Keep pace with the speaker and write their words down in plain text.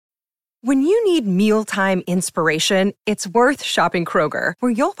When you need mealtime inspiration, it's worth shopping Kroger,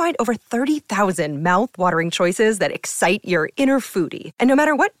 where you'll find over 30,000 mouth-watering choices that excite your inner foodie. And no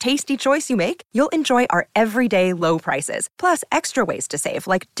matter what tasty choice you make, you'll enjoy our everyday low prices, plus extra ways to save,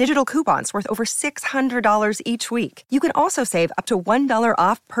 like digital coupons worth over $600 each week. You can also save up to $1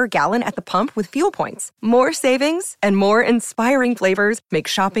 off per gallon at the pump with fuel points. More savings and more inspiring flavors make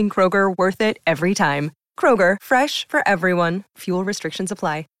shopping Kroger worth it every time. Kroger, fresh for everyone. Fuel restrictions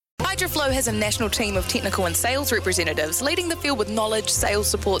apply. Hydroflow has a national team of technical and sales representatives leading the field with knowledge, sales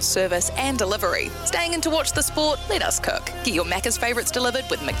support, service and delivery. Staying in to watch the sport? Let us cook. Get your Macca's favourites delivered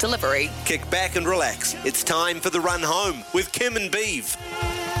with McDelivery. Kick back and relax. It's time for the run home with Kim and Beeve.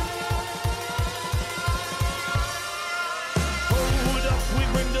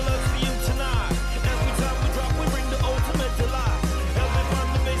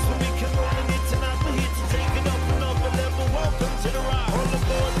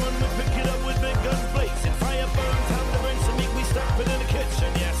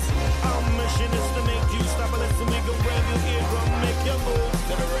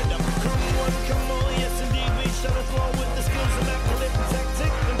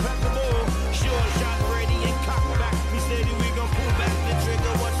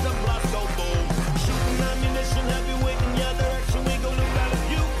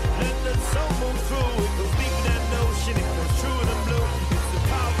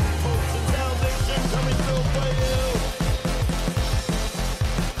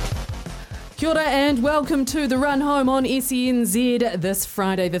 Kia ora and welcome to the Run Home on SENZ this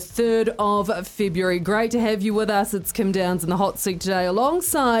Friday, the 3rd of February. Great to have you with us. It's Kim Downs in the hot seat today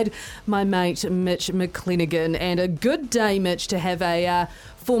alongside my mate Mitch McClenaghan. And a good day, Mitch, to have a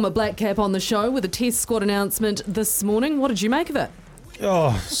former Black Cap on the show with a test squad announcement this morning. What did you make of it?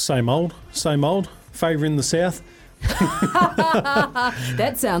 Oh, same old. Favouring the South.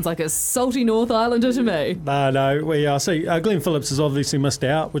 That sounds like a salty North Islander to me. No, we see Glenn Phillips has obviously missed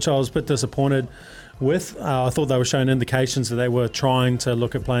out, which I was a bit disappointed with. I thought they were showing indications that they were trying to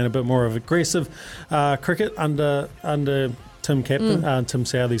look at playing a bit more of aggressive cricket under Tim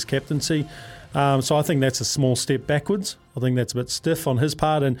Southee's captaincy. So I think that's a small step backwards. I think that's a bit stiff on his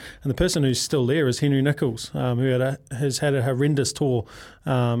part. And the person who's still there is Henry Nicholls, who has had a horrendous tour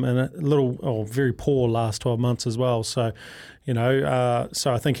and a very poor last 12 months as well. So,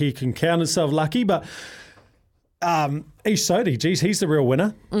 so I think he can count himself lucky. But Ish Sodhi, geez, he's the real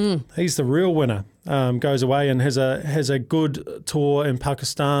winner. He's the real winner. Goes away and has a good tour in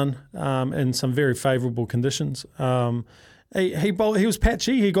Pakistan in some very favourable conditions. He was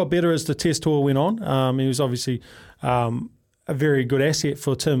patchy. He got better as the test tour went on. He was obviously a very good asset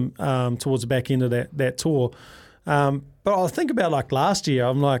for Tim towards the back end of that tour. But I think about like last year,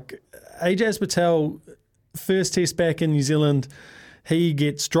 I'm like, Ajaz Patel, first test back in New Zealand, he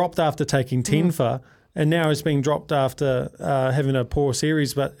gets dropped after taking 10 for, and now he's being dropped after having a poor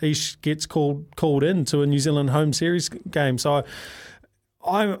series, but Ish gets called in to a New Zealand home series game. So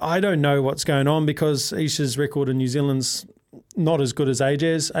I don't know what's going on because Ish's record in New Zealand's not as good as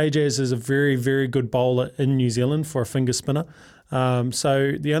Ajaz. Ajaz is a very, very good bowler in New Zealand for a finger spinner.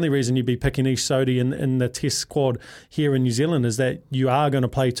 So the only reason you'd be picking Ish Sodhi in the test squad here in New Zealand is that you are going to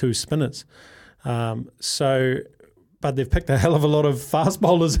play two spinners. But they've picked a hell of a lot of fast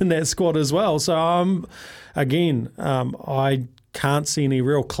bowlers in that squad as well. So I can't see any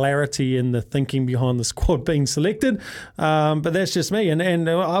real clarity in the thinking behind the squad being selected. But that's just me. And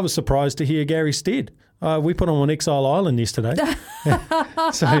I was surprised to hear Gary Stead. We put him on Exile Island yesterday.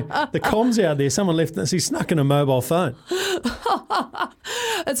 So the comms out there, someone left, he snuck in a mobile phone.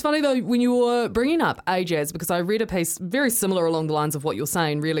 It's funny though, when you were bringing up Ajaz, because I read a piece very similar along the lines of what you're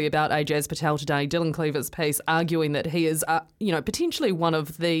saying really about Ajaz Patel today, Dylan Cleaver's piece arguing that he is, potentially one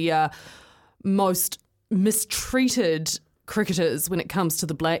of the most mistreated cricketers when it comes to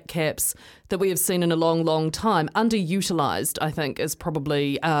the Black Caps that we have seen in a long, long time. Underutilised, I think, is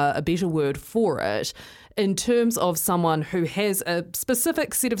probably a better word for it, in terms of someone who has a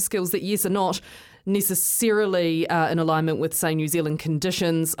specific set of skills that, yes, are not necessarily in alignment with, say, New Zealand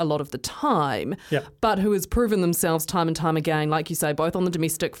conditions a lot of the time, but who has proven themselves time and time again, like you say, both on the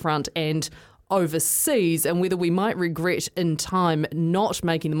domestic front and overseas, and whether we might regret in time not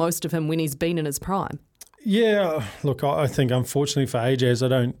making the most of him when he's been in his prime. Yeah, look, I think unfortunately for Ajaz,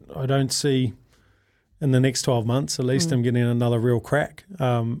 I don't see in the next 12 months at least him getting another real crack,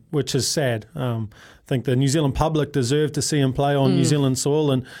 which is sad. I think the New Zealand public deserved to see him play on New Zealand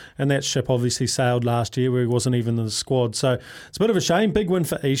soil, and that ship obviously sailed last year where he wasn't even in the squad. So it's a bit of a shame. Big win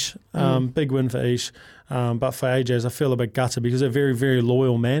for Ish. Big win for Ish. But for AJ, I feel a bit gutted because they're a very, very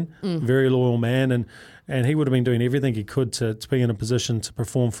loyal man, and he would have been doing everything he could to be in a position to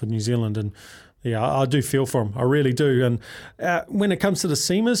perform for New Zealand. And yeah, I do feel for him. I really do. And when it comes to the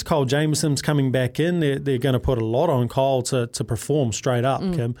seamers, Kyle Jamieson's coming back in. They're going to put a lot on Kyle to perform straight up,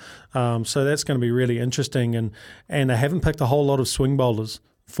 Kim. So that's going to be really interesting. And they haven't picked a whole lot of swing bowlers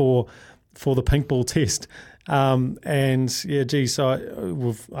for the pink ball test. And yeah, geez,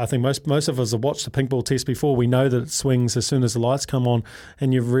 so I think most of us have watched the pink ball test before. We know that it swings as soon as the lights come on,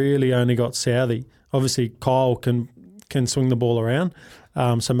 and you've really only got Southey. Obviously, Kyle can swing the ball around,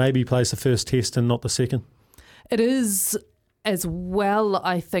 so maybe he plays the first test and not the second. It is as well,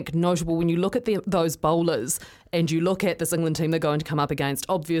 I think, notable when you look at those bowlers and you look at this England team they're going to come up against,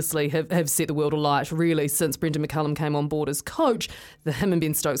 obviously have set the world alight really since Brendan McCullum came on board as coach. The him and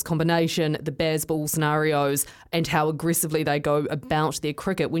Ben Stokes combination, the Baz ball scenarios and how aggressively they go about their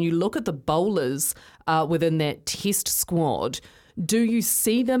cricket. When you look at the bowlers within that test squad, do you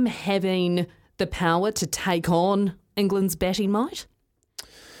see them having the power to take on England's batting might?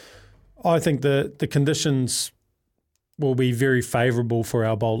 I think the conditions will be very favourable for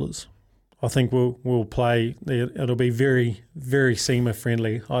our bowlers. I think we'll play. It'll be very, very seamer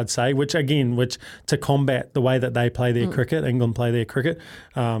friendly, I'd say. Which to combat the way that they play their cricket, England play their cricket.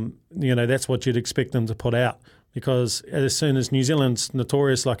 That's what you'd expect them to put out. Because as soon as New Zealand's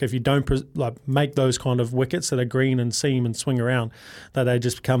notorious, like if you don't make those kind of wickets that are green and seam and swing around, that they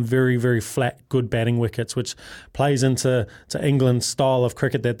just become very, very flat, good batting wickets, which plays into England's style of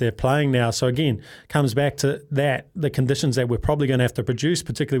cricket that they're playing now. So again, comes back to that, the conditions that we're probably going to have to produce,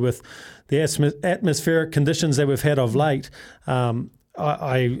 particularly with the atmospheric conditions that we've had of late.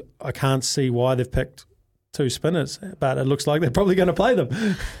 I can't see why they've picked two spinners, but it looks like they're probably going to play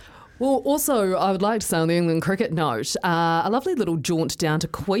them. Well, also, I would like to say on the England cricket note, a lovely little jaunt down to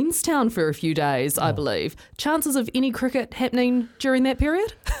Queenstown for a few days, I believe. Chances of any cricket happening during that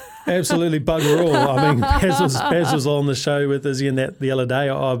period? Absolutely bugger all. I mean, Baz was on the show with Izzy and that the other day,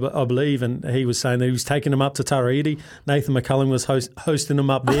 I believe, and he was saying that he was taking him up to Taraiti. Nathan McCullum was hosting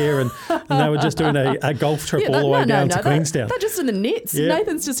him up there, and they were just doing a golf trip all the way down to Queenstown. They're just in the nets. Yeah.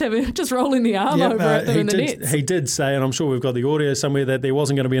 Nathan's just rolling the arm over at them in the nets. He did say, and I'm sure we've got the audio somewhere, that there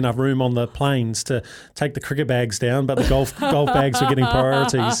wasn't going to be enough room on the planes to take the cricket bags down, but the golf bags were getting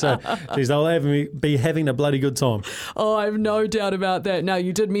priority. So, geez, they'll be having a bloody good time. Oh, I have no doubt about that. Now,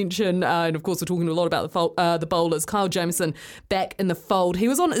 you did mention, and of course we're talking a lot about the bowlers, Kyle Jamieson back in the fold. He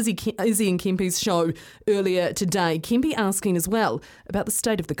was on Izzy and Kempy's show earlier today. Kempy asking as well about the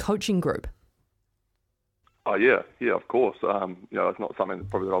state of the coaching group. Oh yeah, of course. It's not something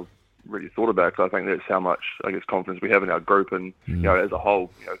probably that I've really thought about, because I think that's how much, I guess, confidence we have in our group and as a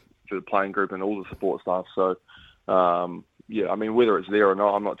whole, through the playing group and all the support staff. So I mean, whether it's there or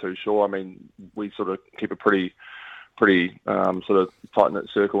not, I'm not too sure. I mean, we sort of keep a pretty sort of tight-knit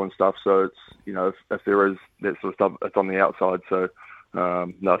circle and stuff, so it's, if there is that sort of stuff, it's on the outside. So I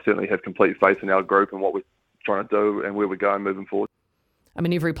certainly have complete faith in our group and what we're trying to do and where we're going moving forward. I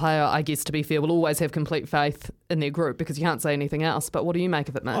mean, every player, I guess, to be fair, will always have complete faith in their group, because you can't say anything else. But what do you make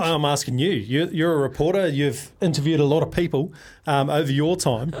of it, Mitch? I'm asking you. You're a reporter. You've interviewed a lot of people over your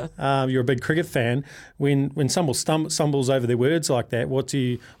time. You're a big cricket fan. When someone stumbles over their words like that, what do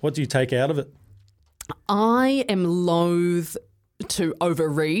you take out of it? I am loath to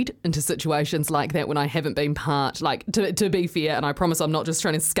overread into situations like that when I haven't been part, to be fair, and I promise I'm not just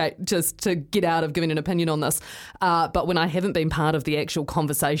trying to escape just to get out of giving an opinion on this, but when I haven't been part of the actual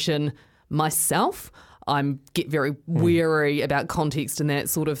conversation myself, I get very wary about context and that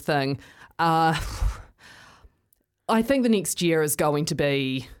sort of thing. I think the next year is going to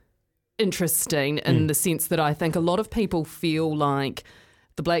be interesting in the sense that I think a lot of people feel like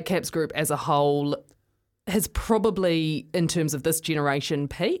the Black Caps group as a whole has probably, in terms of this generation,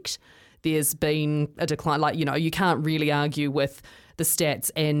 peaked. There's been a decline. You can't really argue with the stats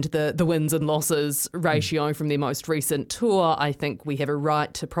and the wins and losses ratio from their most recent tour. I think we have a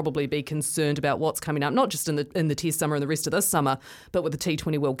right to probably be concerned about what's coming up, not just in the Test summer and the rest of this summer, but with the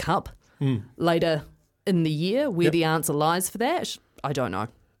T20 World Cup later in the year. Where the answer lies for that, I don't know.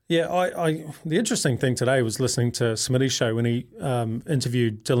 Yeah, the interesting thing today was listening to Smitty's show when he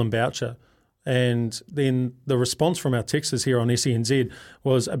interviewed Dylan Boucher. And then the response from our texters here on SENZ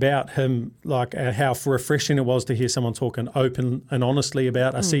was about him, how refreshing it was to hear someone talking open and honestly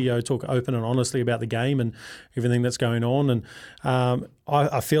about, a CEO talk open and honestly about the game and everything that's going on. And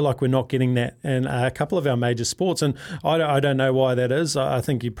I feel like we're not getting that in a couple of our major sports. And I don't know why that is. I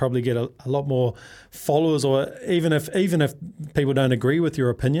think you probably get a lot more followers, or even if people don't agree with your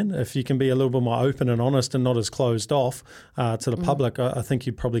opinion, if you can be a little bit more open and honest and not as closed off to the public, I think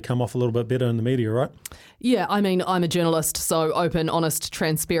you'd probably come off a little bit better in the media, right? Yeah, I mean, I'm a journalist, so open, honest,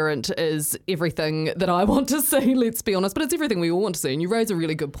 transparent is everything that I want to see, let's be honest, but it's everything we all want to see. And you raise a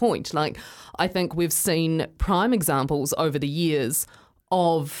really good point. Like, I think we've seen prime examples over the years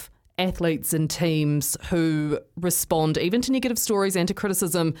of athletes and teams who respond even to negative stories and to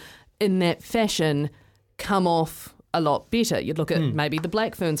criticism in that fashion come off a lot better. You'd look at maybe the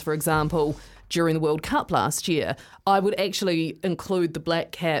Black Ferns, for example, during the World Cup last year. I would actually include the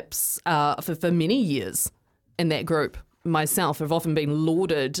Black Caps for many years in that group myself. I've often been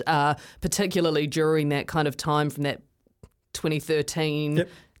lauded, particularly during that kind of time from that 2013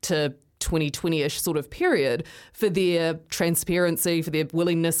 to 2020-ish sort of period, for their transparency, for their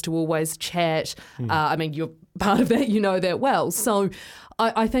willingness to always chat. I mean, you're part of that, you know that well. So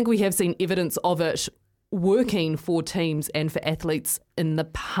I think we have seen evidence of it working for teams and for athletes in the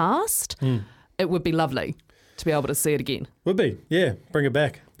past. It would be lovely to be able to see it again. Would be, yeah, bring it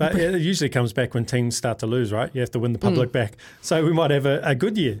back. But it usually comes back when teams start to lose, right? You have to win the public back. So we might have a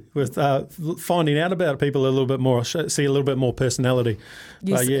good year with finding out about people a little bit more, see a little bit more personality.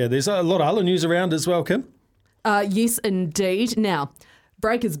 Yes. But yeah, there's a lot of other news around as well, Kim. Yes, indeed. Now,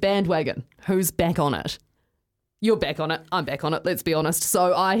 Breakers bandwagon. Who's back on it? You're back on it. I'm back on it. Let's be honest.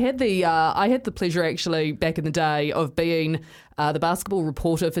 So I had the pleasure actually back in the day of being the basketball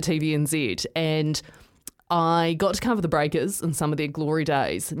reporter for TVNZ, and I got to cover the Breakers in some of their glory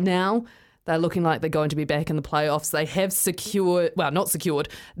days. Now they're looking like they're going to be back in the playoffs. They have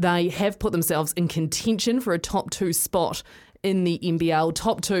they have put themselves in contention for a top 2 spot in the NBL.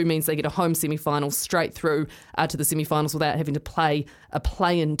 Top 2 means they get a home semi-final straight through to the semi-finals without having to play a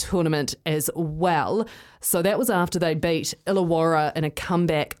play-in tournament as well. So that was after they beat Illawarra in a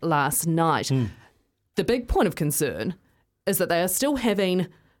comeback last night. The big point of concern is that they are still having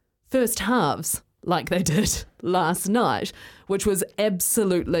first halves like they did last night, which was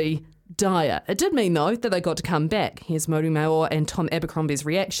absolutely dire. It did mean, though, that they got to come back. Here's Mody Maor and Tom Abercrombie's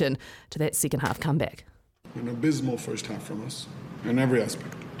reaction to that second half comeback. An abysmal first half from us in every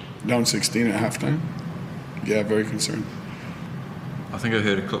aspect. Down 16 at halftime. Yeah, very concerned. I think I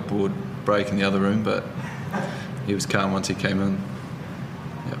heard a clipboard break in the other room, but he was calm once he came in.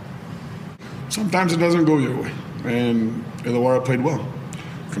 Yeah. Sometimes it doesn't go your way, and Illawarra played well.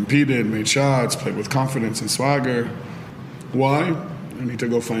 Competed, made shots, played with confidence and swagger. Why? I need to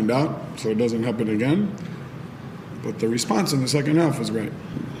go find out so it doesn't happen again. But the response in the second half was great.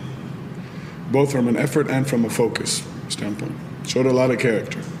 Both from an effort and from a focus standpoint. Showed a lot of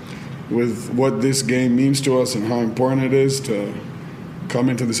character. With what this game means to us and how important it is to come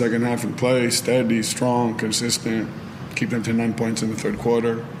into the second half and play steady, strong, consistent, keep them to 9 points in the third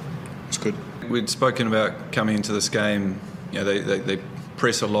quarter. It's good. We'd spoken about coming into this game, you know, they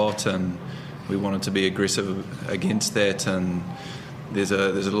press a lot and we wanted to be aggressive against that, and there's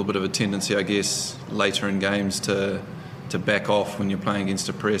a little bit of a tendency, I guess, later in games to back off when you're playing against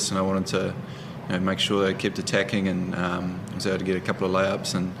a press, and I wanted to make sure they kept attacking and was able to get a couple of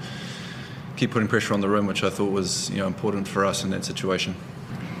layups and keep putting pressure on the rim, which I thought was important for us in that situation.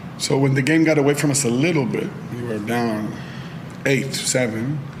 So when the game got away from us a little bit, we were down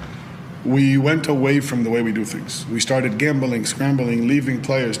 8-7, we went away from the way we do things. We started gambling, scrambling, leaving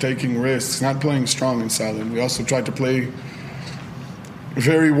players, taking risks, not playing strong and solid. We also tried to play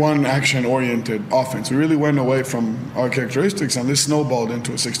very one-action-oriented offense. We really went away from our characteristics, and this snowballed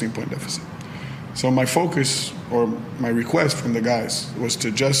into a 16-point deficit. So my focus, or my request from the guys, was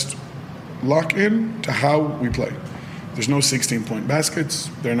to just lock in to how we play. There's no 16-point baskets.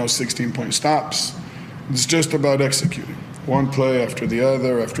 There are no 16-point stops. It's just about executing. One play after the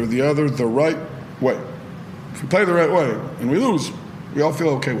other, the right way. If we play the right way and we lose, we all feel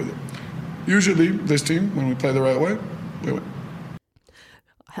okay with it. Usually, this team, when we play the right way, we win.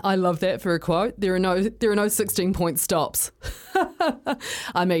 I love that for a quote. There are no 16-point stops.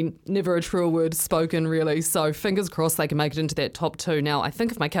 I mean, never a truer word spoken, really. So fingers crossed they can make it into that top 2. Now, I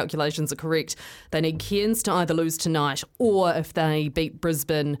think if my calculations are correct, they need Cairns to either lose tonight, or if they beat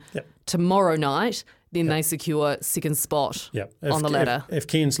Brisbane tomorrow night, then they secure second spot on the ladder. If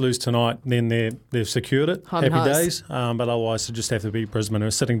Cairns lose tonight, then they've secured it. Home Happy host. days. But otherwise, they just have to beat Brisbane, who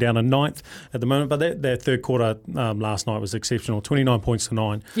are sitting down in 9th at the moment. But their third quarter last night was exceptional, 29 points to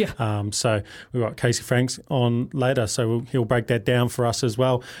 9. Yeah. So we've got Casey Franks on later, so he'll break that down for us as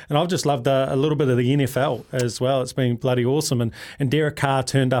well. And I've just loved a little bit of the NFL as well. It's been bloody awesome. And Derek Carr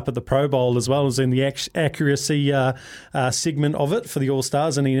turned up at the Pro Bowl as well as in the accuracy segment of it for the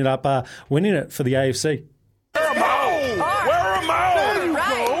All-Stars, and he ended up winning it for the AFC. Wear them out. There you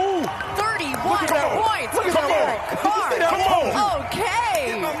go. 31 points. Come on.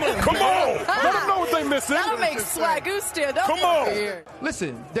 Okay. Come on. Let them know what they missing. That'll make Swagoo stand up. Come on. Here.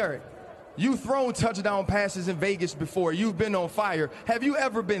 Listen, Derek, You've thrown touchdown passes in Vegas before. You've been on fire. Have you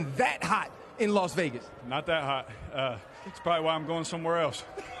ever been that hot in Las Vegas? Not that hot. It's probably why I'm going somewhere else.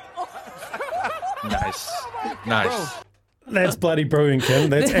 Nice. Bro. That's bloody brilliant, Kim.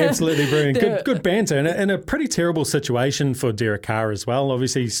 That's absolutely brilliant. Good banter. And a pretty terrible situation for Derek Carr as well.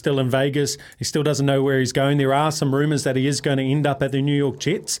 Obviously, he's still in Vegas. He still doesn't know where he's going. There are some rumours that he is going to end up at the New York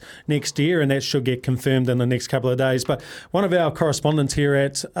Jets next year, and that should get confirmed in the next couple of days. But one of our correspondents here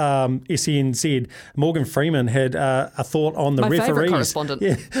at SENZ, Morgan Freeman, had a thought on the My referees. favourite correspondent.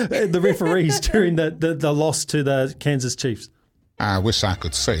 Yeah, the referees during the loss to the Kansas Chiefs. I wish I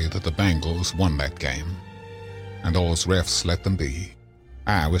could say that the Bengals won that game, and those refs let them be.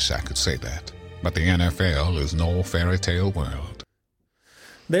 I wish I could say that, but the NFL is no fairy tale world.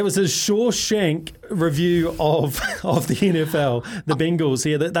 There was a Shawshank review of the NFL, the Bengals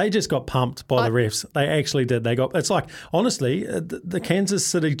here. They just got pumped by the refs. They actually did. It's like, honestly, the Kansas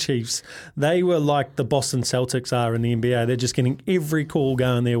City Chiefs, they were like the Boston Celtics are in the NBA. They're just getting every call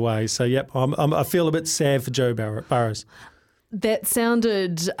going their way. So, yep, I feel a bit sad for Joe Burrows. That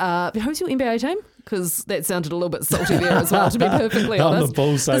sounded... who's your NBA team? Because that sounded a little bit salty there as well, to be perfectly honest. I'm the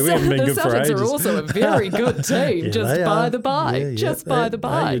Bulls, so we haven't been good for ages. The Celtics are also a very good team, by the by. By the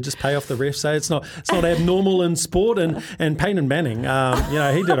by. You just pay off the refs. So it's not abnormal in sport. And Peyton Manning,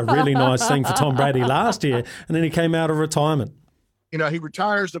 he did a really nice thing for Tom Brady last year, and then he came out of retirement. He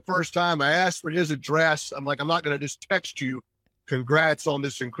retires the first time. I asked for his address. I'm like, I'm not going to just text you, congrats on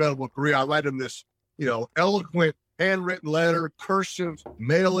this incredible career. I write him this, eloquent handwritten letter, cursive,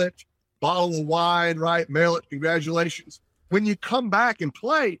 mail it. Bottle of wine, right? Mail it. Congratulations. When you come back and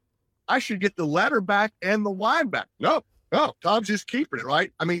play, I should get the letter back and the wine back. No, Tom's just keeping it,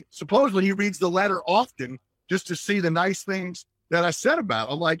 right? I mean, supposedly he reads the letter often just to see the nice things that I said about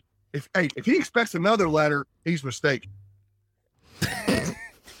it. I'm like, if he expects another letter, he's mistaken.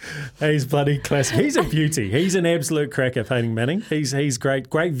 He's bloody classic. He's a beauty. He's an absolute cracker, Peyton Manning. He's great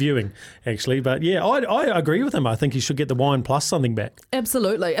viewing, actually. But yeah, I agree with him. I think he should get the wine plus something back.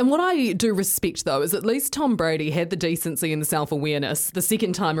 Absolutely. And what I do respect, though, is at least Tom Brady had the decency and the self-awareness the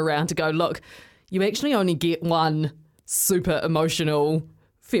second time around to go, look, you actually only get one super emotional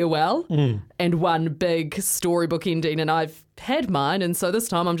farewell and one big storybook ending, and I've had mine, and so this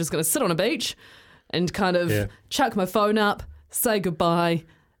time I'm just going to sit on a beach and kind of chuck my phone up, say goodbye,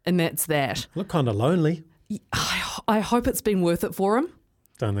 and that's that. Look kind of lonely. I hope it's been worth it for him.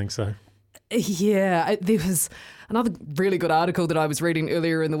 Don't think so. Yeah, there was another really good article that I was reading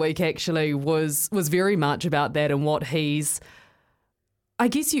earlier in the week, actually, was very much about that and what he's, I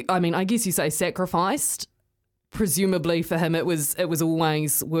guess you say sacrificed. Presumably for him it was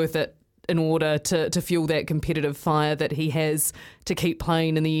always worth it in order to fuel that competitive fire that he has to keep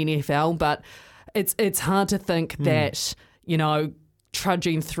playing in the NFL. But it's hard to think that,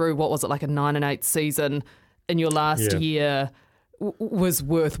 trudging through, what was it, like a 9-8 season in your last year was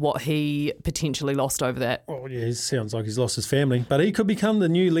worth what he potentially lost over that. Oh, yeah, it sounds like he's lost his family. But he could become the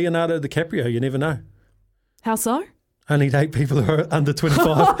new Leonardo DiCaprio. You never know. How so? Only date people who are under 25.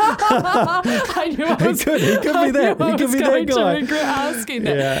 I knew I was, he could be that. He could be that guy. Regret asking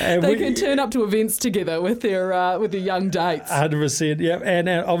that. Yeah, they can turn up to events together with their young dates. 100%. Yeah, and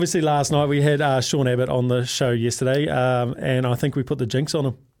obviously last night we had Sean Abbott on the show yesterday, and I think we put the jinx on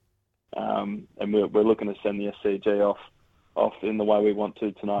him. And we're looking to send the SCG off in the way we want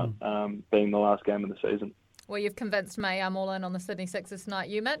to tonight, being the last game of the season. Well, you've convinced me. I'm all in on the Sydney Sixers tonight.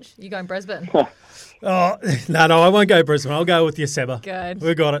 You, Mitch? You going Brisbane? No, I won't go Brisbane. I'll go with you, Seba. Good.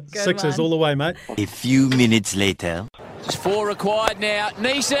 We got it. Good Sixers one. all the way, mate. A few minutes later. It's 4 required now.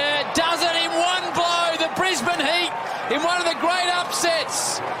 Nisa does it in one blow. The Brisbane Heat, in one of the great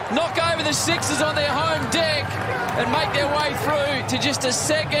upsets, knock over the Sixers on their home deck and make their way through to just a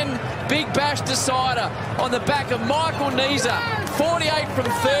second big bash decider on the back of Michael Nisa. 48 from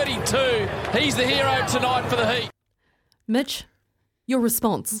 32. He's the hero tonight for the Heat. Mitch, your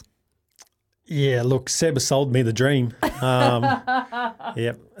response? Yeah, look, Seba sold me the dream.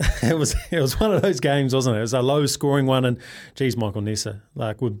 Yep, it was one of those games, wasn't it? It was a low-scoring one, and geez, Michael Nisa,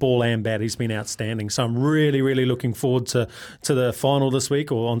 like with ball and bat, he's been outstanding. So I'm really, really looking forward to the final this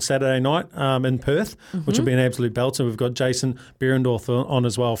week or on Saturday night in Perth, which will be an absolute belter. We've got Jason Behrendorf on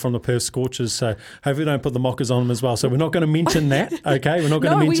as well from the Perth Scorchers. So hopefully we don't put the Mockers on them as well. So we're not going to mention that, okay? We're not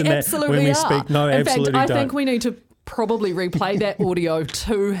going to mention that when we speak. No, in absolutely fact, don't. I think we need to probably replay that audio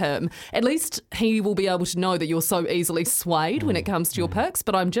to him. At least he will be able to know that you're so easily swayed when it comes to your picks,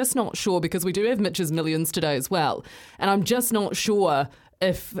 but I'm just not sure, because we do have Mitch's Millions today as well, and I'm just not sure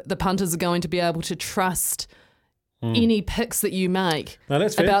if the punters are going to be able to trust any picks that you make no,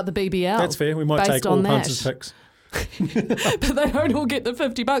 that's fair. about the BBL. That's fair. We might take all punters' picks. but they don't all get the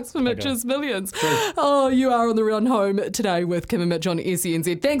 $50 for Mitch's Millions. Oh, you are on the run home today with Kim and Mitch on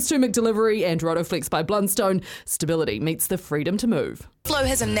SENZ. Thanks to McDelivery and Rotoflex by Blundstone. Stability meets the freedom to move. Flow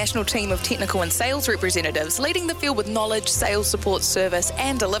has a national team of technical and sales representatives leading the field with knowledge, sales support, service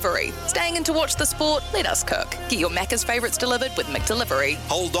and delivery. Staying in to watch the sport? Let us cook. Get your Macca's favourites delivered with McDelivery.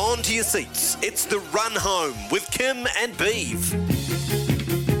 Hold on to your seats. It's the run home with Kim and Beeve.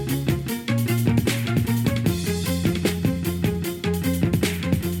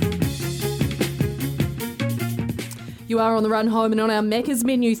 You are on the run home and on our Macca's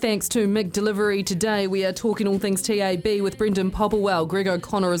menu thanks to McDelivery. Today we are talking all things TAB with Brendan Popplewell. Greg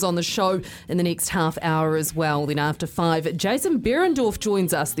O'Connor is on the show in the next half hour as well. Then after 5, Jason Behrendorff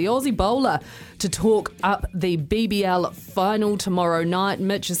joins us, the Aussie bowler, to talk up the BBL final tomorrow night.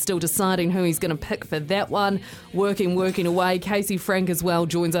 Mitch is still deciding who he's going to pick for that one. Working away. Casey Frank as well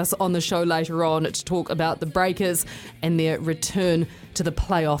joins us on the show later on to talk about the Breakers and their return to the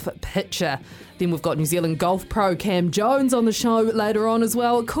playoff picture. Then we've got New Zealand golf pro Cam Jones on the show later on as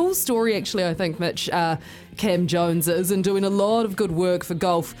well. A cool story, actually, I think, Mitch. Cam Jones is and doing a lot of good work for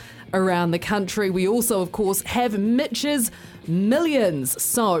golf around the country. We also, of course, have Mitch's Millions.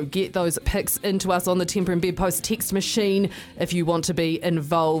 So get those picks into us on the Temper and Bedpost text machine if you want to be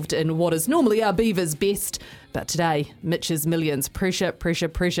involved in what is normally our Beavers' best. But today, Mitch's Millions. Pressure.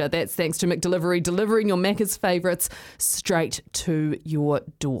 That's thanks to McDelivery, delivering your Macca's favourites straight to your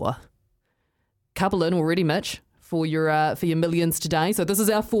door. Couple in already, Mitch, for your millions today. So this is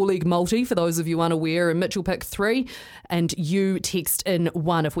our 4-league multi, for those of you unaware, and Mitch will pick 3 and you text in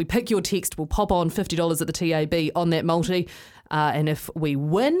 1. If we pick your text, we'll pop on $50 at the TAB on that multi, and if we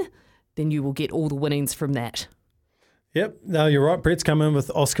win, then you will get all the winnings from that. Yep, no, you're right. Brett's come in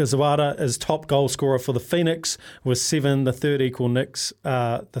with Oscar Zawada as top goal scorer for the Phoenix with 7. The third equal Knicks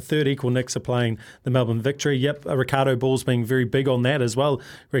are playing the Melbourne Victory. Yep, Ricardo Ball's being very big on that as well.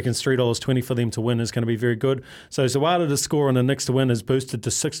 Reckons $3.20 for them to win is going to be very good. So Zawada to score and the Knicks to win is boosted to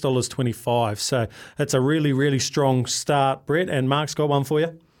 $6.25. So it's a really, really strong start, Brett. And Mark's got one for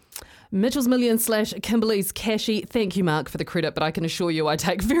you. Mitchell's Millions / Kimberley's Cashy. Thank you, Mark, for the credit, but I can assure you I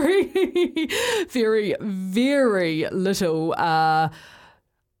take very, very, very little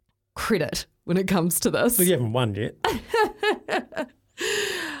credit when it comes to this. Well, you haven't won yet.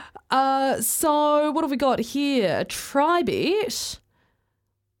 So what have we got here? Tribet.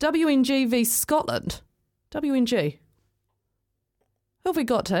 WNG v Scotland. WNG. Who have we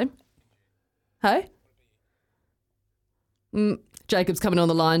got, team? Hey? Jacob's coming on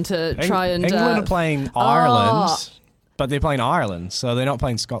the line to try and... England are playing Ireland, but they're playing Ireland, so they're not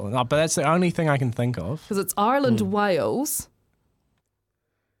playing Scotland. But that's the only thing I can think of. Because it's Ireland-Wales.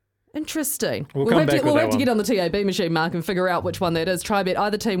 Interesting. We'll have to get on the TAB machine, Mark, and figure out which one that is. Tribet,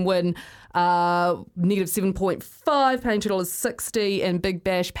 either team win, negative 7.5, paying $2.60, and Big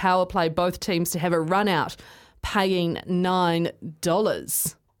Bash Power Play, both teams to have a run out, paying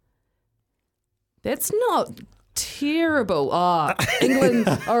 $9. That's not terrible. England.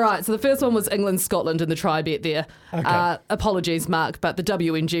 All right, so the first one was England-Scotland in the Tribet there. Okay. Apologies, Mark, but the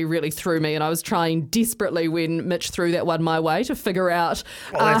WNG really threw me, and I was trying desperately when Mitch threw that one my way to figure out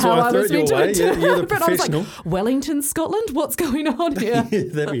how I was meant to interpret. You're the but I was professional. like, Wellington, Scotland? What's going on here?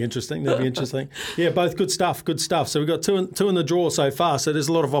 That'd be interesting. Yeah, both good stuff. So we've got two in the draw so far, so there's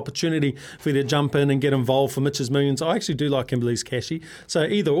a lot of opportunity for you to jump in and get involved for Mitch's Millions. I actually do like Kimberley's Cashy. So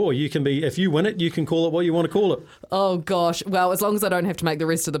either or, you can be, if you win it, you can call it what you want to call it. Oh, gosh. Well, as long as I don't have to make the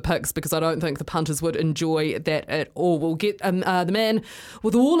rest of the picks, because I don't think the punters would enjoy that at all. We'll get the man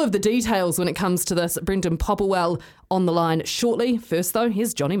with all of the details when it comes to this, Brendan Popplewell, on the line shortly. First, though,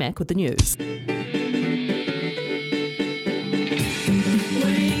 here's Johnny Mack with the news.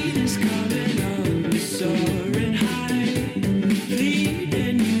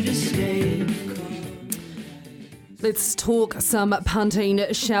 Let's talk some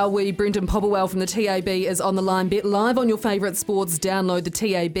punting, shall we? Brendan Popplewell from the TAB is on the line. Bet live on your favourite sports. Download the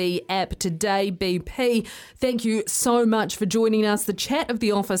TAB app today. BP, thank you so much for joining us. The chat of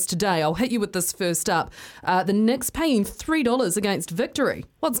the office today. I'll hit you with this first up. The Knicks paying $3 against Victory.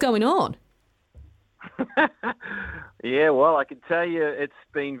 What's going on? Yeah, well, I can tell you it's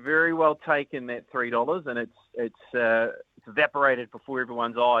been very well taken, that $3, and it's evaporated before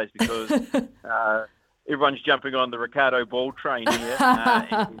everyone's eyes because everyone's jumping on the Ricardo Ball train here.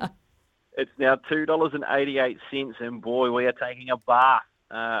 It's now $2.88, and boy, we are taking a bath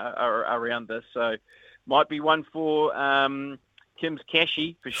around this. So might be one for Kim's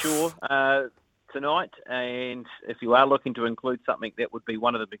Cashy for sure tonight. And if you are looking to include something, that would be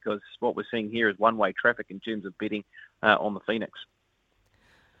one of them, because what we're seeing here is one-way traffic in terms of betting on the Phoenix.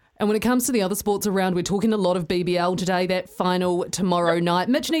 And when it comes to the other sports around, we're talking a lot of BBL today, that final tomorrow night.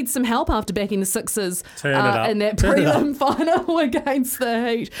 Mitch needs some help after backing the Sixers in that prelim final against the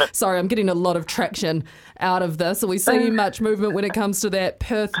Heat. Sorry, I'm getting a lot of traction out of this. Are we seeing much movement when it comes to that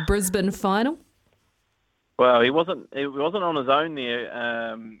Perth-Brisbane final? Well, he wasn't on his own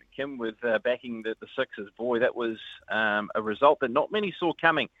there, Kim, with backing the Sixers. Boy, that was a result that not many saw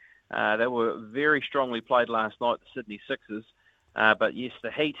coming. They were very strongly played last night, the Sydney Sixers. But yes,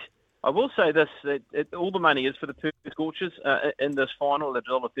 the Heat. I will say this, that all the money is for the Perth Scorchers in this final at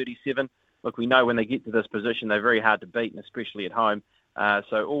 $1.37. Look, we know when they get to this position, they're very hard to beat, and especially at home.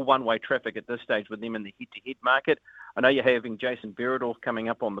 So all one-way traffic at this stage with them in the head-to-head market. I know you're having Jason Beredorf coming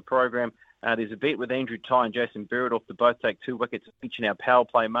up on the program. There's a bet with Andrew Ty and Jason Beredorf to both take 2 wickets each in our power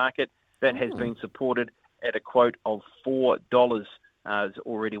play market. That has been supported at a quote of $4. It's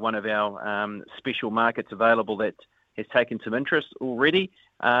already one of our special markets available that has taken some interest already.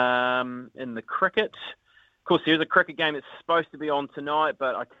 In the cricket, of course, there's a cricket game that's supposed to be on tonight,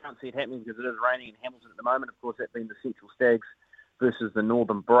 but I can't see it happening because it is raining in Hamilton at the moment. Of course, that being the Central Stags versus the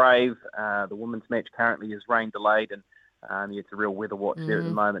Northern Brave. The women's match currently is rain delayed, and it's a real weather watch there at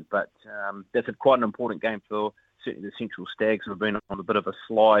the moment. But that's quite an important game for certainly the Central Stags, who have been on a bit of a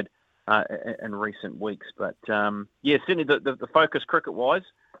slide in recent weeks. But certainly the focus cricket-wise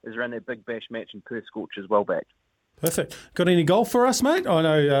is around that Big Bash match, and Perth Scorchers well back. Perfect. Got any golf for us, mate? I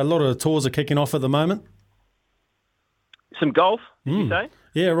know a lot of the tours are kicking off at the moment. Some golf, did you say?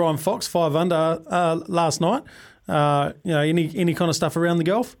 Yeah, Ryan Fox, 5 under last night. Any kind of stuff around the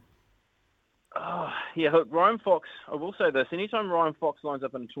golf? Look, Ryan Fox, I will say this, anytime Ryan Fox lines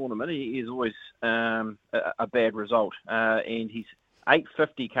up in a tournament, he is always a bad result. And he's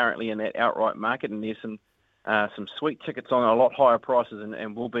 $8.50 currently in that outright market, and there's some sweet tickets on a lot higher prices,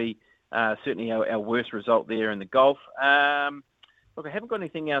 and will be certainly our worst result there in the golf. Look, I haven't got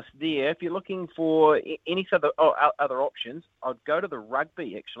anything else there. If you're looking for any other options, I'd go to the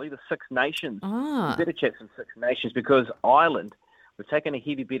rugby, actually, the Six Nations. You better check some Six Nations, because Ireland, we're taking a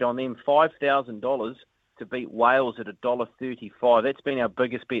heavy bet on them, $5,000 to beat Wales at $1.35. That's been our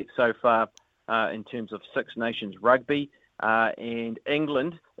biggest bet so far in terms of Six Nations rugby. And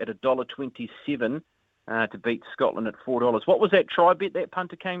England at $1.27 to beat Scotland at $4. What was that try bet that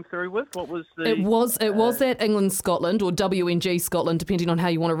punter came through with? What was the? It was that England-Scotland, or WNG-Scotland, depending on how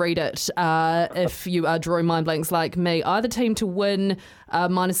you want to read it. If you are drawing mind blanks like me, either team to win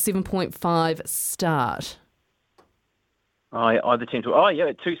minus 7.5 start. Either team to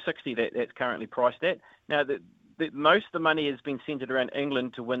at 260 that's currently priced at. Now, most of the money has been centred around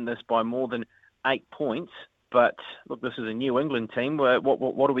England to win this by more than 8 points. But look, this is a New England team.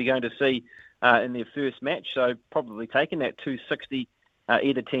 What are we going to see in their first match? So probably taking that 260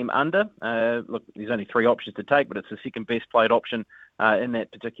 either team under. Look, there's only 3 options to take, but it's the second best played option in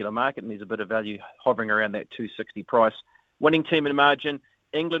that particular market, and there's a bit of value hovering around that 260 price. Winning team in margin,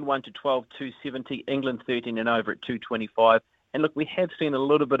 England 1 to 12, 270. England 13 and over at 225. And look, we have seen a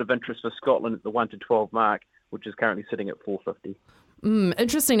little bit of interest for Scotland at the 1 to 12 mark, which is currently sitting at 450.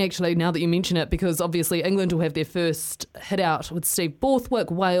 Interesting, actually, now that you mention it, because obviously England will have their first hit out with Steve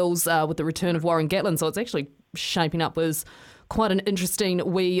Borthwick, Wales with the return of Warren Gatland, so it's actually shaping up as quite an interesting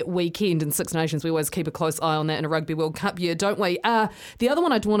weekend in Six Nations. We always keep a close eye on that in a Rugby World Cup year, don't we? The other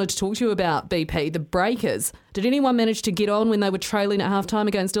one I wanted to talk to you about, BP, the Breakers. Did anyone manage to get on when they were trailing at halftime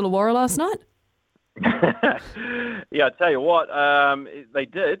against Illawarra last night? Yeah, I tell you what, they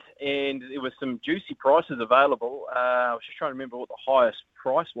did, and there were some juicy prices available. I was just trying to remember what the highest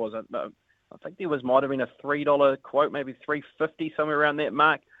price was. I think there might have been a $3 quote, maybe $3.50, somewhere around that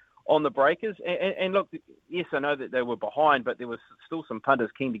mark on the Breakers. And look, yes, I know that they were behind, but there was still some punters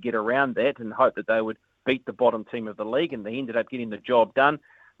keen to get around that and hope that they would beat the bottom team of the league, and they ended up getting the job done.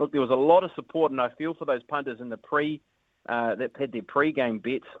 Look, there was a lot of support, and I feel for those punters in the that had their pre-game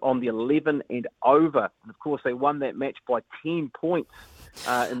bets on the 11 and over. And of course, they won that match by 10 points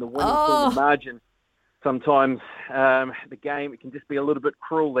in the winning team margin. Sometimes the game, it can just be a little bit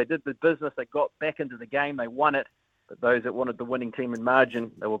cruel. They did the business. They got back into the game. They won it. But those that wanted the winning team in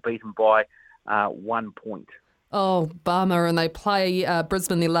margin, they were beaten by 1 point. Oh, bummer. And they play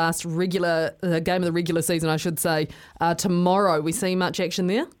Brisbane, their last regular game of the regular season, I should say, tomorrow. We see much action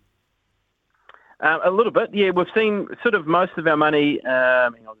there? A little bit, yeah. We've seen sort of most of our money. Hang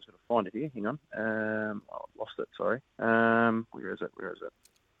on, I'll just got to find it here. Hang on. I lost it, sorry. Where is it?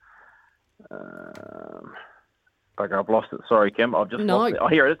 Okay, I've lost it. Sorry, Kim. I've just lost it. Oh,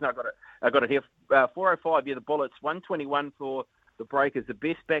 here it is. No, I got it here. 405, yeah, the Bullets. 121 for the Breakers. The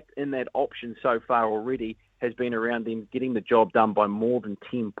best back in that option so far already has been around them getting the job done by more than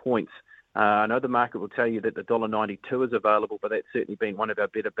 10 points. I know the market will tell you that the $1.92 is available, but that's certainly been one of our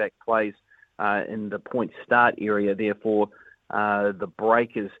better back plays in the point start area. Therefore, the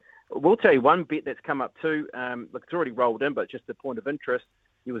Breakers. We'll tell you one bet that's come up too. Look, it's already rolled in, but just a point of interest.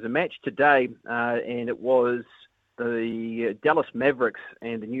 There was a match today, and it was the Dallas Mavericks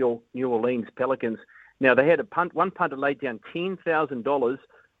and the New Orleans Pelicans. Now, they had one punter laid down $10,000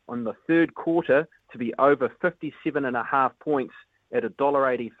 on the third quarter to be over 57.5 points at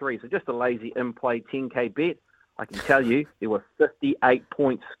 $1.83. So just a lazy in-play 10K bet. I can tell you there were 58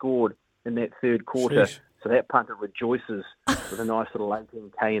 points scored in that third quarter. Sheesh. So that punter rejoices with a nice little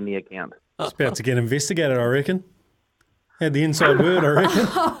 18K in the account. It's about to get investigated, I reckon. Had the inside word, I reckon.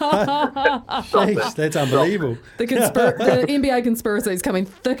 Sheesh, that's unbelievable. The NBA conspiracy is coming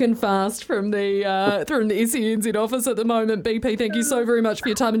thick and fast from the SENZ office at the moment. BP, thank you so very much for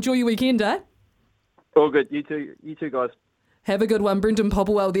your time. Enjoy your weekend, eh? All good. You too, guys. Have a good one. Brendan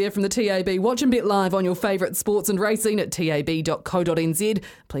Popplewell there from the TAB. Watch and bet live on your favourite sports and racing at tab.co.nz.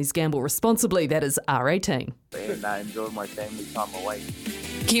 Please gamble responsibly. That is R18. And enjoy my family time away.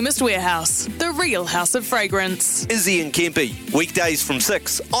 Chemist Warehouse, the real house of fragrance. Izzy and Kempy, weekdays from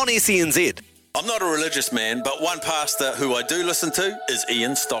 6 on SENZ. I'm not a religious man, but one pastor who I do listen to is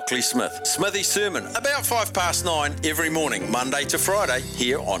Ian Stockley Smith. Smithy's sermon, about 9:05 every morning, Monday to Friday,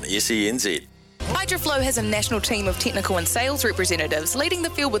 here on SENZ. Hydroflow has a national team of technical and sales representatives leading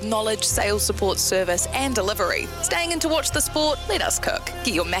the field with knowledge, sales support, service and delivery. Staying in to watch the sport? Let us cook.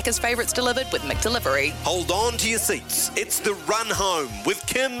 Get your Macca's favourites delivered with McDelivery. Hold on to your seats. It's the Run Home with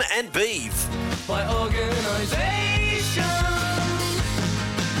Kim and Beeve. My organisation.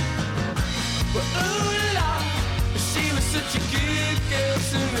 Well, ooh la, she was such a good girl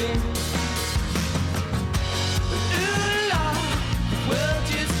to me. Ooh la, well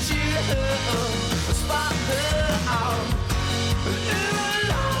just cheer her up.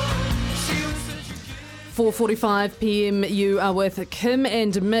 4:45 p.m. You are with Kim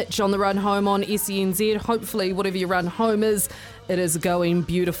and Mitch on the run home on SENZ. Hopefully, whatever your run home is, it is going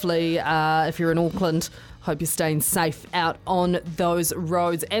beautifully. If you're in Auckland, hope you're staying safe out on those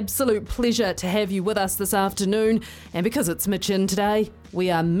roads. Absolute pleasure to have you with us this afternoon. And because it's Mitch in today, we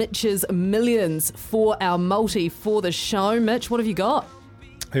are Mitch's Millions for our multi for the show. Mitch, what have you got?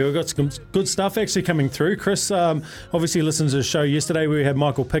 Hey, we've got some good stuff actually coming through. Chris obviously listened to the show yesterday. We had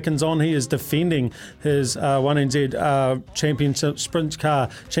Michael Pickens on. He is defending his 1NZ championship sprint car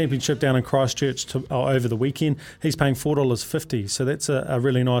championship down in Christchurch over the weekend. He's paying $4.50, so that's a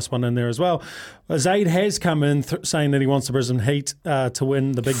really nice one in there as well. Zaid has come in saying that he wants the Brisbane Heat to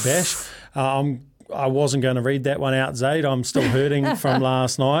win the Big Bash. I wasn't going to read that one out, Zaid. I'm still hurting from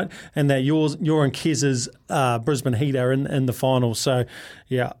last night, and that your and Kez's Brisbane Heat are in the finals. So,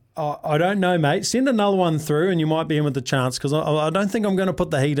 yeah, I don't know, mate. Send another one through, and you might be in with the chance, because I don't think I'm going to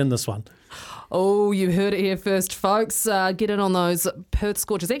put the Heat in this one. Oh, you heard it here first, folks. Get in on those Perth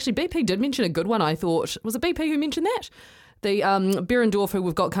Scorchers. Actually, BP did mention a good one, I thought. Was it BP who mentioned that? The Behrendorff, who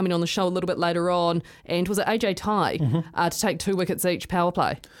we've got coming on the show a little bit later on, and was it AJ Tye to take 2 wickets each power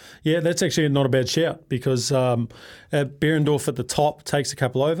play? Yeah, that's actually not a bad shout, because Behrendorff at the top takes a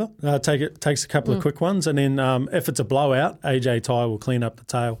couple over, takes a couple of quick ones, and then if it's a blowout, AJ Tye will clean up the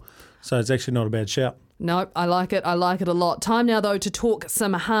tail. So it's actually not a bad shout. No, I like it. I like it a lot. Time now, though, to talk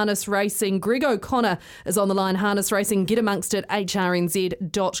some harness racing. Greg O'Connor is on the line. Harness racing. Get amongst it. hrnz.co.nz.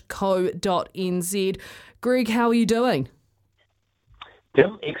 Greg, how are you doing?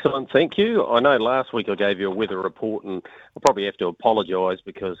 Tim, excellent, thank you. I know last week I gave you a weather report, and I'll probably have to apologise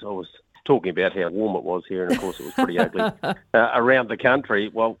because I was talking about how warm it was here, and of course it was pretty ugly around the country.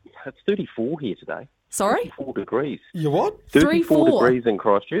 Well, it's 34 here today. Sorry? 34 degrees. You what? 34 degrees in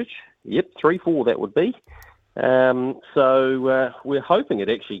Christchurch. Yep, 3-4 that would be. So we're hoping it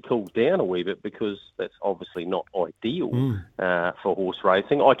actually cools down a wee bit, because that's obviously not ideal for horse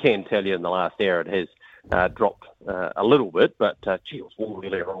racing. I can tell you in the last hour it has dropped a little bit, but gee, it was warm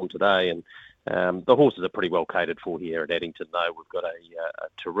earlier on today, and the horses are pretty well catered for here at Addington, though. We've got a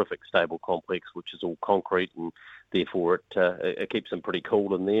terrific stable complex, which is all concrete, and therefore it keeps them pretty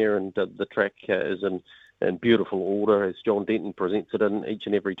cool in there, and the track is in beautiful order, as John Denton presents it in each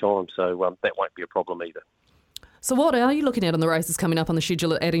and every time, so that won't be a problem either. So what are you looking at on the races coming up on the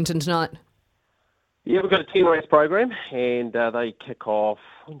schedule at Addington tonight? Yeah, we've got a 10-race program, and they kick off,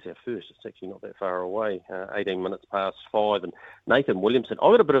 when's our first? It's actually not that far away, 18 minutes past 5. And Nathan Williamson,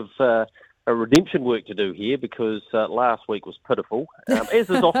 I've got a bit of a redemption work to do here, because last week was pitiful,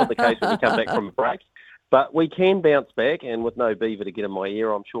 as is often the case when we come back from a break. But we can bounce back, and with no Beaver to get in my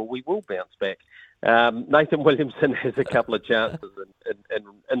ear, I'm sure we will bounce back. Nathan Williamson has a couple of chances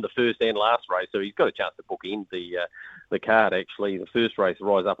in the first and last race, so he's got a chance to bookend the card, actually. The first race,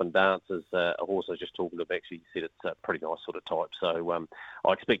 Rise Up and Dance, is a horse I was just talking to him. Actually, he said it's a pretty nice sort of type. So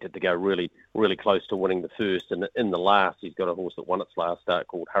I expect it to go really, really close to winning the first. And in the last, he's got a horse that won its last start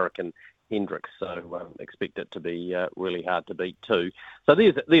called Hurricane Hendricks. So expect it to be really hard to beat too. So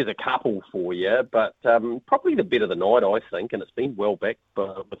there's a couple for you, but probably the bet of the night, I think, and it's been well backed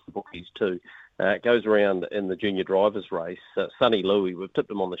with the bookies too. It goes around in the junior drivers race. Sonny Louis, we've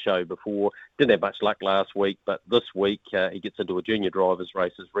tipped him on the show before. Didn't have much luck last week, but this week he gets into a junior drivers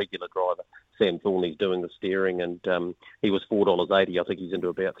race as regular driver. Sam Thorney's doing the steering, and he was $4.80. I think he's into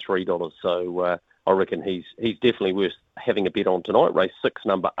about $3. So I reckon he's definitely worth having a bet on tonight. Race 6,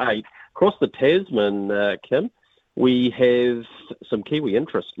 number 8. Across the Tasman, Kim, we have some Kiwi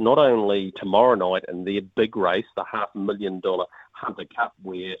interest, not only tomorrow night in their big race, the $500,000 Hunter Cup,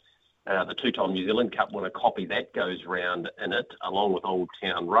 where the two-time New Zealand Cup winner Copy That goes round in it, along with Old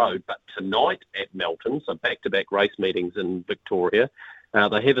Town Road. But tonight at Melton, so back-to-back race meetings in Victoria,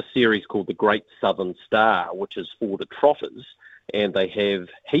 they have a series called the Great Southern Star, which is for the trotters, and they have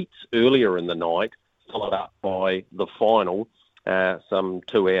heats earlier in the night, followed up by the final some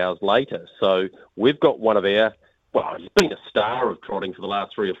 2 hours later. So we've got one of our, well, he's been a star of trotting for the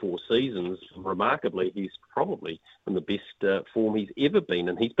last 3 or 4 seasons. Remarkably, he's probably in the best form he's ever been,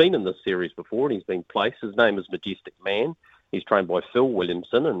 and he's been in this series before, and he's been placed. His name is Majestic Man. He's trained by Phil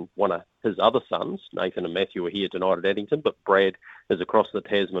Williamson, and one of his other sons, Nathan and Matthew, are here tonight at Addington, but Brad is across the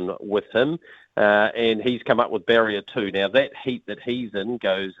Tasman with him, and he's come up with Barrier 2. Now, that heat that he's in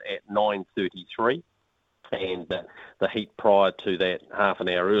goes at 9:33, and the heat prior to that half an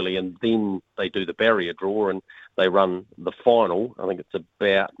hour early, and then they do the barrier draw, and they run the final. I think it's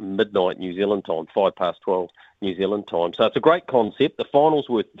about midnight New Zealand time, 12:05 New Zealand time. So it's a great concept. The final's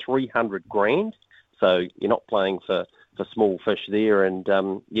worth $300,000, so you're not playing for small fish there. And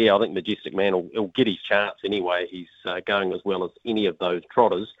I think Majestic Man will get his chance anyway. He's going as well as any of those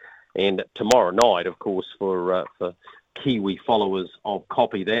trotters. And tomorrow night, of course, for Kiwi followers of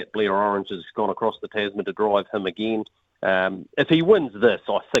Copy That, Blair Orange has gone across the Tasman to drive him again. If he wins this,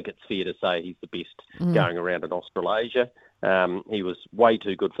 I think it's fair to say he's the best going around in Australasia. He was way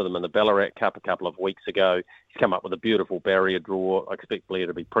too good for them in the Ballarat Cup a couple of weeks ago. He's come up with a beautiful barrier draw. I expect Blair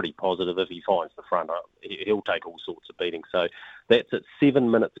to be pretty positive. If he finds the front, he'll take all sorts of beatings. So that's at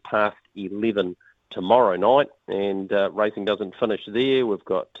 11:07 tomorrow night, and racing doesn't finish there. We've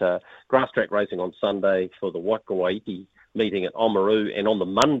got grass track racing on Sunday for the Wakawaiti meeting at Oamaru, and on the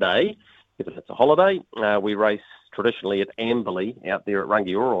Monday, if it's a holiday, we race traditionally at Amberley out there at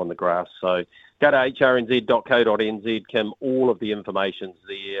Rangiora on the grass. So go to hrnz.co.nz, Kim. All of the information's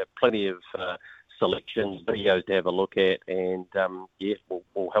there. Plenty of selections, videos to have a look at, and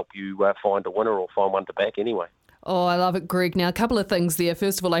we'll help you find a winner or find one to back anyway. Oh, I love it, Greg. Now, a couple of things there.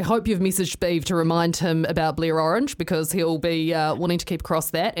 First of all, I hope you've messaged Beeve to remind him about Blair Orange, because he'll be wanting to keep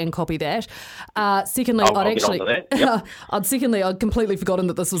across that and Copy That. Secondly, I'd completely forgotten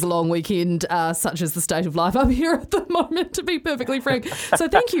that this was a long weekend, such as the state of life up here at the moment, to be perfectly frank. So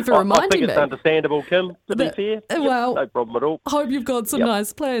thank you for reminding me. I think it's understandable, Kim, to be fair. Well, no problem at all. Hope you've got some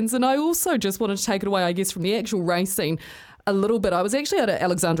nice plans. And I also just wanted to take it away, I guess, from the actual race scene a little bit. I was actually out at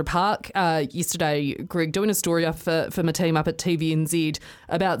Alexandra Park yesterday, Greg, doing a story up for my team up at TVNZ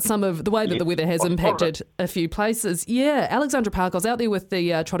about some of the way that the weather has impacted a few places. Yeah, Alexandra Park. I was out there with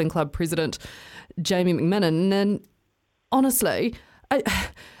the Trotting Club president, Jamie McMinnon, and honestly,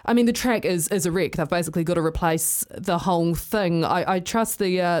 I mean, the track is a wreck. They've basically got to replace the whole thing. I trust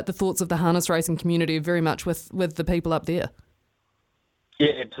the thoughts of the harness racing community very much with the people up there.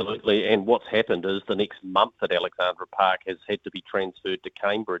 Yeah, absolutely. And what's happened is the next month at Alexandra Park has had to be transferred to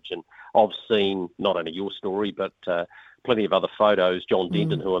Cambridge. And I've seen not only your story, but plenty of other photos. John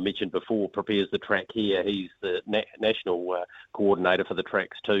Denton, who I mentioned before, prepares the track here. He's the national coordinator for the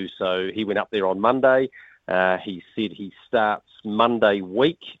tracks too. So he went up there on Monday. He said he starts Monday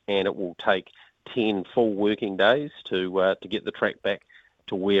week, and it will take 10 full working days to get the track back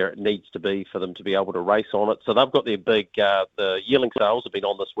to where it needs to be for them to be able to race on it. So they've got their big, the yearling sales have been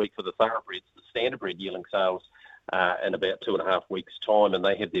on this week for the thoroughbreds, the standardbred yearling sales in about 2.5 weeks' time, and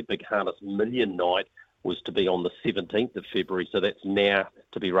they have their big harness million night was to be on the 17th of February, so that's now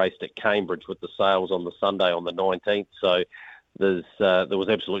to be raced at Cambridge with the sales on the Sunday on the 19th. So there was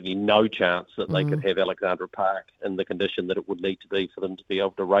absolutely no chance that they could have Alexandra Park in the condition that it would need to be for them to be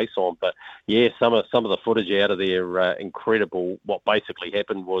able to race on. But yeah, some of the footage out of there incredible. What basically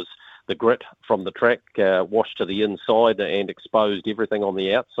happened was the grit from the track washed to the inside and exposed everything on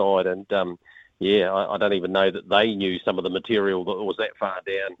the outside. And yeah, I don't even know that they knew some of the material that was that far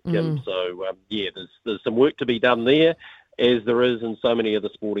down, Kim. So, there's some work to be done there, as there is in so many other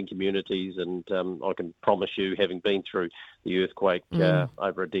sporting communities. And I can promise you, having been through the earthquake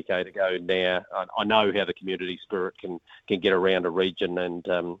over a decade ago now, I know how the community spirit can get around a region, and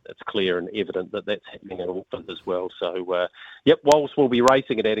it's clear and evident that that's happening at Auckland as well. So, whilst we'll be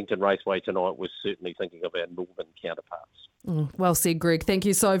racing at Addington Raceway tonight, we're certainly thinking of our northern counterparts. Well said, Greg. Thank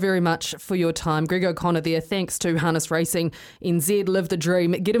you so very much for your time. Greg O'Connor there. Thanks to Harness Racing NZ. Live the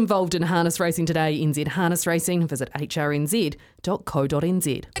dream. Get involved in harness racing today. NZ Harness Racing. Visit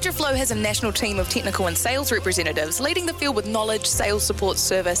hrnz.co.nz. Hydroflow has a national team of technical and sales representatives leading the field with knowledge, sales support,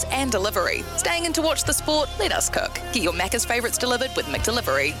 service and delivery. Staying in to watch the sport? Let us cook. Get your Macca's favourites delivered with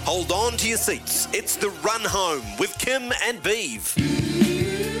McDelivery. Hold on to your seats. It's the Run Home with Kim and Beeve.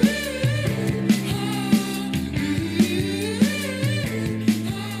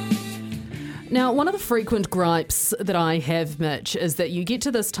 Now, one of the frequent gripes that I have, Mitch, is that you get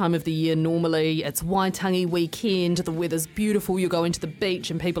to this time of the year normally, it's Waitangi weekend, the weather's beautiful, you're going to the beach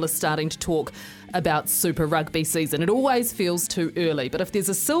and people are starting to talk about Super Rugby season. It always feels too early, but if there's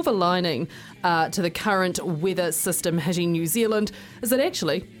a silver lining to the current weather system hitting New Zealand, is that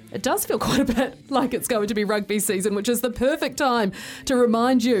actually it does feel quite a bit like it's going to be rugby season, which is the perfect time to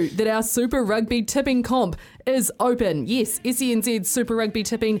remind you that our Super Rugby tipping comp is open. Yes, SENZ Super Rugby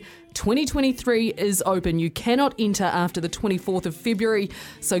tipping 2023 is open. You cannot enter after the 24th of February,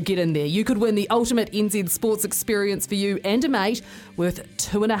 so get in there. You could win the ultimate NZ sports experience for you and a mate worth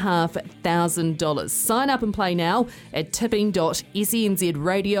 $2,500. Sign up and play now at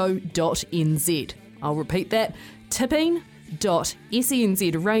tipping.senzradio.nz. I'll repeat that,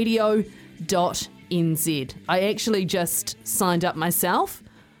 tipping.senzradio.nz. I actually just signed up myself.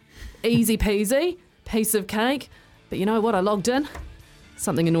 Easy peasy, piece of cake. But you know what? I logged in.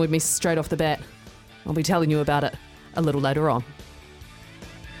 Something annoyed me straight off the bat. I'll be telling you about it a little later on.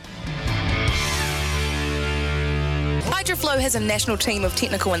 Hydroflow has a national team of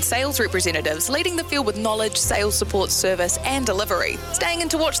technical and sales representatives leading the field with knowledge, sales support, service and delivery. Staying in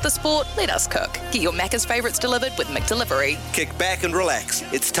to watch the sport? Let us cook. Get your Macca's favourites delivered with McDelivery. Kick back and relax.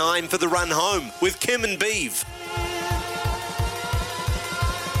 It's time for the Run Home with Kim and Beeve.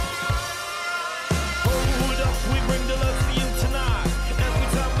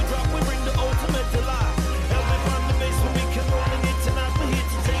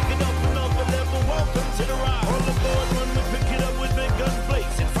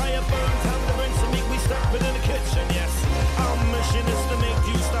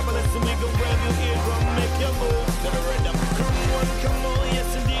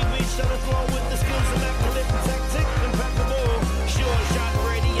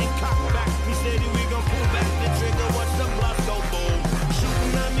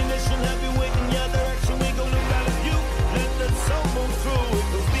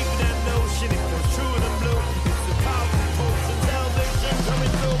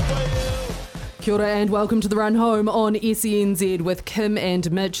 Kia ora and welcome to the Run Home on SENZ with Kim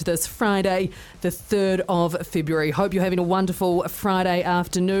and Mitch this Friday, the 3rd of February. Hope you're having a wonderful Friday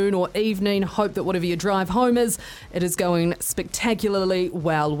afternoon or evening. Hope that whatever your drive home is, it is going spectacularly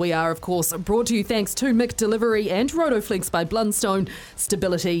well. We are, of course, brought to you thanks to McDelivery and Rotoflex by Blundstone.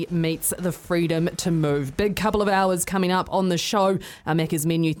 Stability meets the freedom to move. Big couple of hours coming up on the show. Our Macca's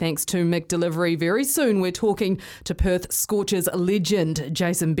menu thanks to McDelivery. Very soon we're talking to Perth Scorchers legend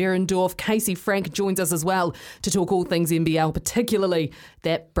Jason Behrendorff. Casey Frank joins us as well to talk all things NBL, particularly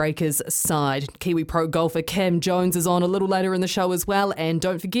that Breakers side. Kiwi Pro golfer Cam Jones is on a little later in the show as well. And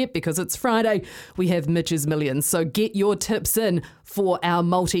don't forget, because it's Friday, we have Mitch's Millions. So get your tips in for our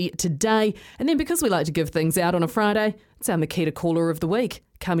multi today. And then because we like to give things out on a Friday, it's our Makita Caller of the Week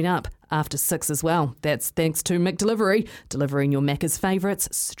coming up after 6 as well. That's thanks to McDelivery, delivering your Macca's favourites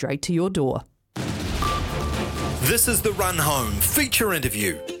straight to your door. This is the Run Home feature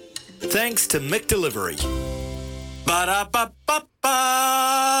interview. Thanks to McDelivery.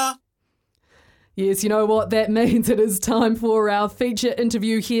 Ba-da-ba-ba-ba. Yes, you know what that means. It is time for our feature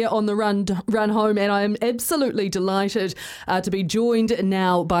interview here on the Run Home, and I am absolutely delighted to be joined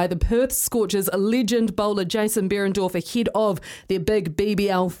now by the Perth Scorchers legend bowler Jason Behrendorff ahead of their big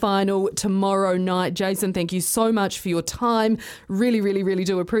BBL final tomorrow night. Jason, thank you so much for your time. Really, really, really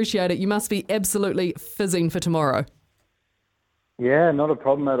do appreciate it. You must be absolutely fizzing for tomorrow. Yeah, not a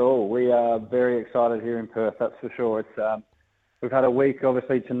problem at all. We are very excited here in Perth, that's for sure. It's we've had a week,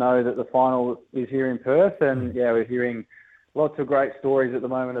 obviously, to know that the final is here in Perth, and we're hearing lots of great stories at the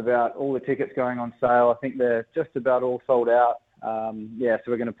moment about all the tickets going on sale. I think they're just about all sold out. So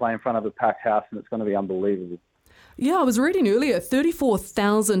we're going to play in front of a packed house, and it's going to be unbelievable. Yeah, I was reading earlier,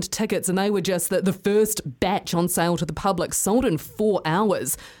 34,000 tickets, and they were just the first batch on sale to the public, sold in 4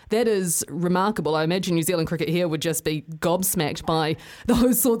 hours. That is remarkable. I imagine New Zealand cricket here would just be gobsmacked by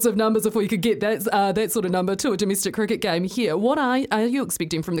those sorts of numbers if we could get that sort of number to a domestic cricket game here. What are you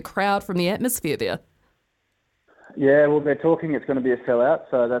expecting from the crowd, from the atmosphere there? Yeah, well, they're talking it's going to be a sellout,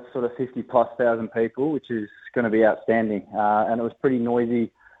 so that's sort of 50+ thousand people, which is going to be outstanding. And it was pretty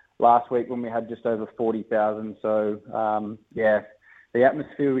noisy last week when we had just over 40,000. So, the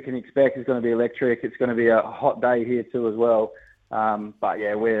atmosphere we can expect is going to be electric. It's going to be a hot day here too as well. But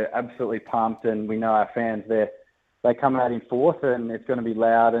yeah, we're absolutely pumped, and we know our fans, they come out in force, and it's going to be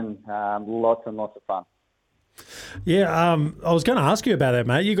loud and lots and lots of fun. Yeah, I was going to ask you about that,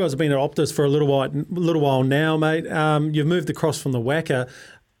 mate. You guys have been at Optus for a little while now, mate. You've moved across from the Wacker.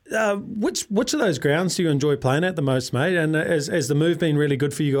 Which of those grounds do you enjoy playing at the most, mate? And has the move been really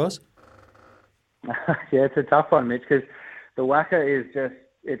good for you guys? Yeah, it's a tough one, Mitch, because the Wacker is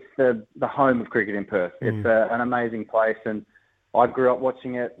it's the home of cricket in Perth. It's an amazing place, and I grew up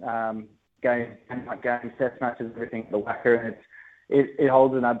watching it, games, test matches, everything at the Wacker, and it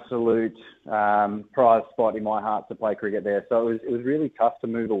holds an absolute prize spot in my heart to play cricket there. So it was really tough to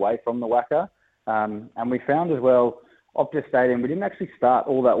move away from the Wacker, and we found as well, Optus Stadium, we didn't actually start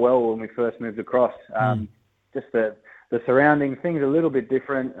all that well when we first moved across. Just the surrounding things a little bit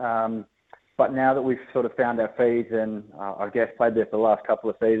different. But now that we've sort of found our feet and I guess played there for the last couple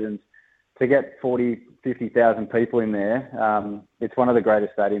of seasons, to get 40,000, 50,000 people in there, it's one of the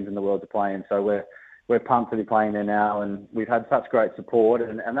greatest stadiums in the world to play in. So we're pumped to be playing there now, and we've had such great support,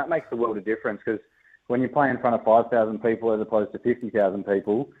 and that makes the world a difference, because when you play in front of 5,000 people as opposed to 50,000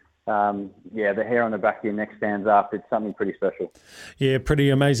 people, the hair on the back of your neck stands up. It's something pretty special. Yeah, pretty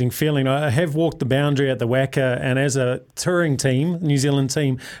amazing feeling. I have walked the boundary at the Wacker, and as a touring team, New Zealand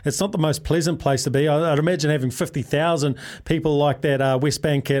team, it's not the most pleasant place to be. I'd imagine having 50,000 people like that West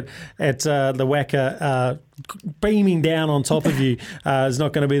Bank at the Wacker beaming down on top of you is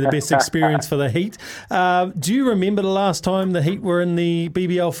not going to be the best experience for the Heat. Do you remember the last time the Heat were in the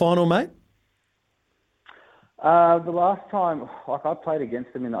BBL final, mate? The last time, I played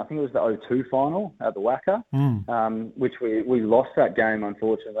against them in, I think it was the 02 final at the Wacker, which we lost that game,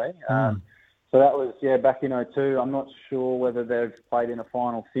 unfortunately. So that was, back in 02. I'm not sure whether they've played in a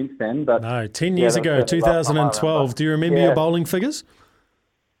final since then. But no, 10 years ago, 2012. Do you remember your bowling figures?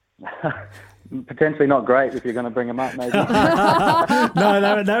 Potentially not great if you're going to bring them up, maybe.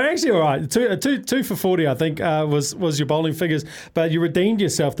 No, they're actually all right. Two for 40, I think, was your bowling figures. But you redeemed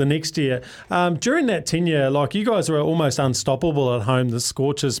yourself the next year. During that tenure, you guys were almost unstoppable at home, the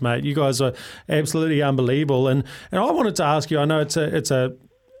Scorchers, mate. You guys are absolutely unbelievable. And I wanted to ask you, I know it's a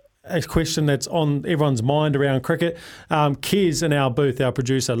question that's on everyone's mind around cricket. Kez in our booth, our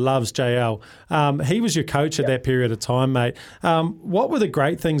producer, loves JL. He was your coach at that period of time, mate. What were the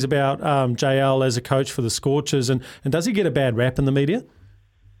great things about JL as a coach for the Scorchers, and does he get a bad rap in the media?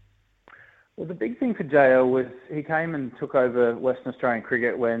 Well, the big thing for JL was he came and took over Western Australian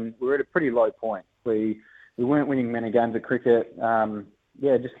cricket when we were at a pretty low point. We weren't winning many games of cricket.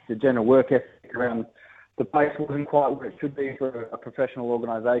 Just the general work ethic around the pace wasn't quite where it should be for a professional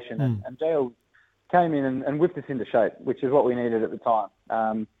organisation. And JL came in and whipped us into shape, which is what we needed at the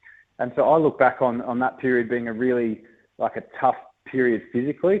time. And so I look back on that period being a really a tough period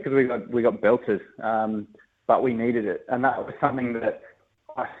physically, because we got belters, but we needed it. And that was something that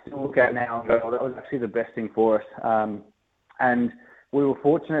I still look at now and go, that was actually the best thing for us. And we were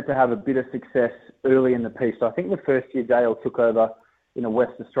fortunate to have a bit of success early in the piece. So I think the first year JL took over, in a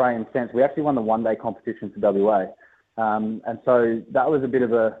West Australian sense, we actually won the one-day competition for WA. And so that was a bit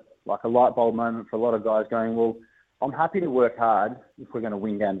of a light bulb moment for a lot of guys going, well, I'm happy to work hard if we're going to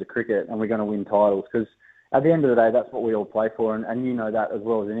win games of cricket and we're going to win titles, because at the end of the day, that's what we all play for. And you know that as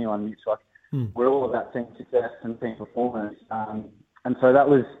well as anyone. It's we're all about team success and team performance. And so that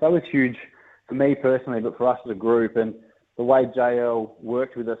was huge for me personally, but for us as a group. And the way JL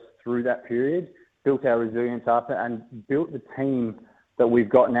worked with us through that period, built our resilience up and built the team that we've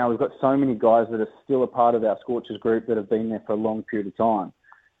got now. We've got so many guys that are still a part of our Scorchers group that have been there for a long period of time.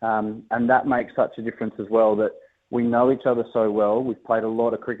 And that makes such a difference as well, that we know each other so well. We've played a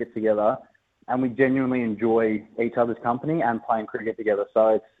lot of cricket together, and we genuinely enjoy each other's company and playing cricket together.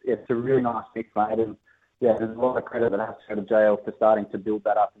 So it's a really nice mix, mate. And there's a lot of credit that has to go to JL for starting to build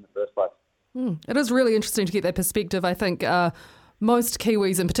that up in the first place. It is really interesting to get that perspective. I think most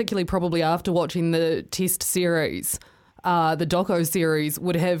Kiwis, and particularly probably after watching the Test series, the Doco series,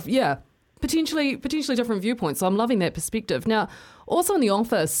 would have, potentially different viewpoints. So I'm loving that perspective. Now, also in the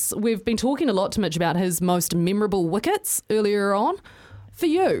office, we've been talking a lot to Mitch about his most memorable wickets earlier on. For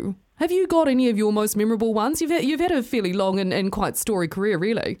you, Have you got any of your most memorable ones? You've had a fairly long and quite storied career,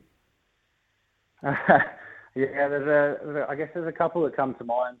 really. Yeah, I guess there's a couple that come to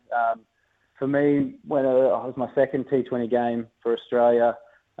mind. For me, when it was my second T20 game for Australia,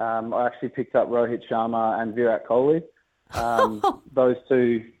 I actually picked up Rohit Sharma and Virat Kohli. Those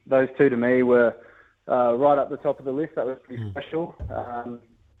two to me were right up the top of the list. That was pretty special.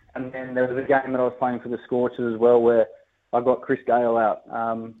 And then there was a game that I was playing for the Scorchers as well, where I got Chris Gayle out.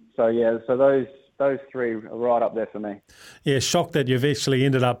 So those three are right up there for me. Yeah, shocked that you've actually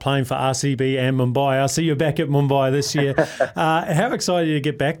ended up playing for RCB and Mumbai. I see you're back at Mumbai this year. How excited are you to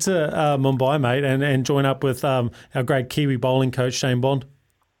get back to Mumbai, mate, and join up with our great Kiwi bowling coach, Shane Bond?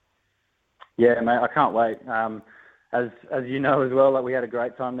 Yeah, mate, I can't wait. As you know as well, we had a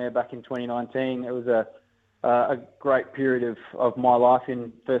great time there back in 2019. It was a great period of my life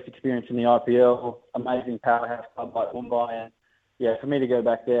in first experience in the IPL, amazing powerhouse club like Mumbai. And yeah, for me to go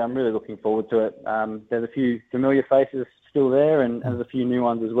back there, I'm really looking forward to it. There's a few familiar faces still there, and there's a few new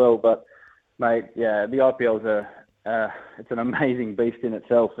ones as well. But mate, yeah, the IPL's it's an amazing beast in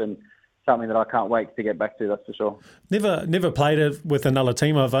itself, and something that I can't wait to get back to, that's for sure. Never played it with another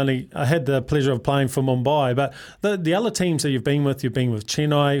team. I had the pleasure of playing for Mumbai, but the other teams that you've been with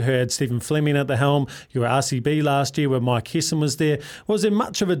Chennai, who had Stephen Fleming at the helm. You were RCB last year where Mike Hesson was there. Was there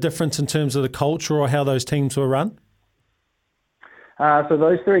much of a difference in terms of the culture or how those teams were run? So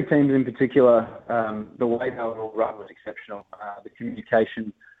those three teams in particular, the way they were all run was exceptional. The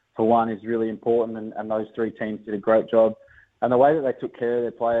communication, for one, is really important, and those three teams did a great job. And the way that they took care of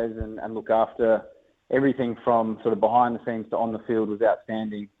their players and look after everything from sort of behind the scenes to on the field was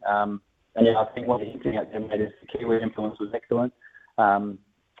outstanding. And yeah, I think what the thing out there made is the Kiwi influence was excellent.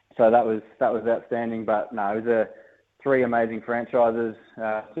 So that was outstanding. But no, it was three amazing franchises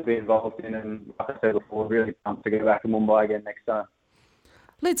to be involved in, and like I said before, really pumped to get back to Mumbai again next time.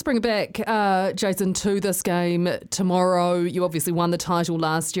 Let's bring it back, Jason, to this game tomorrow. You obviously won the title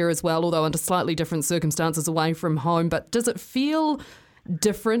last year as well, although under slightly different circumstances away from home. But does it feel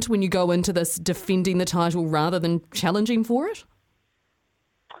different when you go into this defending the title rather than challenging for it?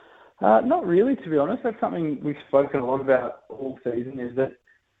 Not really, to be honest. That's something we've spoken a lot about all season, is that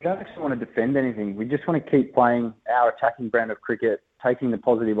we don't actually want to defend anything. We just want to keep playing our attacking brand of cricket, taking the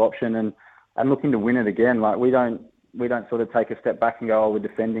positive option and looking to win it again. Like we don't sort of take a step back and go, we're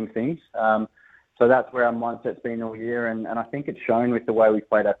defending things. So that's where our mindset's been all year, and I think it's shown with the way we've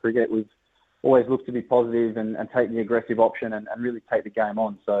played our cricket. We've always looked to be positive and take the aggressive option and really take the game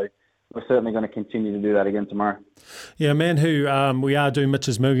on. So we're certainly going to continue to do that again tomorrow. Yeah, a man who, we are doing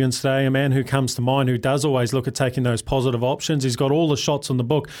Mitch's Millions today, a man who comes to mind who does always look at taking those positive options. He's got all the shots on the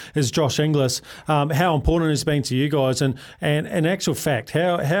book, is Josh Inglis. How important it's been to you guys, and in actual fact,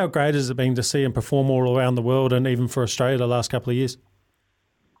 how great has it been to see him perform all around the world and even for Australia the last couple of years?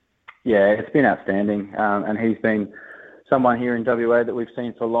 Yeah, it's been outstanding, and he's been someone here in WA that we've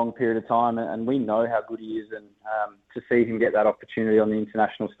seen for a long period of time, and we know how good he is, and to see him get that opportunity on the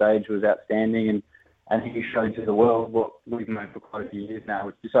international stage was outstanding, and he showed to the world what we've known for quite a few years now,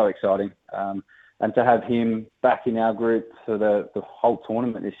 which is so exciting. And to have him back in our group for the whole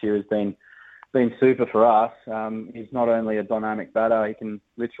tournament this year has been super for us. He's not only a dynamic batter, he can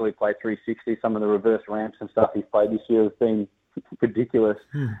literally play 360. Some of the reverse ramps and stuff he's played this year has been ridiculous.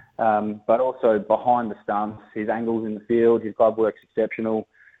 But also behind the stumps, his angles in the field, his glove work's exceptional.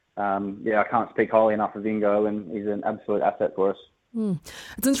 I can't speak highly enough of Ingo, and he's an absolute asset for us.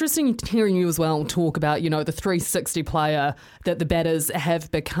 It's interesting hearing you as well talk about, the 360 player that the batters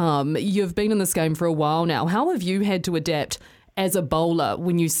have become. You've been in this game for a while now. How have you had to adapt as a bowler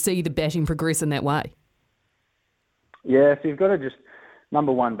when you see the batting progress in that way? Yeah, so you've got to just,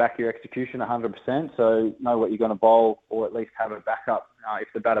 number one, back your execution 100%, so know what you're going to bowl, or at least have a backup if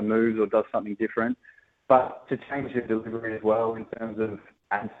the batter moves or does something different. But to change your delivery as well in terms of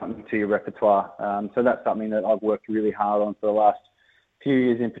add something to your repertoire. So that's something that I've worked really hard on for the last few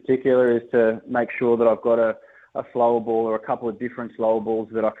years in particular, is to make sure that I've got a slower ball or a couple of different slower balls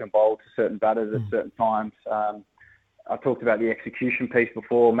that I can bowl to certain batters at certain times. I talked about the execution piece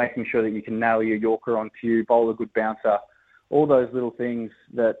before, making sure that you can nail your Yorker on cue, bowl a good bouncer, all those little things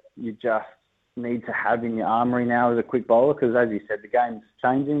that you just need to have in your armoury now as a quick bowler, because as you said, the game's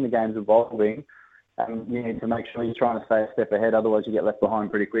changing, the game's evolving, and you need to make sure you're trying to stay a step ahead, otherwise you get left behind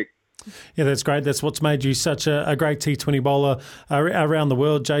pretty quick. Yeah, that's great. That's what's made you such a great T20 bowler around the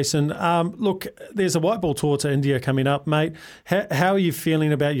world, Jason. Look, there's a white ball tour to India coming up, mate. How are you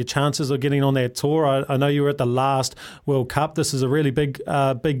feeling about your chances of getting on that tour? I know you were at the last World Cup. This is a really big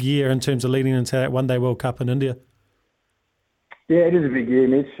year in terms of leading into that one-day World Cup in India. Yeah, it is a big year,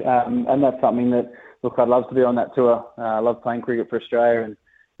 Mitch. And that's something that, look, I'd love to be on that tour. I love playing cricket for Australia, and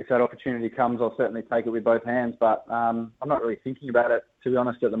if that opportunity comes, I'll certainly take it with both hands. But I'm not really thinking about it, to be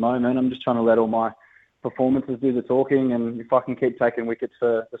honest, at the moment. I'm just trying to let all my performances do the talking, and if I can keep taking wickets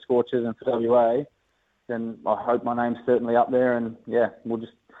for the Scorchers and for WA, then I hope my name's certainly up there. And yeah, we'll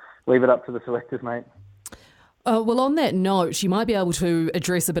just leave it up to the selectors, mate. Well, on that note, you might be able to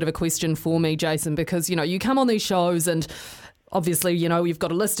address a bit of a question for me, Jason, because, you come on these shows and obviously, you've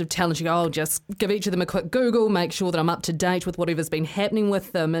got a list of talent. You go, I'll just give each of them a quick Google, make sure that I'm up to date with whatever's been happening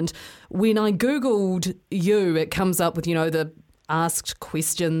with them. And when I Googled you, it comes up with, the asked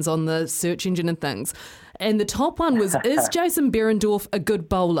questions on the search engine and things. And the top one was, is Jason Behrendorff a good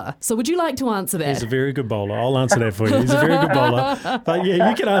bowler? So would you like to answer that? He's a very good bowler. I'll answer that for you. He's a very good bowler. But yeah,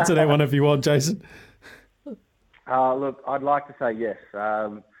 you can answer that one if you want, Jason. Look, I'd like to say yes.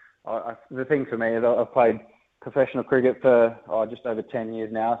 The thing for me is I've played professional cricket for just over 10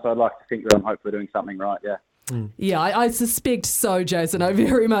 years now, so I'd like to think that I'm hopefully doing something right, yeah. Yeah, I suspect so, Jason. I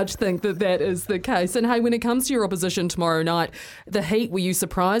very much think that is the case. And hey, when it comes to your opposition tomorrow night, the Heat, were you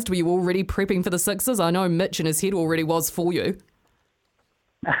surprised? Were you already prepping for the Sixers? I know Mitch in his head already was for you.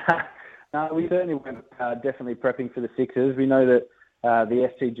 No, we certainly weren't definitely prepping for the Sixers. We know that the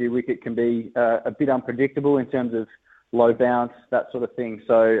SCG wicket can be a bit unpredictable in terms of low bounce, that sort of thing.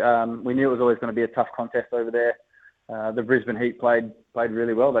 So we knew it was always going to be a tough contest over there. The Brisbane Heat played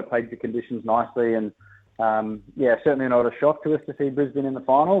really well. They played the conditions nicely, and certainly not a shock to us to see Brisbane in the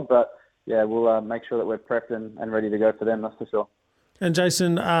final. But yeah, we'll make sure that we're prepped and ready to go for them. That's for sure. And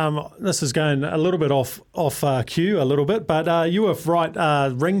Jason, this is going a little bit off cue a little bit, but you were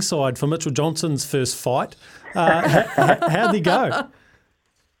right ringside for Mitchell Johnson's first fight. How'd he go?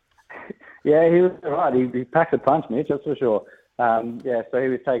 Yeah, he was right. He packed a punch, Mitch, that's for sure. So he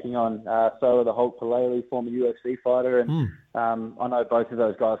was taking on Soa the Hulk Palele, former UFC fighter, and I know both of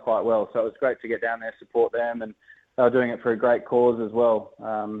those guys quite well. So it was great to get down there, support them, and they were doing it for a great cause as well.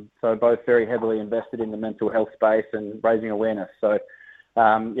 So both very heavily invested in the mental health space and raising awareness. So,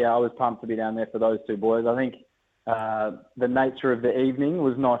 I was pumped to be down there for those two boys. I think the nature of the evening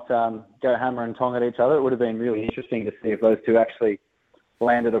was not go hammer and tong at each other. It would have been really interesting to see if those two actually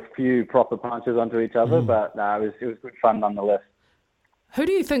landed a few proper punches onto each other, but it was good fun nonetheless. Who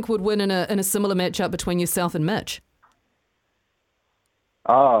do you think would win in a similar matchup between yourself and Mitch?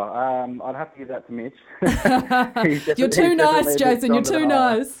 I'd have to give that to Mitch. You're too nice, Jason. You're too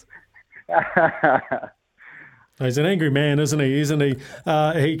nice. He's an angry man, isn't he? He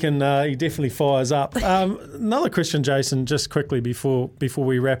definitely fires up. Another question, Jason, just quickly before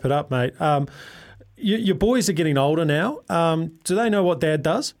we wrap it up, mate. Your boys are getting older now. Do they know what Dad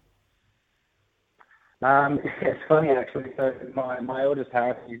does? It's funny, actually. So my eldest,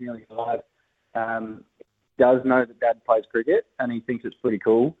 Harris, he's nearly 5, does know that Dad plays cricket, and he thinks it's pretty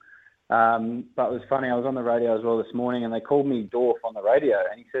cool. But it was funny, I was on the radio as well this morning, and they called me Dorf on the radio,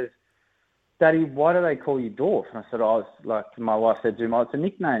 and he says, Daddy, why do they call you Dorf? And I said, my wife said to him, it's a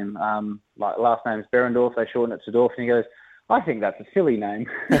nickname. Last name's Behrendorff, they shorten it to Dorf, and he goes, I think that's a silly name.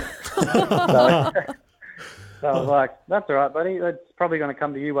 So I was like, that's all right, buddy. That's probably going to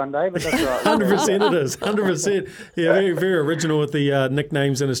come to you one day, but that's all right. 100% it is, 100%. Yeah, very, very original with the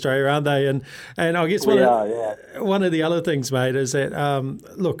nicknames in Australia, aren't they? And I guess one of the other things, mate, is that,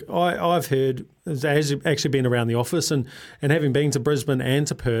 look, I've heard, as actually been around the office and having been to Brisbane and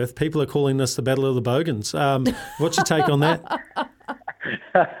to Perth, people are calling this the Battle of the Bogans. What's your take on that?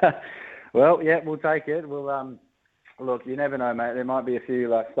 Well, yeah, we'll take it. We'll look, you never know, mate. There might be a few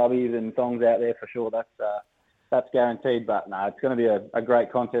stubbies and thongs out there for sure. That's guaranteed. But no, it's going to be a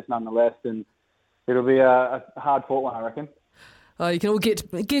great contest nonetheless, and it'll be a hard-fought one, I reckon. You can all get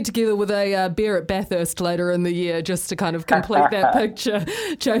together with a beer at Bathurst later in the year just to kind of complete that picture.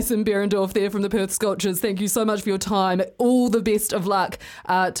 Jason Behrendorff there from the Perth Scorchers. Thank you so much for your time. All the best of luck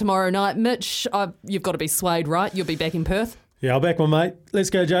tomorrow night. Mitch, you've got to be swayed, right? You'll be back in Perth? Yeah, I'll back my mate.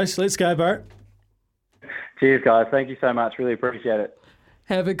 Let's go, Jace. Let's go, Bart. Cheers, guys. Thank you so much. Really appreciate it.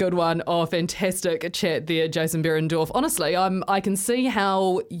 Have a good one. Oh, fantastic chat there, Jason Behrendorff. Honestly, I can see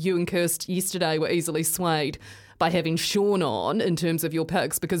how you and Kirst yesterday were easily swayed by having Sean on in terms of your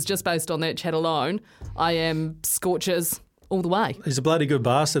picks, because just based on that chat alone, I am Scorchers all the way. He's a bloody good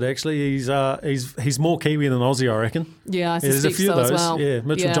bastard, actually. He's more Kiwi than Aussie, I reckon. Yeah, I suspect there's a few so of those. As well. Yeah,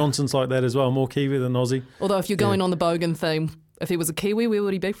 Mitchell Johnson's like that as well, more Kiwi than Aussie. Although if you're going on the Bogan theme, if he was a Kiwi, where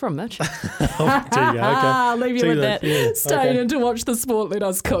would he be from, Mitch? Okay. I'll leave you with that. Yeah, Stay in to watch the sport. Let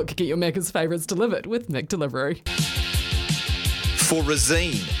us cook. Get your Macca's favourites delivered with Mac Delivery. For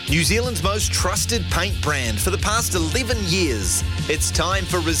Resene, New Zealand's most trusted paint brand for the past 11 years, it's time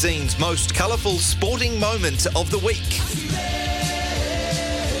for Resene's most colourful sporting moment of the week.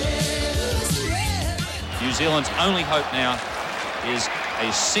 New Zealand's only hope now is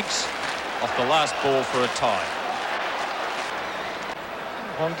a 6 off the last ball for a tie.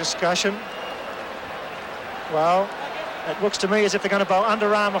 Long discussion. Well, it looks to me as if they're going to bowl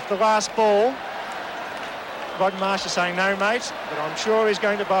underarm off the last ball. Rod Marsh is saying no, mate, but I'm sure he's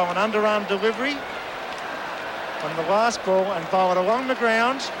going to bowl an underarm delivery on the last ball and bowl it along the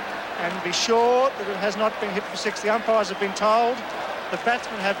ground and be sure that it has not been hit for 6. The umpires have been told, the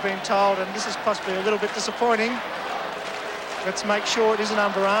batsmen have been told, and this is possibly a little bit disappointing. Let's make sure it is an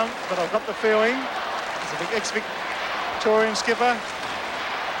underarm, but I've got the feeling as a big ex-Victorian skipper,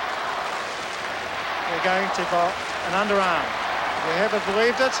 they're going to bowl an underarm. Have you ever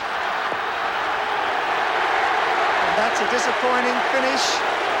believed it? And that's a disappointing finish.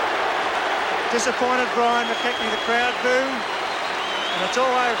 Disappointed Brian McKechnie, the crowd boo, and it's all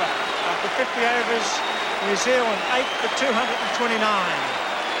over. After 50 overs, New Zealand 8 for 229.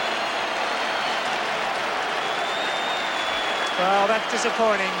 Well, that's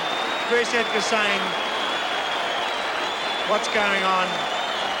disappointing. Bruce Edgar saying, what's going on?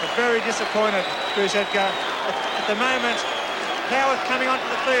 But very disappointed, Bruce Edgar. At the moment, Howard coming onto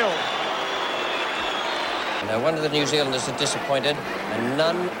the field. No wonder the New Zealanders are disappointed, and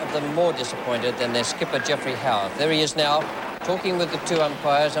none of them more disappointed than their skipper, Geoffrey Howarth. There he is now, talking with the two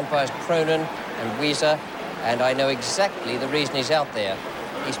umpires Cronin and Weezer, and I know exactly the reason he's out there.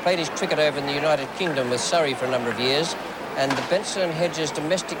 He's played his cricket over in the United Kingdom with Surrey for a number of years, and the Benson and Hedges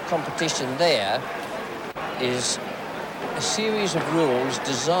domestic competition there is a series of rules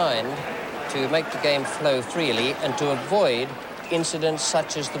designed to make the game flow freely and to avoid incidents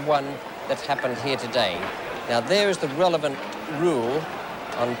such as the one that happened here today. Now, there is the relevant rule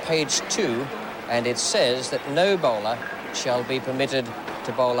on page 2, and it says that no bowler shall be permitted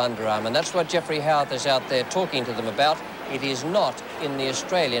to bowl underarm, and that's what Geoffrey Howarth is out there talking to them about. It is not in the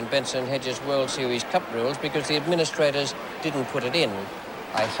Australian Benson Hedges World Series Cup rules because the administrators didn't put it in.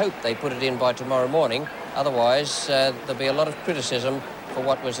 I hope they put it in by tomorrow morning, otherwise there'll be a lot of criticism for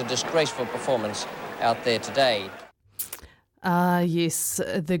what was a disgraceful performance out there today. Yes,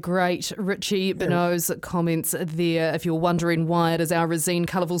 the great Richie Benaud's comments there. If you're wondering why it is our Resene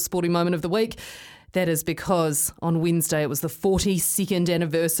Colourful Sporting Moment of the Week, that is because on Wednesday it was the 42nd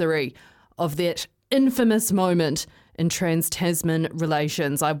anniversary of that infamous moment in trans-Tasman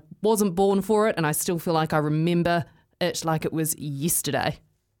relations. I wasn't born for it and I still feel like I remember it like it was yesterday.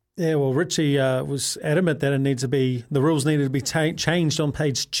 Yeah, well, Richie was adamant that the rules needed to be changed on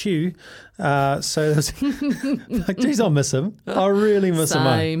page 2. So like, geez, I miss him. I really miss him.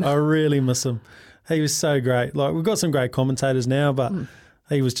 Mate. I really miss him. He was so great. Like, we've got some great commentators now, but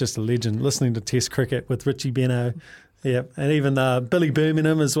he was just a legend. Listening to Test cricket with Richie Benaud. Yeah, and even Billy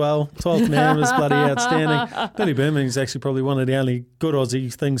Birmingham as well. 12th man was bloody outstanding. Billy Birmingham is actually probably one of the only good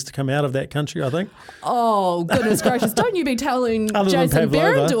Aussie things to come out of that country, I think. Oh, goodness gracious. Don't you be telling Jason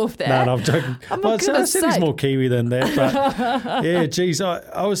Behrendorff that. No, I'm joking. I said he's more Kiwi than that. But yeah, geez,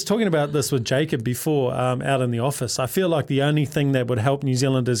 I was talking about this with Jacob before out in the office. I feel like the only thing that would help New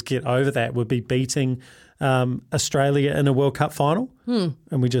Zealanders get over that would be beating Australia in a World Cup final. And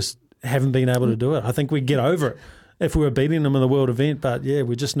we just haven't been able to do it. I think we'd get over it if we were beating them in the world event, but yeah,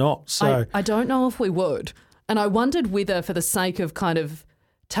 we're just not. So I don't know if we would. And I wondered whether, for the sake of kind of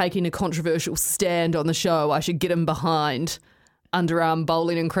taking a controversial stand on the show, I should get him behind underarm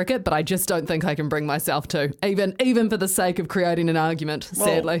bowling in cricket, but I just don't think I can bring myself to, even for the sake of creating an argument,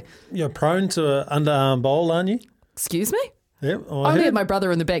 sadly. You're prone to an underarm bowl, aren't you? Excuse me? Yeah, only at my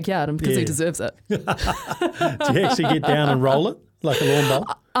brother in the backyard, and because he deserves it. Do you actually get down and roll it like a lawn bowl?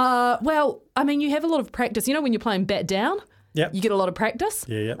 Well, I mean, you have a lot of practice. You know, when you're playing bat down, you get a lot of practice.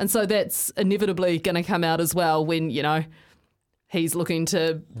 Yeah. And so that's inevitably going to come out as well when, you know, he's looking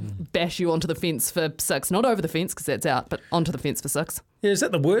to bash you onto the fence for 6. Not over the fence because that's out, but onto the fence for 6. Yeah, is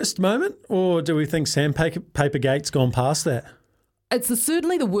that the worst moment, or do we think Sandpaper Gate's gone past that? It's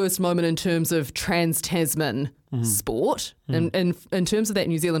certainly the worst moment in terms of trans-Tasman sport. And in terms of that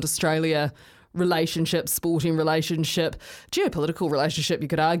New Zealand-Australia relationship, sporting relationship, geopolitical relationship, you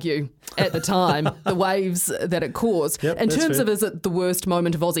could argue, at the time, the waves that it caused. Yep, in terms fair. of, is it the worst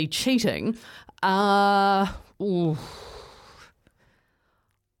moment of Aussie cheating? I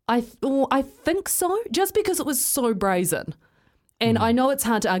think so, just because it was so brazen. And I know it's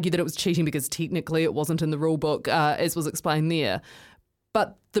hard to argue that it was cheating because technically it wasn't in the rule book, as was explained there.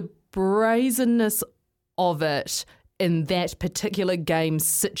 But the brazenness of it in that particular game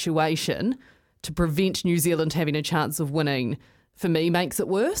situation to prevent New Zealand having a chance of winning, for me, makes it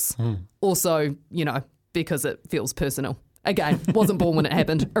worse. Also, you know, because it feels personal. Again, wasn't born when it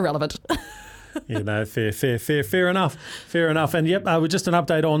happened. Irrelevant. Fair enough. And yep, just an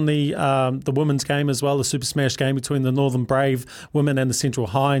update on the women's game as well, the Super Smash game between the Northern Brave women and the Central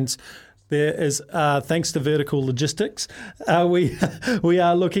Hinds. There is, thanks to Vertical Logistics, we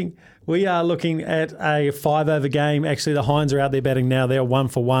are looking at a 5-over game. Actually, the Hinds are out there batting now. They're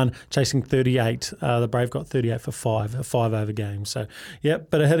 1-for-1, chasing 38. The Brave got 38 for 5, a 5-over game. So,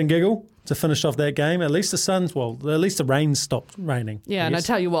 yep, bit of hit and giggle to finish off that game. At least the rain stopped raining. Yeah, and I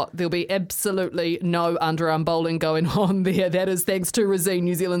tell you what, there'll be absolutely no underarm bowling going on there. That is thanks to Resene,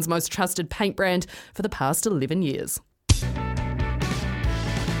 New Zealand's most trusted paint brand for the past 11 years.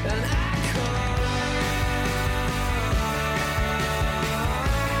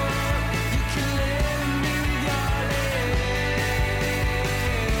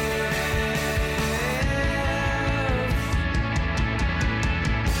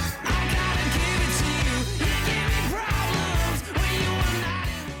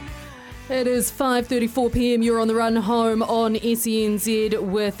 It is 5:34 p.m. You're on the run home on SENZ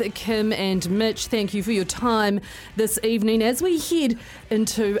with Kim and Mitch. Thank you for your time this evening as we head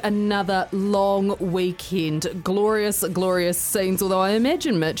into another long weekend. Glorious, glorious scenes. Although I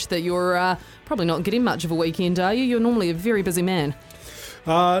imagine, Mitch, that you're probably not getting much of a weekend, are you? You're normally a very busy man.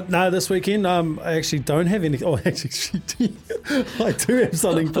 No, this weekend I actually don't have any. Oh, actually, I do have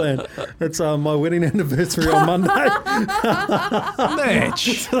something planned. It's my wedding anniversary on Monday.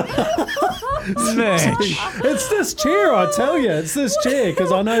 Mitch. It's this chair, I tell you. It's this chair,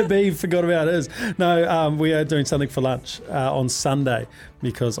 because I know B forgot about his. No, we are doing something for lunch on Sunday,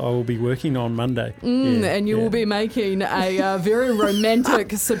 because I will be working on Monday. And you will be making a very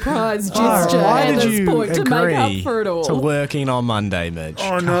romantic surprise gesture at this point to make up for it all. To working on Monday, Mitch?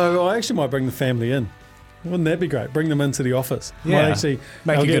 Oh, no, I actually might bring the family in. Wouldn't that be great? Bring them into the office. Yeah,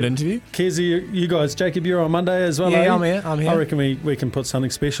 make a good interview. Kezzy, you guys, Jacob, you're on Monday as well. Yeah, I'm here. I reckon we can put something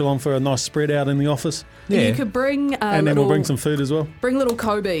special on for a nice spread out in the office. Yeah. You could bring and then we'll bring some food as well. Bring little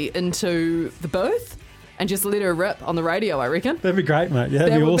Kobe into the booth and just let her rip on the radio, I reckon. That'd be great, mate. Yeah,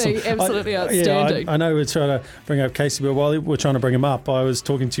 that'd be awesome. That would be absolutely outstanding. I know we're trying to bring up Casey, but while we're trying to bring him up, I was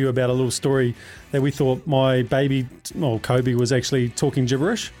talking to you about a little story that we thought my baby, Kobe, was actually talking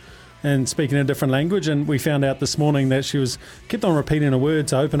gibberish and speaking a different language, and we found out this morning that she kept on repeating a word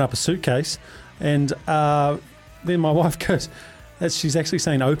to open up a suitcase, and then my wife goes, she's actually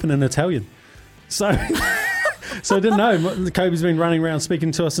saying open in Italian. So so I didn't know. Kobe's been running around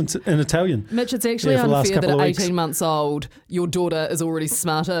speaking to us in Italian. Mitch, it's actually unfair that at 18 months old, your daughter is already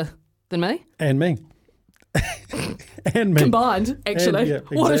smarter than me. And me. And me. Combined, actually.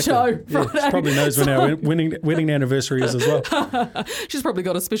 Exactly. What a show. Yeah, she probably knows when our wedding anniversary is as well. She's probably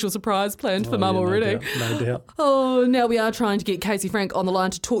got a special surprise planned for Mum already. No doubt. Oh, now we are trying to get Casey Frank on the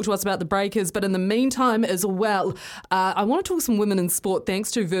line to talk to us about the Breakers, but in the meantime as well, I want to talk some women in sport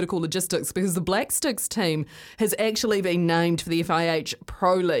thanks to Vertical Logistics, because the Black Sticks team has actually been named for the FIH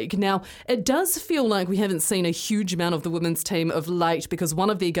Pro League. Now, it does feel like we haven't seen a huge amount of the women's team of late, because one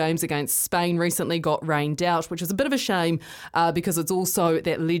of their games against Spain recently got rained out, which is a bit of a shame because it's also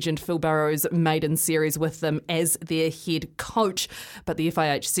that legend Phil Burrows' maiden series with them as their head coach. But the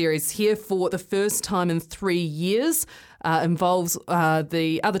FIH series here for the first time in 3 years involves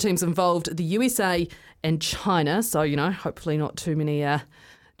the other teams involved, the USA and China. So, hopefully not too many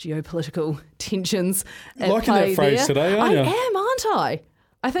geopolitical tensions at liking play that phrase there. Today, aren't you? I am, aren't I?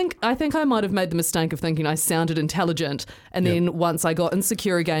 I think I might have made the mistake of thinking I sounded intelligent, and then once I got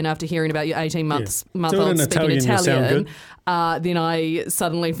insecure again after hearing about your 18-month old speaking Italian, then I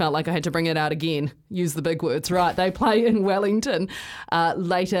suddenly felt like I had to bring it out again, use the big words. Right, they play in Wellington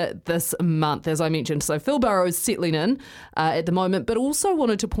later this month, as I mentioned. So Phil Burrows settling in at the moment, but also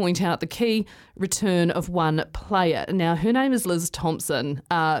wanted to point out the key return of one player. Now, her name is Liz Thompson,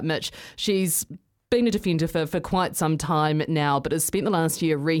 Mitch. She's been a defender for quite some time now, but has spent the last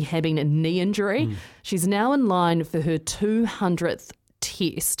year rehabbing a knee injury. She's now in line for her 200th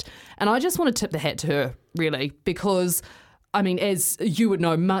test. And I just want to tip the hat to her, really, because, I mean, as you would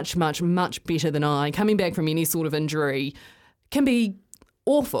know much, much, much better than I, coming back from any sort of injury can be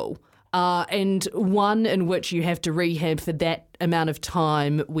awful. And one in which you have to rehab for that amount of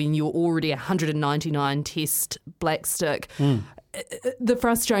time when you're already 199 test black stick. The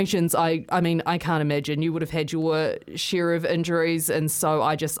frustrations, I mean, I can't imagine. You would have had your share of injuries, and so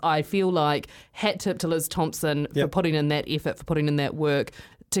I feel like hat tip to Liz Thompson for putting in that effort, for putting in that work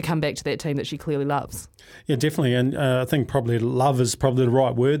to come back to that team that she clearly loves. Yeah, definitely, and I think probably love is probably the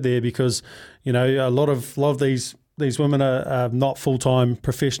right word there, because a lot of these women are not full-time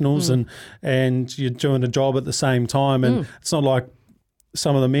professionals, and you're doing a job at the same time, and it's not like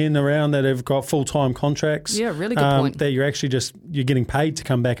some of the men around that have got full-time contracts. Yeah, really good point. That you're getting paid to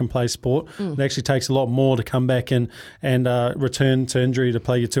come back and play sport. It actually takes a lot more to come back and return to injury to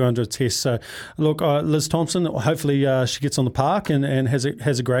play your 200 tests. So, look, Liz Thompson, hopefully she gets on the park and has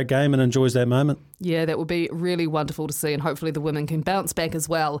a great game and enjoys that moment. Yeah, that would be really wonderful to see, and hopefully the women can bounce back as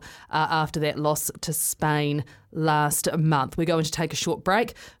well after that loss to Spain last month. We're going to take a short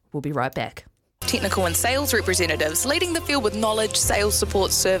break. We'll be right back. Technical and sales representatives leading the field with knowledge, sales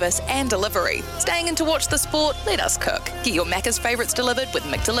support, service and delivery. Staying in to watch the sport? Let us cook. Get your Macca's favourites delivered with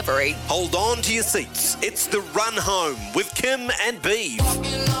McDelivery. Hold on to your seats. It's the Run Home with Kim and Beeve.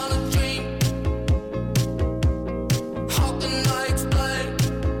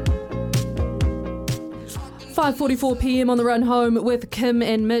 5:44pm on the Run Home with Kim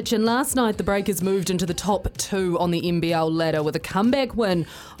and Mitch. And last night the Breakers moved into the top 2 on the NBL ladder with a comeback win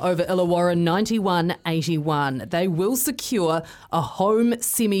over Illawarra 91-81. They will secure a home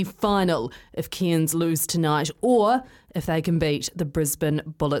semi-final if Cairns lose tonight, or if they can beat the Brisbane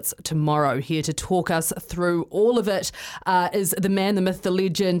Bullets tomorrow. Here to talk us through all of it is the man, the myth, the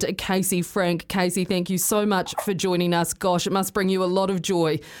legend, Casey Frank. Casey, thank you so much for joining us. Gosh, it must bring you a lot of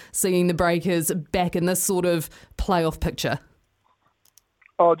joy seeing the Breakers back in this sort of playoff picture.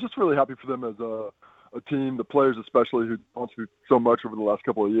 Just really happy for them as a team, the players especially, who've gone through so much over the last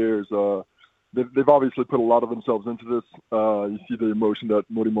couple of years. They've obviously put a lot of themselves into this. You see the emotion that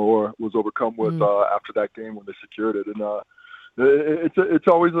Mody Moore was overcome with after that game when they secured it, and it's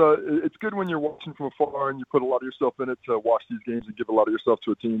always it's good when you're watching from afar and you put a lot of yourself in it to watch these games and give a lot of yourself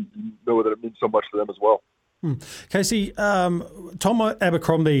to a team. You know that it means so much to them as well. Casey, Tom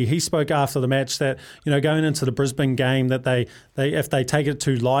Abercrombie, he spoke after the match that, going into the Brisbane game, that they if they take it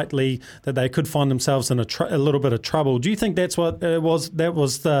too lightly, that they could find themselves in a little bit of trouble. Do you think that's what it was? That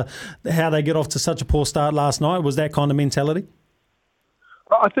was how they get off to such a poor start last night? Was that kind of mentality?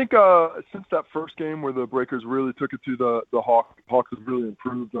 I think since that first game where the Breakers really took it to the Hawks have really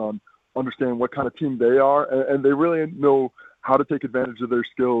improved on understanding what kind of team they are, and they really know how to take advantage of their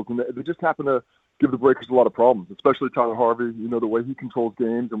skills, and they just happen to give the Breakers a lot of problems, especially Tyler Harvey, the way he controls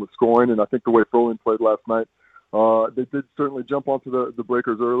games and with scoring, and I think the way Froling played last night. They did certainly jump onto the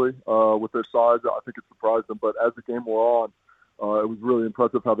Breakers early with their size. I think it surprised them, but as the game wore on, it was really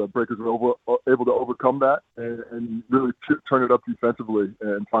impressive how the Breakers were able to overcome that and really turn it up defensively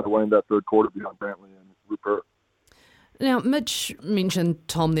and find a way in that third quarter behind Brantley and Rupert. Now, Mitch mentioned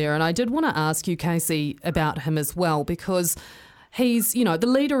Tom there, and I did want to ask you, Casey, about him as well, because he's, the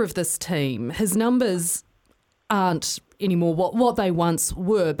leader of this team. His numbers aren't anymore what they once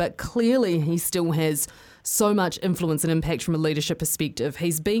were, but clearly he still has so much influence and impact from a leadership perspective.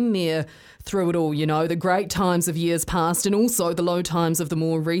 He's been there through it all, the great times of years past and also the low times of the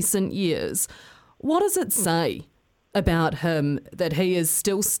more recent years. What does it say about him that he is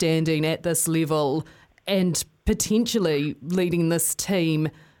still standing at this level and potentially leading this team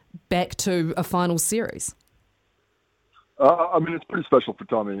back to a final series? It's pretty special for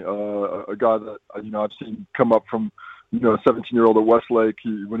Tommy, a guy that, I've seen come up from, a 17-year-old at Westlake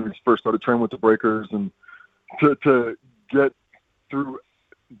when he first started training with the Breakers, and to get through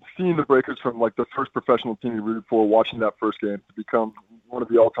seeing the Breakers from like the first professional team he rooted for, watching that first game, to become one of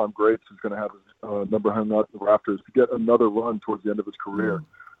the all-time greats who's going to have his number hung out in the rafters, to get another run towards the end of his career.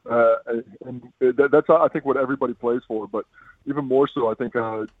 And that's, I think, what everybody plays for, but even more so, I think,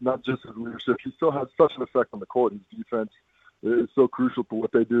 not just his leadership, he still has such an effect on the court. His defense is so crucial to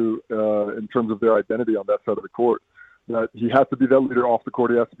what they do in terms of their identity on that side of the court, that he has to be that leader off the court,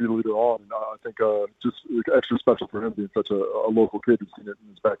 he has to be the leader on. And I think just extra special for him being such a local kid who's seen it in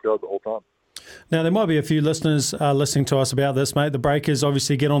his backyard the whole time. Now, there might be a few listeners listening to us about this, mate. The Breakers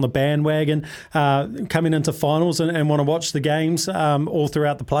obviously get on the bandwagon coming into finals and want to watch the games all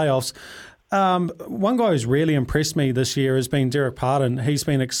throughout the playoffs. One guy who's really impressed me this year has been Derek Pardon. He's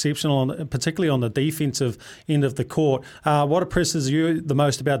been exceptional, particularly on the defensive end of the court. What impresses you the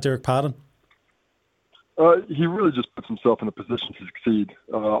most about Derek Pardon? He really just puts himself in a position to succeed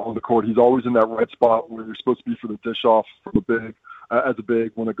on the court. He's always in that right spot where you're supposed to be for the dish off from a big, as a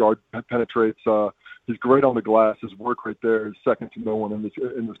big, when a guard penetrates. He's great on the glass. His work right there is second to no one in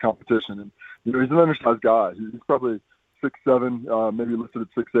this competition. And he's an undersized guy. He's probably 6'7", maybe listed at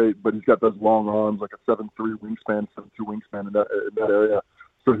 6'8", but he's got those long arms, like a 7'3" wingspan, 7'2" wingspan in that area.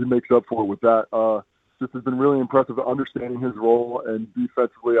 So he makes up for it with that. Just has been really impressive at understanding his role, and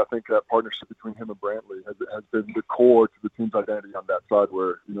defensively, I think that partnership between him and Brantley has been the core to the team's identity on that side,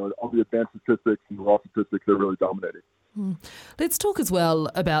 where all the advanced statistics and the raw statistics, they're really dominating. Let's talk as well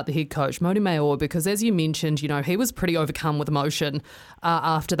about the head coach, Mody Maor, because as you mentioned, he was pretty overcome with emotion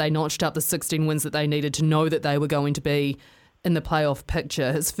after they notched up the 16 wins that they needed to know that they were going to be in the playoff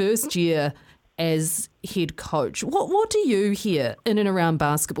picture, his first year as head coach. What do you hear in and around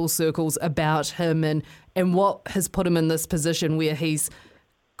basketball circles about him and what has put him in this position where he's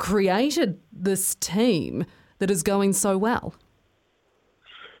created this team that is going so well?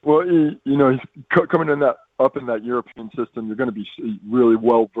 Well, he's coming in up in that European system. You're going to be really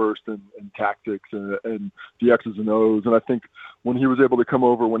well versed in tactics and the X's and O's. And I think when he was able to come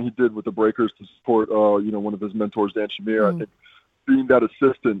over, when he did with the Breakers to support, one of his mentors, Dan Shamir, I think being that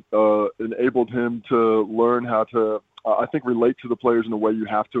assistant enabled him to learn how to, I think, relate to the players in a way you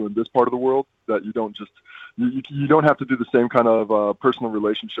have to in this part of the world. That you don't just you don't have to do the same kind of personal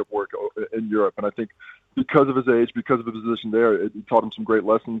relationship work in Europe. And I think because of his age, because of his position there, it taught him some great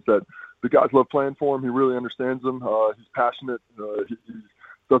lessons that the guys love playing for him. He really understands them. He's passionate. He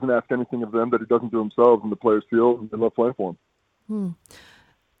doesn't ask anything of them that he doesn't do himself, and the players feel and they love playing for him.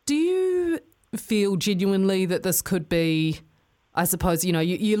 Do you feel genuinely that this could be, I suppose,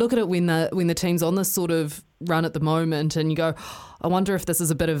 you look at it when the team's on this sort of run at the moment and you go, I wonder if this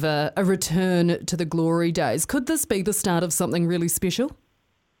is a bit of a return to the glory days. Could this be the start of something really special?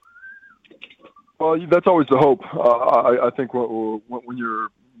 Well, that's always the hope. I think when you're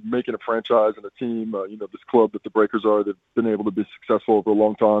making a franchise and a team, this club that the Breakers are, they've been able to be successful over a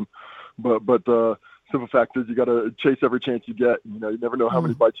long time. But simple fact is you got to chase every chance you get. You never know how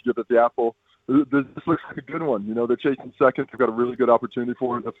many bites you give at the apple. This looks like a good one. They're chasing second. They've got a really good opportunity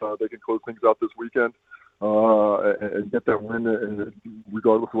for it if they can close things out this weekend and get that win,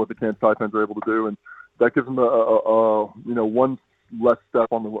 regardless of what the Cairns Taipans are able to do. And that gives them one less step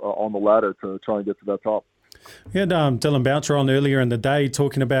on the ladder to try and get to that top. We had Dylan Boucher on earlier in the day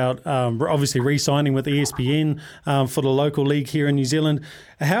talking about obviously re-signing with ESPN for the local league here in New Zealand.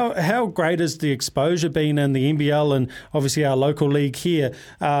 How great has the exposure been in the NBL and obviously our local league here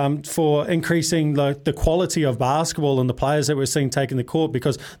for increasing the quality of basketball and the players that we're seeing taking the court?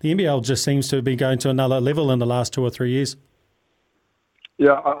 Because the NBL just seems to be going to another level in the last 2 or 3 years.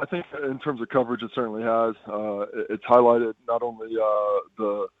 Yeah, I think in terms of coverage, it certainly has. It's highlighted not only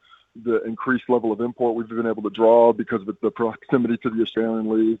the increased level of import we've been able to draw because of the proximity to the Australian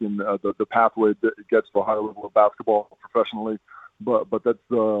League and the pathway that it gets to a higher level of basketball professionally, but that's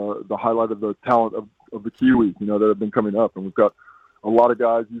the highlight of the talent of the Kiwis, that have been coming up. And we've got a lot of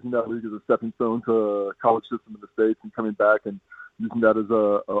guys using that league as a stepping stone to college system in the States and coming back and using that as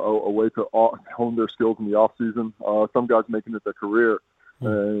a way to hone their skills in the off season. Some guys making it their career.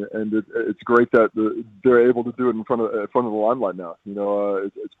 And it's great that they're able to do it in front of the limelight now.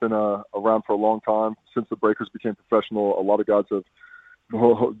 It's been around for a long time since the Breakers became professional. A lot of guys have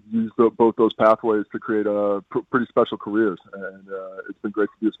used both those pathways to create pretty special careers, and it's been great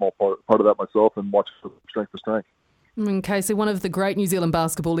to be a small part of that myself and watch strength for strength. Casey, one of the great New Zealand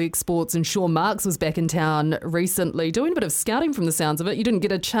basketball exports, and Sean Marks was back in town recently doing a bit of scouting from the sounds of it. You didn't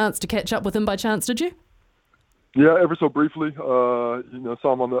get a chance to catch up with him by chance, did you? Yeah, ever so briefly. Saw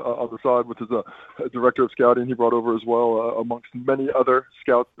him on the side with his director of scouting. He brought over as well, amongst many other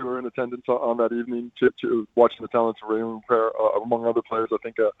scouts who were in attendance on that evening, watching the talents of Raymond Pair, among other players. I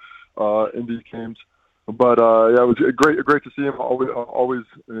think in these games. But it was great to see him. Always,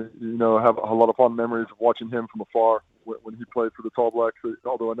 have a lot of fond memories of watching him from afar when he played for the Tall Blacks.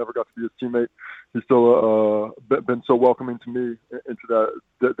 Although I never got to be his teammate, he's still been so welcoming to me into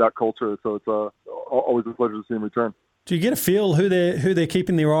that culture. So it's always a pleasure to see him return. Do you get a feel who they're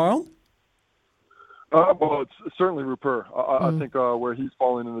keeping their eye on? Well, it's certainly Rupert. I think where he's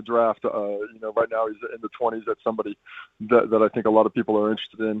falling in the draft, right now he's in the 20s. That's somebody that I think a lot of people are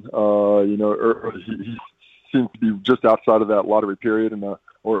interested in. He seems to be just outside of that lottery period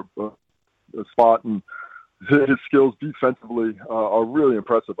or a spot, and his skills defensively are really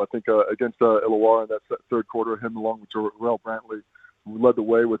impressive. I think against Illawarra in that third quarter, him along with Jarrell Brantley led the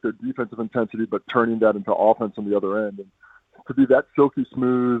way with their defensive intensity, but turning that into offense on the other end. And to be that silky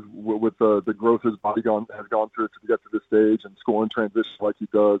smooth with the growth his body has gone through to get to this stage and scoring transition like he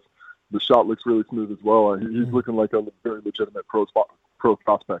does, the shot looks really smooth as well. He's looking like a very legitimate pro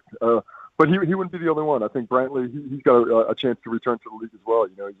prospect. But he wouldn't be the only one. I think Brantley, he's got a chance to return to the league as well.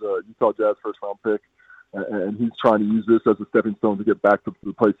 He's a Utah Jazz first-round pick, and he's trying to use this as a stepping stone to get back to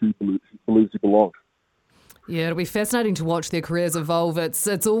the place he believes he belongs. Yeah, it'll be fascinating to watch their careers evolve. It's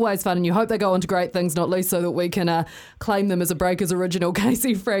always fun, and you hope they go on to great things, not least so that we can claim them as a Breakers original.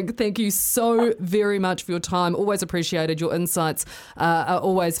 Casey Frank, thank you so very much for your time. Always appreciated. Your insights are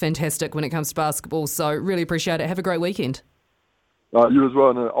always fantastic when it comes to basketball, so really appreciate it. Have a great weekend. You as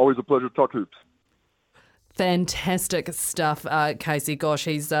well, and always a pleasure to talk hoops. Fantastic stuff, Casey. Gosh,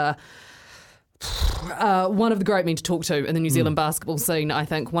 he's One of the great men to talk to in the New Zealand basketball scene, I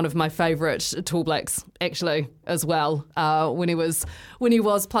think. One of my favourite Tall Blacks, actually, as well, when he was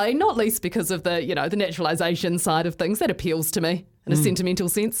playing, not least because of the naturalisation side of things. That appeals to me in a sentimental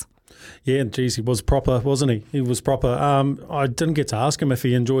sense. Yeah, geez, he was proper, wasn't he? He was proper. I didn't get to ask him if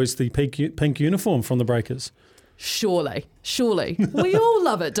he enjoys the pink uniform from the Breakers. Surely. We all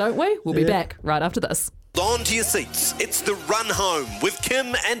love it, don't we? We'll be back right after this. On to your seats. It's the Run Home with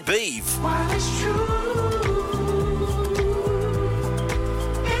Kim and Beeve. While it's true,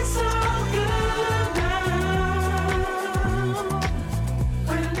 it's all good now.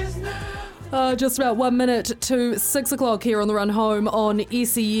 When there's Just about 1 minute to 6 o'clock here on the Run Home on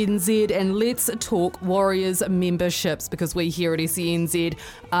SENZ, and let's talk Warriors memberships, because we here at SENZ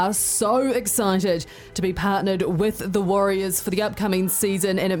are so excited to be partnered with the Warriors for the upcoming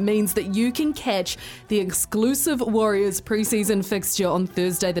season, and it means that you can catch the exclusive Warriors pre-season fixture on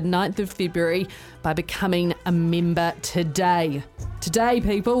Thursday the 9th of February by becoming a member today. Today,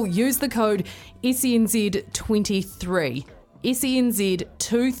 people, use the code SENZ23,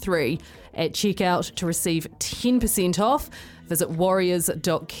 SENZ23 at checkout to receive 10% off. Visit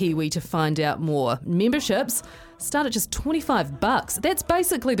warriors.kiwi to find out more. Memberships start at just $25. That's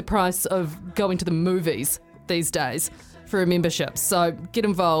basically the price of going to the movies these days for a membership. So get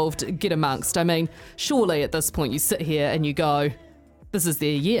involved, get amongst. I mean, surely at this point you sit here and you go, this is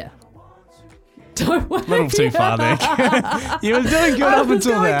their year. Don't worry. A little too far there. You were doing good up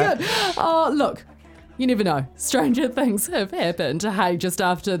until that. Good. Oh, look. You never know. Stranger things have happened. Hey, just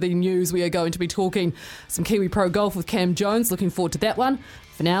after the news, we are going to be talking some Kiwi Pro Golf with Cam Jones. Looking forward to that one.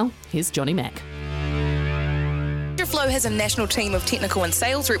 For now, here's Johnny Mack. Flow has a national team of technical and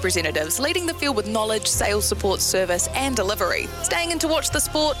sales representatives leading the field with knowledge, sales support, service and delivery. Staying in to watch the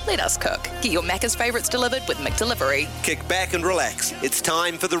sport? Let us cook. Get your Macca's favourites delivered with McDelivery. Kick back and relax. It's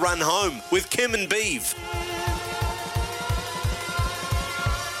time for the Run Home with Kim and Beeve.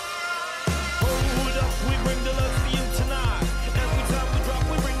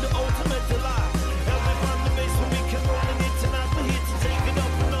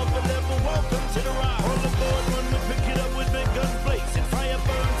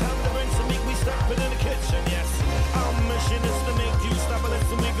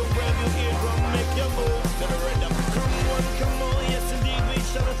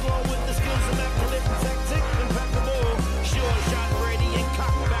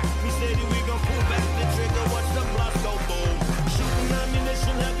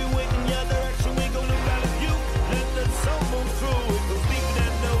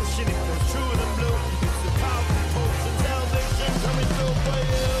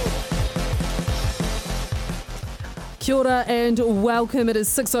 Kia ora and welcome. It is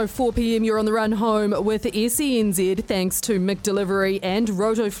 6:04 p.m. You're on the Run Home with SENZ, thanks to McDelivery and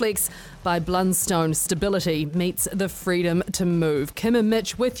Rotoflex by Blundstone. Stability meets the freedom to move. Kim and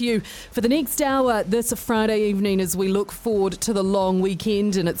Mitch with you for the next hour this Friday evening as we look forward to the long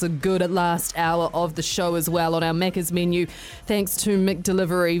weekend, and it's a good last hour of the show as well on our Macca's menu, thanks to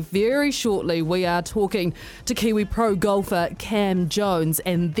McDelivery. Very shortly we are talking to Kiwi Pro golfer Cam Jones,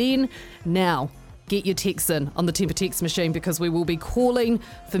 and then now get your texts in on the Temper text machine, because we will be calling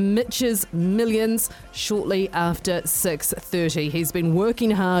for Mitch's Millions shortly after 6:30. He's been working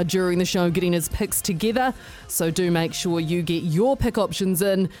hard during the show getting his picks together, so do make sure you get your pick options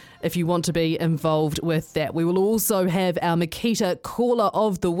in if you want to be involved with that. We will also have our Makita Caller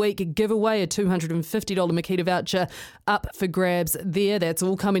of the Week giveaway, a $250 Makita voucher up for grabs there. That's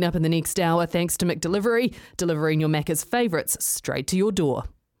all coming up in the next hour, thanks to McDelivery, delivering your Macca's favourites straight to your door.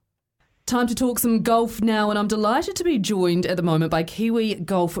 Time to talk some golf now, and I'm delighted to be joined at the moment by Kiwi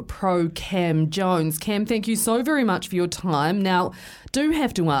Golf Pro Cam Jones. Cam, thank you so very much for your time. Now, do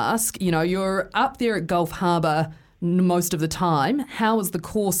have to ask, you're up there at Gulf Harbour most of the time. How is the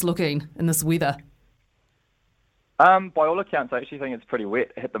course looking in this weather? By all accounts, I actually think it's pretty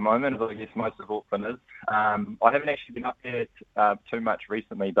wet at the moment, as I guess most of Auckland is. I haven't actually been up there too much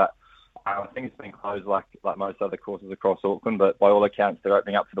recently, but I think it's been closed like most other courses across Auckland, but by all accounts they're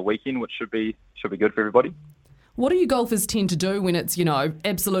opening up for the weekend, which should be good for everybody. What do you golfers tend to do when it's,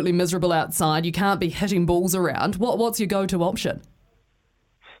 absolutely miserable outside? You can't be hitting balls around. What's your go-to option?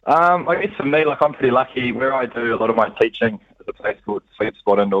 I guess for me, I'm pretty lucky. Where I do a lot of my teaching is a place called Sweet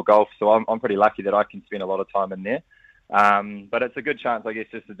Spot Indoor Golf, so I'm pretty lucky that I can spend a lot of time in there. But it's a good chance, I guess,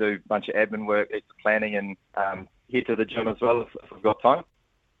 just to do a bunch of admin work, extra planning, and head to the gym as well if we've got time.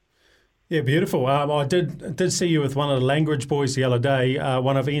 Yeah, beautiful. I did see you with one of the Language boys the other day,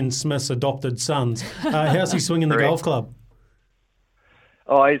 one of Ian Smith's adopted sons. How's he swinging the golf club?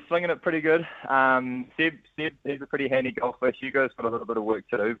 Oh, he's swinging it pretty good. Seb, he's a pretty handy golfer. Hugo's got a little bit of work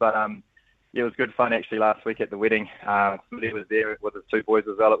to do, but it was good fun actually last week at the wedding. Smithy was there with his 2 boys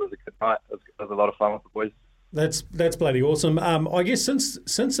as well. It was a good night. It was a lot of fun with the boys. That's bloody awesome. I guess since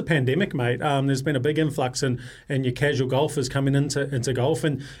the pandemic, mate, there's been a big influx in your casual golfers coming into golf,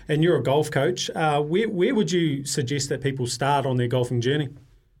 and you're a golf coach. Where would you suggest that people start on their golfing journey?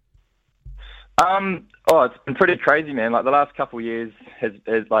 It's been pretty crazy, man. Like the last couple of years has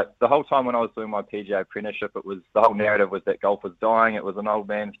like the whole time when I was doing my PGA apprenticeship, it was the whole narrative was that golf was dying. It was an old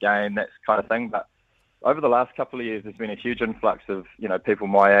man's game, that kind of thing. But over the last couple of years, there's been a huge influx of, people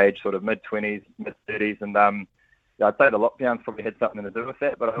my age, sort of mid-20s, mid-30s. And I'd say the lockdowns probably had something to do with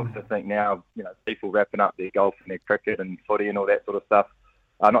that. But I also think now, people wrapping up their golf and their cricket and footy and all that sort of stuff.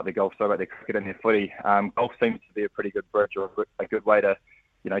 Not their golf, sorry, but their cricket and their footy. Golf seems to be a pretty good bridge or a good way to,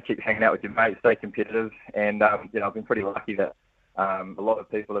 keep hanging out with your mates, stay competitive. And, I've been pretty lucky that a lot of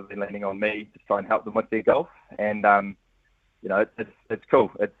people have been leaning on me to try and help them with their golf. And, it's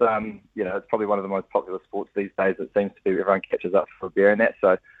cool. It's it's probably one of the most popular sports these days. It seems to be everyone catches up for a beer in that.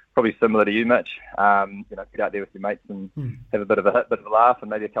 So probably similar to you, Mitch. Get out there with your mates and have a bit of a hit, bit of a laugh, and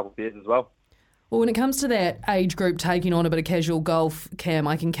maybe a couple of beers as well. Well, when it comes to that age group taking on a bit of casual golf, Cam,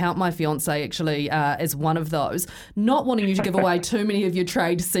 I can count my fiancé actually as one of those. Not wanting you to give away too many of your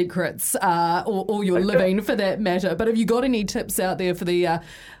trade secrets or your living for that matter, but have you got any tips out there for the...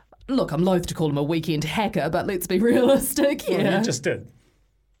 Look, I'm loath to call him a weekend hacker, but let's be realistic here. Well, you just did.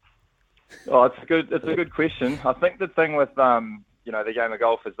 Oh, it's a good question. I think the thing with the game of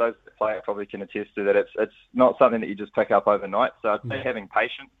golf is those that play it probably can attest to that it's not something that you just pick up overnight. So I'd say having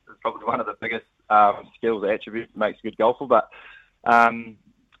patience is probably one of the biggest skills, attributes that makes a good golfer. But I don't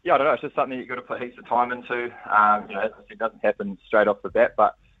know. It's just something you've got to put heaps of time into. It doesn't happen straight off the bat,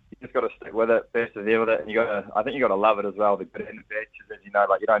 but you just got to stick with it, persevere with it, and I think you got to love it as well. The good and the bad,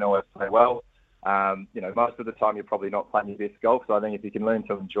 as you don't always play well. Most of the time you're probably not playing your best golf. So I think if you can learn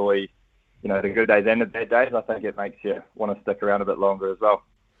to enjoy, the good days and the bad days, I think it makes you want to stick around a bit longer as well.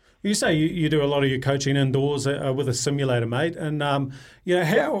 You say you do a lot of your coaching indoors with a simulator, mate, and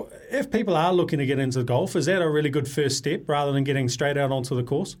how if people are looking to get into golf, is that a really good first step rather than getting straight out onto the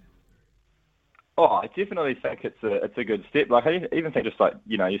course? Oh, I definitely think it's a good step. Like I even think just like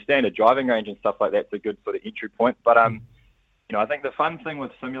your standard driving range and stuff like that's a good sort of entry point. But I think the fun thing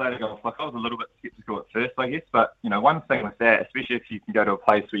with simulator golf, like I was a little bit skeptical at first, I guess. But one thing with that, especially if you can go to a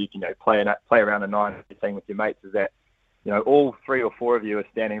place where you can play around a 9-18 with your mates, is that all 3 or 4 of you are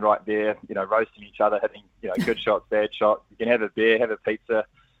standing right there, roasting each other, hitting good shots, bad shots. You can have a beer, have a pizza.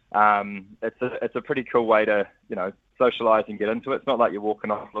 It's a pretty cool way to socialise and get into it. It's not like you're walking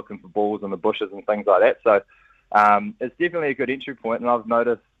off looking for balls in the bushes and things like that. So it's definitely a good entry point. And I've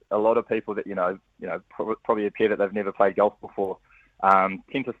noticed a lot of people that probably appear that they've never played golf before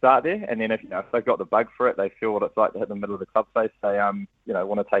tend to start there. And then if they've got the bug for it, they feel what it's like to hit the middle of the club face. They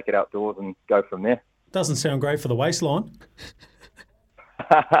want to take it outdoors and go from there. Doesn't sound great for the waistline.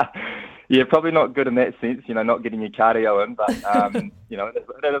 Yeah, probably not good in that sense, not getting your cardio in, but,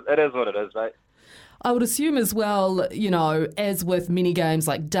 it is what it is, mate. I would assume as well, as with mini games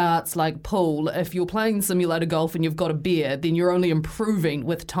like darts, like pool, if you're playing simulator golf and you've got a beer, then you're only improving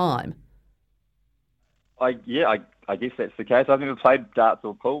with time. I guess that's the case. I've never played darts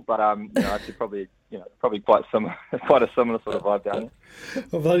or pool, but I could probably quite similar, quite a similar sort of vibe down there.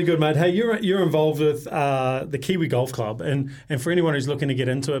 Well, very good, mate. Hey, you're involved with the Kiwi Golf Club, and for anyone who's looking to get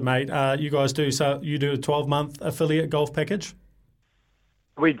into it, mate, you guys do a 12-month affiliate golf package.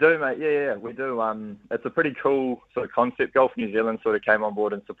 We do, mate. Yeah, we do. It's a pretty cool sort of concept. Golf New Zealand sort of came on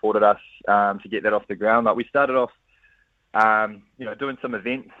board and supported us to get that off the ground. Like we started off, doing some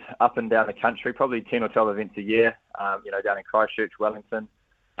events up and down the country, probably 10 or 12 events a year. Down in Christchurch, Wellington,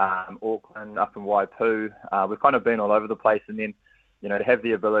 Auckland, up in Waipu. We've kind of been all over the place, and then, to have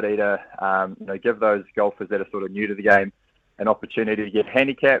the ability to, give those golfers that are sort of new to the game an opportunity to get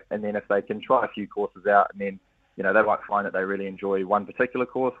handicapped, and then if they can try a few courses out, and then they might find that they really enjoy one particular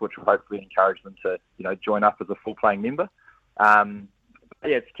course, which will hopefully encourage them to, join up as a full playing member.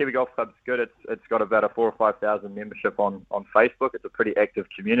 It's Kiwi Golf Club's good. It's got about a 4,000 or 5,000 membership on Facebook. It's a pretty active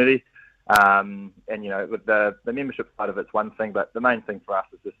community. With the membership side of it's one thing, but the main thing for us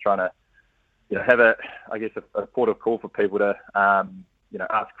is just trying to, have a port of call for people to,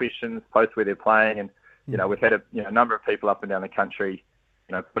 ask questions, post where they're playing. And, we've had a number of people up and down the country,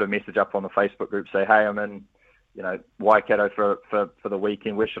 put a message up on the Facebook group, say, hey, I'm in, Waikato for the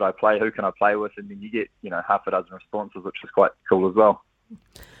weekend. Where should I play? Who can I play with? And then you get, half a dozen responses, which is quite cool as well.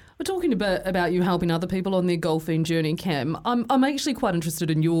 We're talking a bit about you helping other people on their golfing journey, Cam. I'm actually quite interested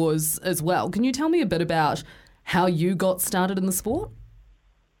in yours as well. Can you tell me a bit about how you got started in the sport?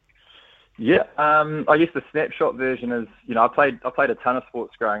 Yeah, I guess the snapshot version is, I played a ton of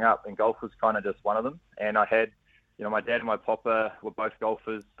sports growing up, and golf was kind of just one of them. And I had, my dad and my papa were both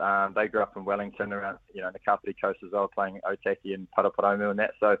golfers. They grew up in Wellington around, in the Kapiti Coast as well, playing Otaki and Paraparaumu and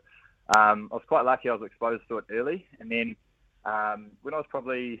that. So I was quite lucky I was exposed to it early. And then when I was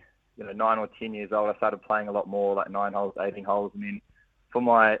probably, 9 or 10 years old, I started playing a lot more, like 9 holes, 18 holes. And then for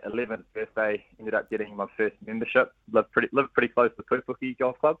my 11th birthday, ended up getting my first membership. Lived pretty close to Pupuki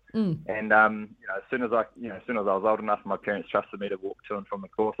Golf Club. And as soon as I was old enough, my parents trusted me to walk to and from the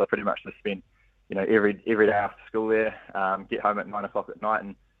course. I pretty much just spent, every day after school there, get home at 9 o'clock at night,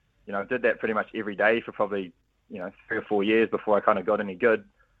 and I did that pretty much every day for probably 3 or 4 years before I kind of got any good,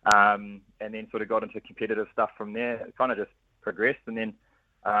 and then sort of got into competitive stuff from there. It kind of just progressed, and then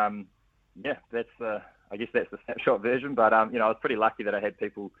I guess that's the snapshot version. But I was pretty lucky that I had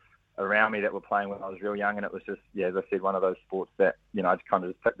people around me that were playing when I was real young, and it was just, as I said, one of those sports that I kind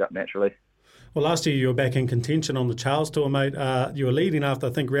of just picked up naturally. Well, last year you were back in contention on the Charles Tour, mate. You were leading after, I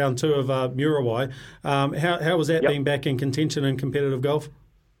think, round 2 of Muriwai. How was that being back in contention in competitive golf?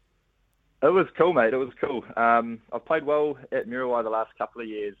 It was cool, mate. It was cool. I've played well at Muriwai the last couple of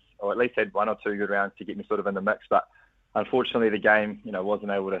years, or at least had 1 or 2 good rounds to get me sort of in the mix. But unfortunately, the game,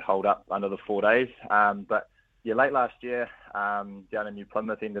 wasn't able to hold up under the 4 days. But late last year, down in New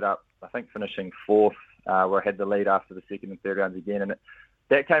Plymouth, ended up, I think, finishing 4th, where I had the lead after the 2nd and 3rd rounds again. And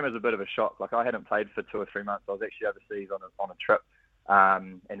that came as a bit of a shock. Like, I hadn't played for 2 or 3 months. I was actually overseas on a trip,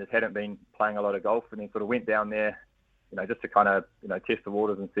 and just hadn't been playing a lot of golf. And then sort of went down there, just to kind of, test the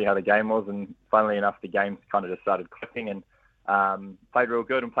waters and see how the game was. And funnily enough, the game kind of just started clicking, and played real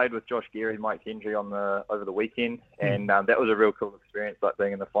good, and played with Josh Geary and Mike Hendry over the weekend. And that was a real cool experience, like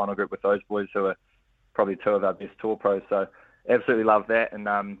being in the final group with those boys who are probably 2 of our best tour pros. So absolutely love that. And,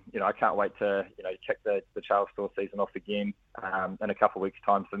 I can't wait to, kick the Charles Tour season off again in a couple of weeks'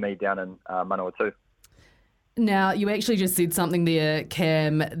 time for me down in Manawatu. Now, you actually just said something there,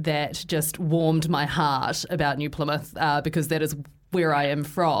 Cam, that just warmed my heart about New Plymouth, because that is where I am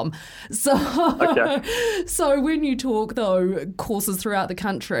from. So, So when you talk, though, courses throughout the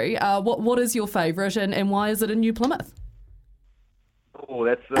country, what is your favourite, and why is it in New Plymouth? Oh,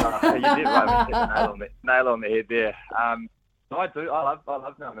 that's you did right. You hit the nail on the head there. I do. I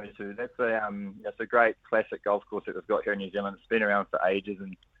love Namutu. That's it's a great classic golf course that we've got here in New Zealand. It's been around for ages,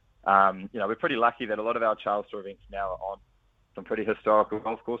 and we're pretty lucky that a lot of our Charles Tour events now are on some pretty historical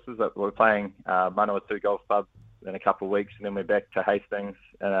golf courses. That we're playing Manawatu Golf Club in a couple of weeks, and then we're back to Hastings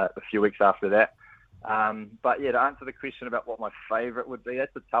a few weeks after that. But to answer the question about what my favourite would be,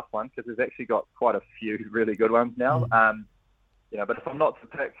 that's a tough one, because there's actually got quite a few really good ones now. But if I'm not to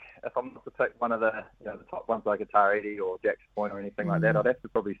pick one of the the top ones like Atariti or Jack's Point or anything like that, I'd have to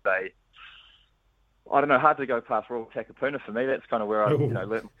probably say, I don't know, hard to go past Royal Takapuna for me. That's kind of where I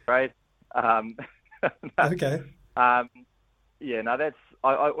learnt my trade. Okay. That's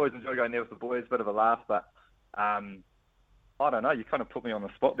I always enjoy going there with the boys, bit of a laugh, but I don't know. You kind of put me on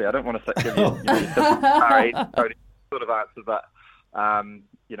the spot there. I don't want to give you sort of answer, but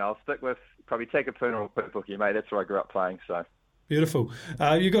I'll stick with probably Takapuna or Pupuki, mate. That's where I grew up playing. So beautiful.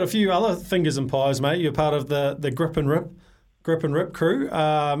 You've got a few other fingers and pies, mate. You're part of the Grip and Rip crew.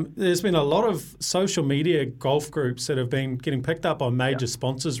 There's been a lot of social media golf groups that have been getting picked up by major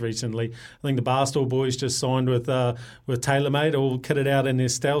sponsors recently. I think the Barstool boys just signed with TaylorMade, all kitted out in their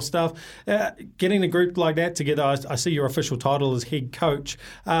stealth stuff. Getting a group like that together, I see your official title as head coach.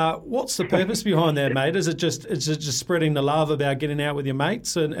 What's the purpose behind that, mate? Is it just spreading the love about getting out with your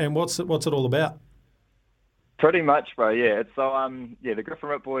mates, and what's it all about? Pretty much, bro. Yeah. So, the Grip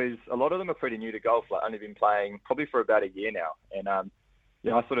and Rip boys, a lot of them are pretty new to golf. Like, only been playing probably for about a year now. And, I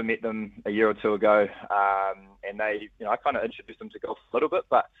sort of met them a year or two ago, and they, I kind of introduced them to golf a little bit,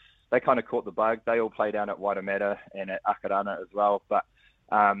 but they kind of caught the bug. They all play down at Waitemata and at Akarana as well. But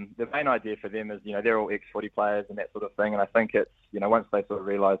the main idea for them is, they're all ex-footy players and that sort of thing. And I think it's, once they sort of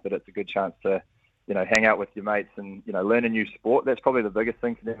realise that it's a good chance to, hang out with your mates and, learn a new sport. That's probably the biggest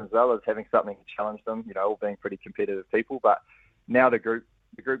thing for them as well, is having something to challenge them, all being pretty competitive people. But now the group's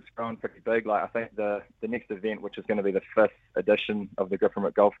grown pretty big. Like, I think the next event, which is going to be the 5th edition of the Grip and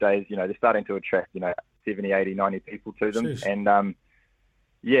Rip Golf Days, they're starting to attract, 70, 80, 90 people to them. Jeez. And,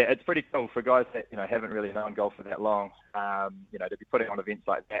 it's pretty cool for guys that, haven't really known golf for that long, to be putting on events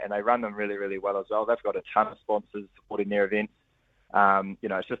like that. And they run them really, really well as well. They've got a ton of sponsors supporting their events.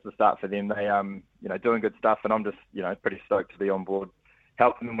 It's just the start for them. They, doing good stuff, and I'm just, pretty stoked to be on board,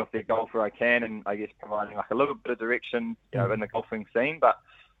 helping them with their golf where I can, and I guess providing like a little bit of direction, in the golfing scene. But,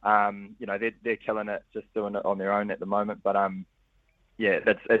 they're killing it, just doing it on their own at the moment. But,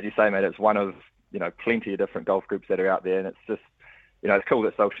 that's, as you say, mate, it's one of, plenty of different golf groups that are out there, and it's just, it's cool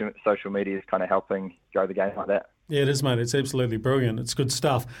that social media is kind of helping grow the game like that. Yeah, it is, mate. It's absolutely brilliant. It's good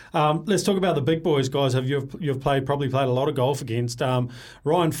stuff. Let's talk about the big boys, guys. You've probably played a lot of golf against.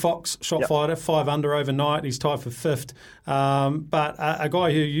 Ryan Fox, shot fighter, 5 under overnight. He's tied for 5th. But a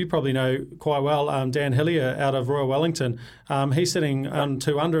guy who you probably know quite well, Dan Hillier out of Royal Wellington, he's sitting on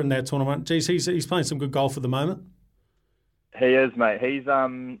 2 under in that tournament. Geez, he's playing some good golf at the moment. He is, mate. He's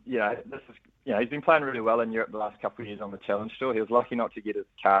he's been playing really well in Europe the last couple of years on the Challenge Tour. He was lucky not to get his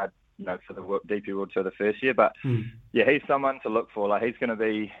card, for the DP World Tour the first year. But he's someone to look for. Like, he's got a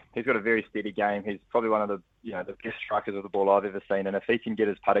very steady game. He's probably one of the the best strikers of the ball I've ever seen. And if he can get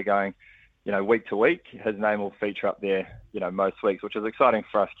his putter going, week to week, his name will feature up there, most weeks, which is exciting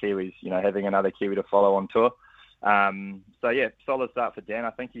for us Kiwis, having another Kiwi to follow on tour. Solid start for Dan.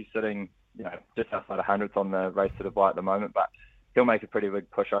 I think he's sitting, just outside 100th on the race to Dubai at the moment, but he'll make a pretty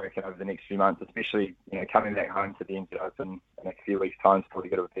big push, I reckon, over the next few months, especially, coming back home to the NZ Open in a few weeks' time is probably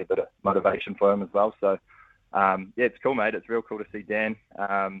going to be a bit of motivation for him as well. So, it's cool, mate. It's real cool to see Dan.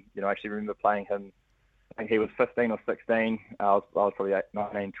 I actually remember playing him, I think he was 15 or 16. I was probably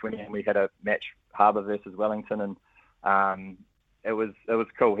 19, 20, and we had a match, Harbour versus Wellington, and it was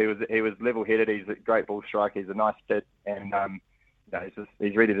cool. He was level-headed. He's a great ball striker. He's a nice kid, and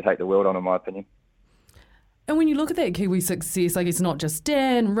he's ready to take the world on, in my opinion. And when you look at that Kiwi success, I guess not just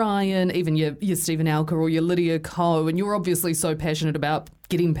Dan, Ryan, even your Stephen Alker or your Lydia Ko, and you're obviously so passionate about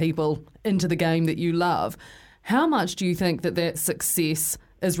getting people into the game that you love. How much do you think that success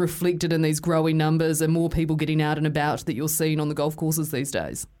is reflected in these growing numbers and more people getting out and about that you're seeing on the golf courses these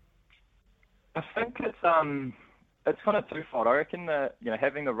days? I think it's kind of twofold. I reckon that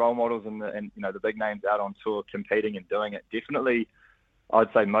having the role models and the big names out on tour competing and doing it definitely, I'd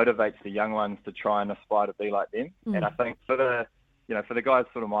say, motivates the young ones to try and aspire to be like them. And I think for the guys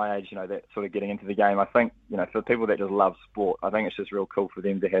sort of my age, that sort of getting into the game, I think, for people that just love sport, I think it's just real cool for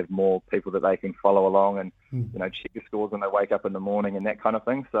them to have more people that they can follow along and, check the scores when they wake up in the morning and that kind of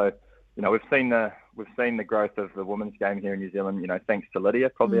thing. So, we've seen the growth of the women's game here in New Zealand, thanks to Lydia,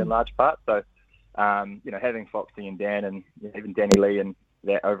 probably in large part. So, having Foxy and Dan and even Danny Lee and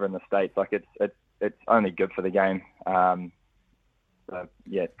that over in the States, like it's only good for the game.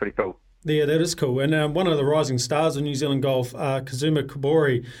 It's pretty cool. Yeah, that is cool. And one of the rising stars of New Zealand golf, Kazuma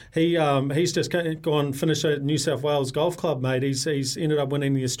Kobori, he's just gone finish at New South Wales Golf Club, mate. He's ended up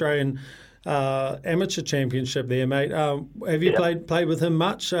winning the Australian Amateur Championship there, mate. Have you played with him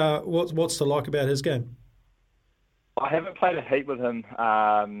much? What's to like about his game? I haven't played a heap with him,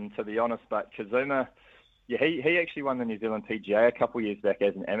 to be honest, but Kazuma, he actually won the New Zealand PGA a couple of years back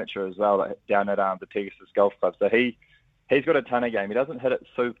as an amateur as well, down at the Pegasus Golf Club. So he's got a ton of game. He doesn't hit it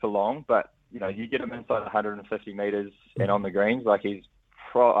super long, but you get him inside 150 metres and on the greens, like he'd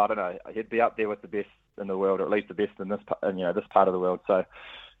be up there with the best in the world, or at least the best in this part of the world. So,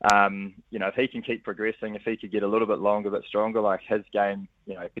 if he can keep progressing, if he could get a little bit longer, a bit stronger, like his game,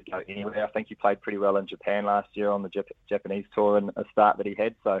 could go anywhere. I think he played pretty well in Japan last year on the Japanese tour and a start that he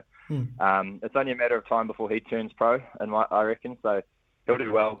had. So, it's only a matter of time before he turns pro, I reckon. So, he'll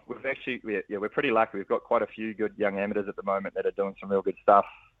do well. We're pretty lucky. We've got quite a few good young amateurs at the moment that are doing some real good stuff,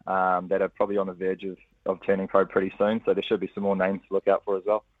 that are probably on the verge of turning pro pretty soon. So there should be some more names to look out for as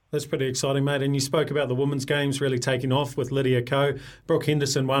well. That's pretty exciting, mate. And you spoke about the women's games really taking off with Lydia Ko. Brooke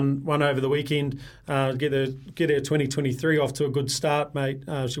Henderson won over the weekend. Get her 2023 off to a good start, mate.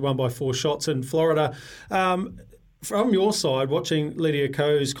 She won by 4 shots in Florida. From your side, watching Lydia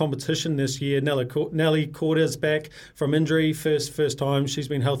Ko's competition this year, Nelly Corder's back from injury, first time. She's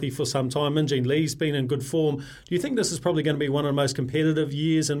been healthy for some time. Minjee Lee's been in good form. Do you think this is probably going to be one of the most competitive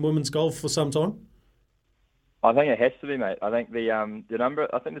years in women's golf for some time? I think it has to be, mate. I think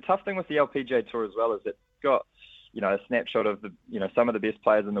the tough thing with the LPGA Tour as well is it's got, a snapshot of the, some of the best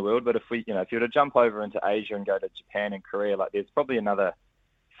players in the world. But if you were to jump over into Asia and go to Japan and Korea, like there's probably another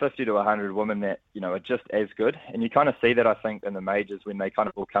 50 to 100 women that, are just as good. And you kind of see that, I think, in the majors when they kind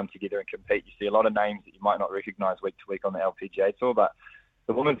of all come together and compete. You see a lot of names that you might not recognise week to week on the LPGA Tour, but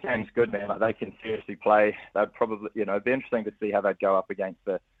the women's game's good, man. Like, they can seriously play. They'd probably, it'd be interesting to see how they'd go up against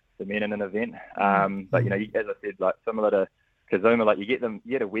the men in an event. But, as I said, like similar to Kazuma, like you get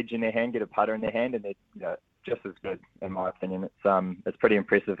a wedge in their hand, get a putter in their hand, and they're, just as good, in my opinion. It's pretty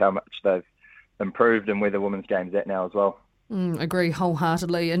impressive how much they've improved and where the women's game's at now as well. Agree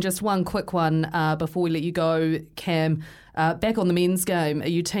wholeheartedly. And just one quick one before we let you go, Cam. Back on the men's game, are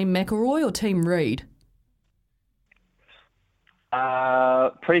you Team McIlroy or Team Reed?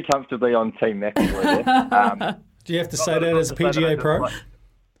 Pretty comfortably on Team McIlroy. Do you have to say that as a PGA pro?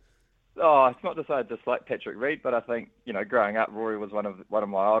 It's not to say I dislike Patrick Reed, but I think, growing up, Rory was one of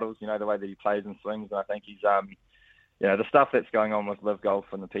my idols. The way that he plays and swings, and I think the stuff that's going on with Live Golf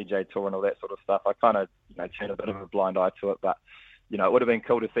and the PGA Tour and all that sort of stuff, I kind of turn a bit of a blind eye to it. But it would have been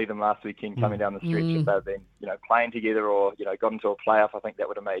cool to see them last weekend coming down the stretch if they'd been playing together or got into a playoff. I think that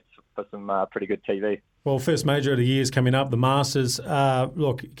would have made for some pretty good TV. Well, first major of the year is coming up, the Masters.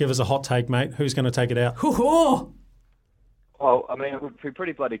 Look, give us a hot take, mate. Who's going to take it out? Well, I mean, it would be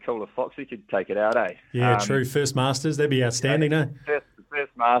pretty bloody cool if Foxy could take it out, eh? Yeah, true. First Masters, that'd be outstanding, eh?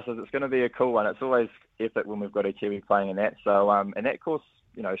 First Masters, it's going to be a cool one. It's always effort when we've got a Kiwi playing in that. So, and that course,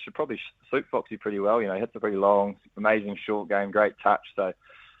 should probably suit Foxy pretty well. Hits a pretty long, amazing short game, great touch. So,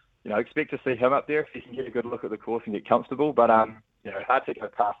 expect to see him up there if he can get a good look at the course and get comfortable. But, hard to go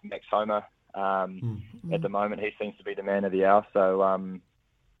past Max Homer. At the moment, he seems to be the man of the hour. So,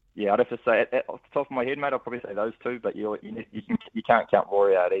 I'd have to say, off the top of my head, mate, I'll probably say those two, but you can't count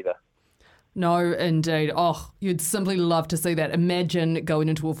Rory out either. No, indeed. Oh, you'd simply love to see that. Imagine going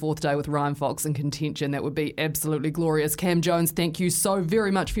into a fourth day with Ryan Fox in contention. That would be absolutely glorious. Cam Jones, thank you so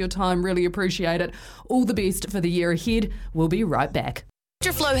very much for your time. Really appreciate it. All the best for the year ahead. We'll be right back.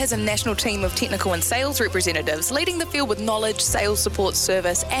 Metroflow has a national team of technical and sales representatives leading the field with knowledge, sales support,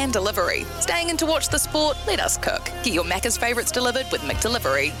 service and delivery. Staying in to watch the sport? Let us cook. Get your Macca's favourites delivered with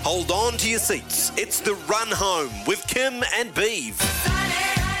McDelivery. Hold on to your seats. It's the Run Home with Kim and Beeve.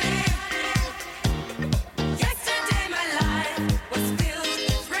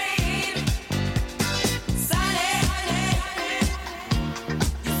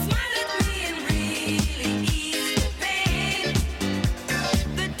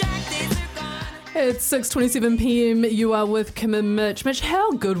 It's 6:27 p.m. You are with Kim and Mitch. Mitch,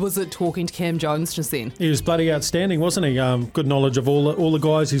 how good was it talking to Cam Jones just then? He was bloody outstanding, wasn't he? Good knowledge of all the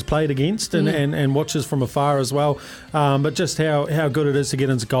guys he's played against and watches from afar as well. But just how good it is to get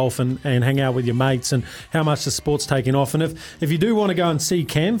into golf and hang out with your mates and how much the sport's taking off. And if you do want to go and see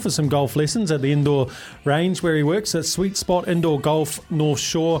Cam for some golf lessons at the indoor range where he works, at Sweet Spot Indoor Golf North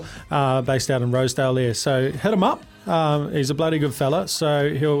Shore, based out in Rosedale there. So hit him up. He's a bloody good fella,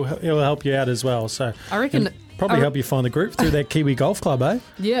 so he'll help you out as well. So I reckon probably help you find the group through that Kiwi Golf Club, eh?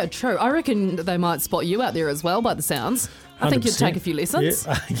 Yeah, true. I reckon they might spot you out there as well, by the sounds. I think you'd take a few lessons.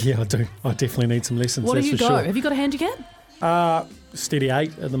 Yeah, I do. I definitely need some lessons. What do you go? Sure. Have you got a handicap? Steady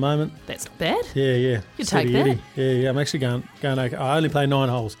 8 at the moment. That's not bad. Yeah. You Steady take that. Yeah. I'm actually going. I only play 9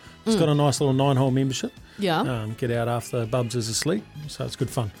 holes. It's got a nice little 9-hole membership. Yeah. Get out after Bubs is asleep, so it's good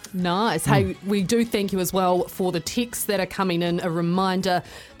fun. Nice. Hey, we do thank you as well for the texts that are coming in. A reminder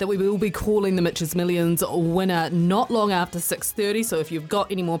that we will be calling the Mitch's Millions winner not long after 6:30. So if you've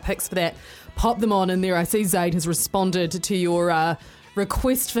got any more picks for that, pop them on in there. I see Zaid has responded to your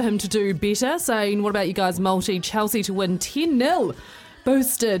request for him to do better, saying, what about you guys, multi Chelsea to win 10-0,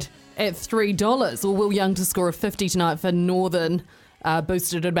 boosted at $3, or Will Young to score a 50 tonight for Northern,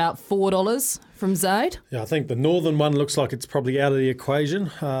 boosted at about $4 from Zaid. Yeah, I think the Northern one looks like it's probably out of the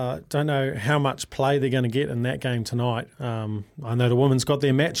equation. Don't know how much play they're going to get in that game tonight. I know the women's got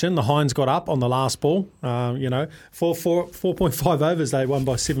their match in. The Hinds got up on the last ball. 4.5 overs, they won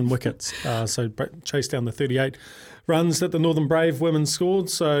by 7 wickets. So chased down the 38 runs that the Northern Brave women scored.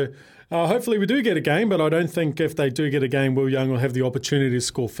 So hopefully we do get a game, but I don't think if they do get a game, Will Young will have the opportunity to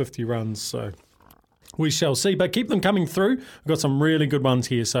score 50 runs. So we shall see, but keep them coming through. We've got some really good ones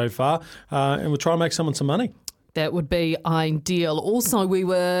here so far, and we'll try and make someone some money. That would be ideal. Also, we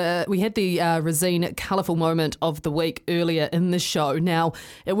had the Resine colourful moment of the week earlier in the show. Now,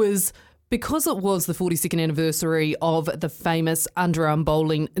 it was because it was the 42nd anniversary of the famous underarm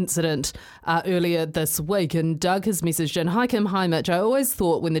bowling incident earlier this week, and Doug has messaged in, "Hi Kim, hi Mitch. I always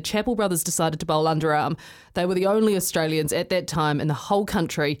thought when the Chappell brothers decided to bowl underarm, they were the only Australians at that time in the whole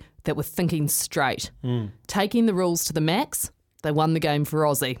country that were thinking straight. Taking the rules to the max, they won the game for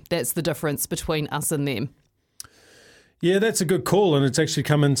Aussie. That's the difference between us and them." Yeah, that's a good call, and it's actually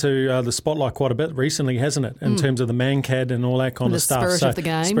come into the spotlight quite a bit recently, hasn't it, in terms of the Mancad and all that kind of stuff. The spirit of the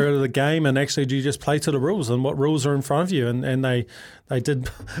game. Spirit of the game, and actually do you just play to the rules and what rules are in front of you, and they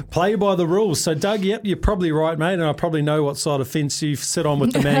did play by the rules. So, Doug, yep, you're probably right, mate, and I probably know what side of fence you sit on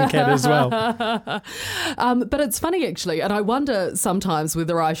with the Mancad as well. But it's funny, actually, and I wonder sometimes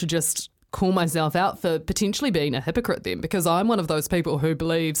whether I should just call myself out for potentially being a hypocrite then, because I'm one of those people who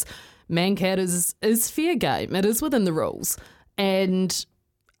believes Mancad is fair game. It is within the rules. And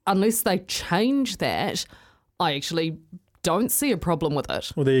unless they change that, I actually don't see a problem with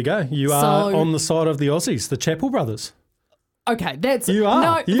it. Well, there you go. You are on the side of the Aussies, the Chappell brothers. Okay, that's... You are.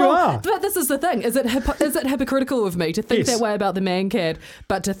 No, you are. But this is the thing. Is it hypocritical of me to think that way about the Mancad,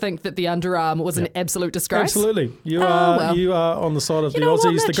 but to think that the underarm was an absolute disgrace? Absolutely. You are on the side of the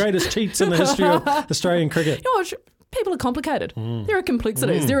Aussies, the greatest cheats in the history of Australian cricket. You know what? People are complicated. There are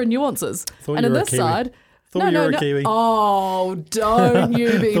complexities. There are nuances. And on this side, Thought you were a Kiwi. Oh, don't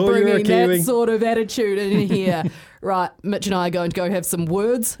you be Thought you were a bringing that Kiwi. sort of attitude in here. Right, Mitch and I are going to go have some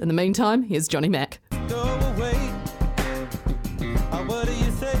words. In the meantime, here's Johnny Mack. What do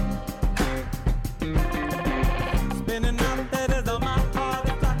you say? Spinning out letters on my heart,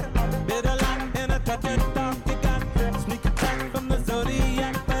 it's like a bitter light and a touch of dark. You got sneak attack from the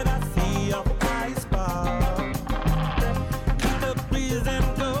zodiac, but I see your eyes spark. Keep the breeze and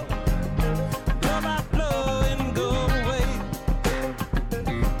go, blow by blow and go away.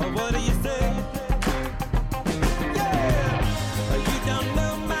 What do you say? Yeah, you don't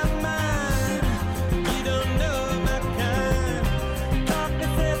know my mind, you don't know my kind. Dark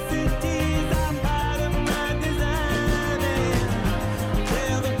necessities are part of my design.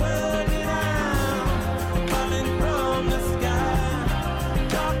 Tell the world that I'm falling from the sky.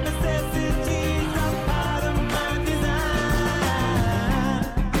 Dark necessities are part of my design.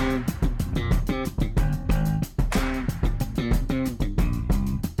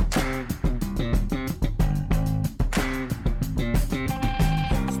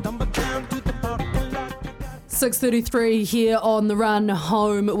 6:33 here on the run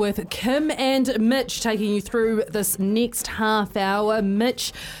home with Kim and Mitch taking you through this next half hour.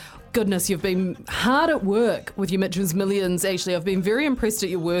 Mitch, goodness, you've been hard at work with your Mitch's Millions. Actually, I've been very impressed at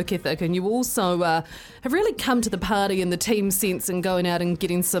your work ethic, and you also have really come to the party in the team sense and going out and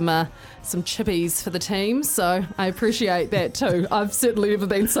getting some chippies for the team. So I appreciate that too. I've certainly never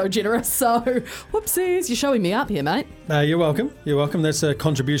been so generous. So whoopsies, you're showing me up here, mate. You're welcome. You're welcome. That's a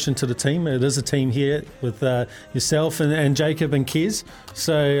contribution to the team. It is a team here with yourself and Jacob and Kez.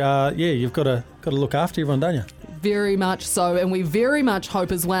 So you've got to look after everyone, don't you? Very much so, and we very much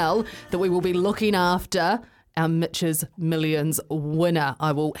hope as well that we will be looking after our Mitch's Millions winner.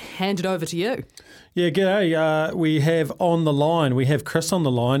 I will hand it over to you. Yeah, g'day. We have on the line, we have Chris on the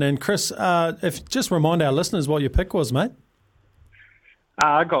line. And Chris, if just remind our listeners what your pick was, mate.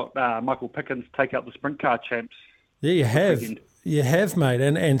 I got Michael Pickens take out the sprint car champs. Yeah, you have. You have, mate.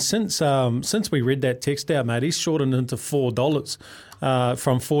 And since we read that text out, mate, he's shortened into $4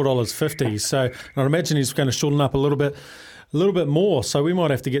 from $4.50. So I'd imagine he's going to shorten up a little bit more. So we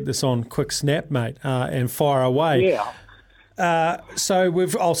might have to get this on quick snap, mate, and fire away. Yeah.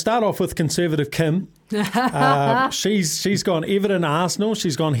 I'll start off with conservative Kim. She's gone Everton Arsenal.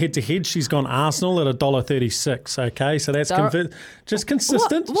 She's gone head to head. She's gone Arsenal at $1.36. Okay, so that's just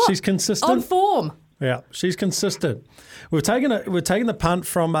consistent. What? She's consistent On form. Yeah, she's consistent. We're taking the punt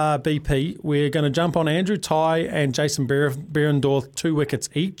from BP. We're going to jump on Andrew Tye and Jason Behrendorff, 2 wickets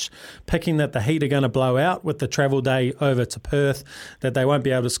each, picking that the Heat are going to blow out with the travel day over to Perth, that they won't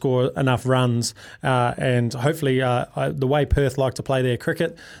be able to score enough runs, and hopefully the way Perth like to play their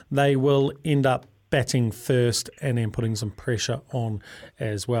cricket, they will end up batting first and then putting some pressure on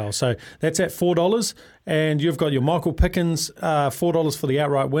as well. So that's at $4. And you've got your Michael Pickens, $4 for the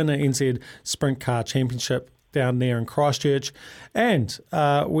outright winner, NZ Sprint Car Championship down there in Christchurch. And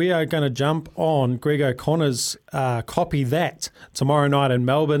we are going to jump on Greg O'Connor's Copy That tomorrow night in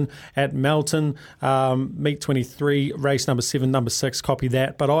Melbourne at Melton. Meet 23, race number 7, number 6, Copy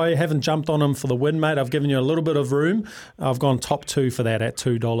That. But I haven't jumped on him for the win, mate. I've given you a little bit of room. I've gone top 2 for that at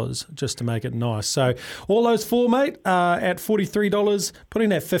 $2 just to make it nice. So all those 4, mate, at $43, putting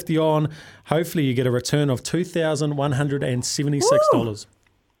that 50 on. Hopefully you get a return of $2,176.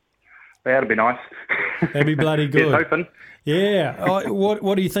 That'd be nice. That'd be bloody good. Here's hoping. Yeah.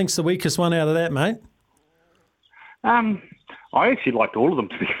 What do you think's the weakest one out of that, mate? I actually liked all of them,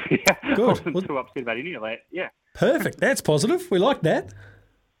 to be fair. Good. I wasn't too upset about any of that. Yeah. Perfect. That's positive. We like that.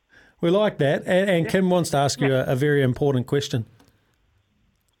 And Kim wants to ask you a very important question.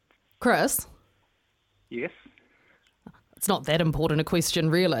 Chris? Yes? It's not that important a question,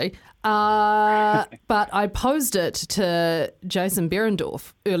 really. But I posed it to Jason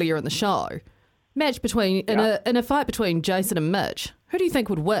Behrendorff earlier in the show. In a fight between Jason and Mitch, who do you think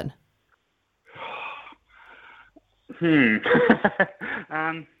would win? You've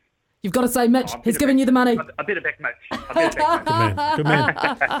got to say Mitch. He's giving you the money. I better back Mitch.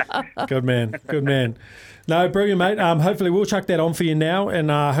 Good man. No, brilliant, mate. Hopefully we'll chuck that on for you now,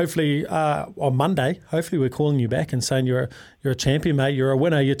 and hopefully on Monday, we're calling you back and saying you're a champion, mate. You're a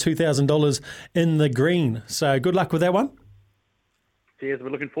winner. You're $2,000 in the green. So good luck with that one. Cheers. We're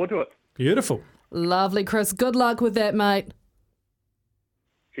looking forward to it. Beautiful. Lovely, Chris. Good luck with that, mate.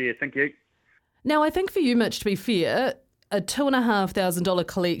 Cheers. Thank you. Now, I think for you, Mitch, to be fair, a $2,500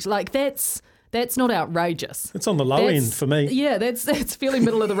 collect, like that's not outrageous. It's on the low end for me. Yeah, that's fairly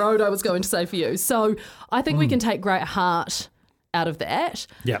middle of the road, I was going to say for you. So I think we can take great heart out of that.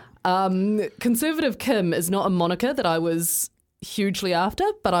 Yeah. Conservative Kim is not a moniker that I was hugely after,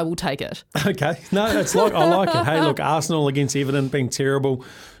 but I will take it. Okay. No, it's like I like it. Hey, look, Arsenal against Everton being terrible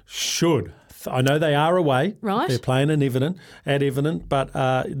should. I know they are away. Right. They're playing at Everton, but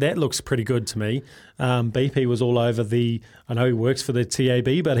that looks pretty good to me. BP was all over I know he works for the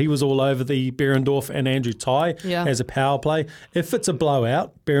TAB, but he was all over the Behrendorff and Andrew Tye as a power play. If it's a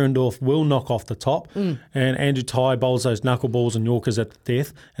blowout, Behrendorff will knock off the top, and Andrew Tye bowls those knuckleballs and Yorkers at the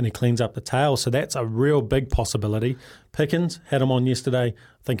death, and he cleans up the tail. So that's a real big possibility. Pickens, had him on yesterday.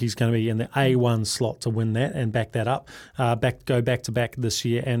 I think he's going to be in the A1 slot to win that and back that up. Go back to back this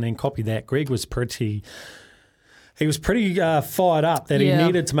year and then copy that. Greg was pretty fired up that he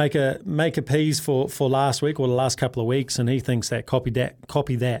needed to make a piece for last week or the last couple of weeks, and he thinks that copy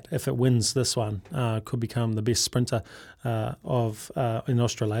that if it wins this one could become the best sprinter in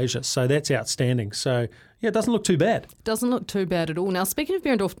Australasia. So that's outstanding. So yeah, it doesn't look too bad. Doesn't look too bad at all. Now, speaking of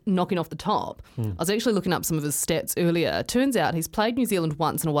Behrendorff knocking off the top, I was actually looking up some of his stats earlier. Turns out he's played New Zealand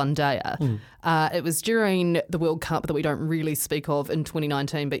once in a one-dayer. It was during the World Cup that we don't really speak of in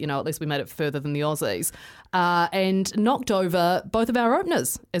 2019, but, at least we made it further than the Aussies. And knocked over both of our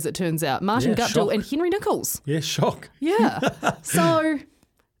openers, as it turns out, Martin Guptill and Henry Nicholls. Yeah, shock. Yeah. So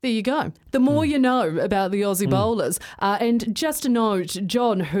there you go. The more you know about the Aussie bowlers. And just a note,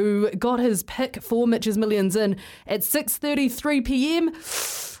 John, who got his pick for Mitch's Millions in at 6:33 p.m.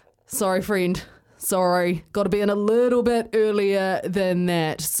 Sorry, friend. Sorry. Got to be in a little bit earlier than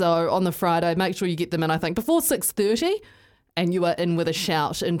that. So on the Friday, make sure you get them in, I think, before 6:30. And you are in with a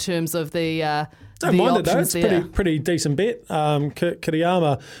shout in terms of the don't mind it though. It's there. pretty decent bet.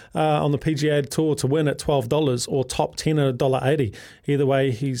 Kiriyama on the PGA Tour to win at $12 or top 10 at $1.80. Either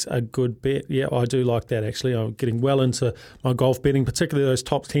way, he's a good bet. Yeah, I do like that actually. I'm getting well into my golf betting, particularly those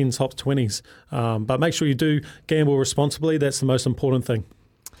top 10s, top 20s. But make sure you do gamble responsibly. That's the most important thing.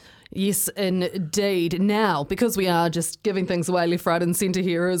 Yes, indeed. Now, because we are just giving things away left, right and centre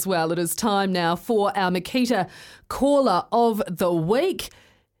here as well, it is time now for our Makita Caller of the Week.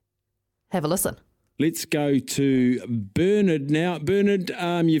 Have a listen. Let's go to Bernard now. Bernard,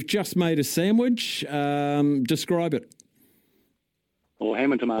 you've just made a sandwich. Describe it. Or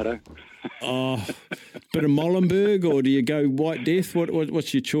ham and tomato. Bit of Molenberg, or do you go White Death?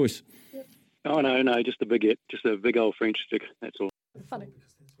 What's your choice? Oh, no, just a big old French stick, that's all. Funny.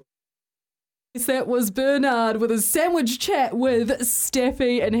 Yes, that was Bernard with his sandwich chat with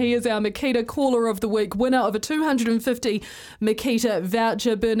Steffi, and he is our Makita Caller of the Week, winner of a $250 Makita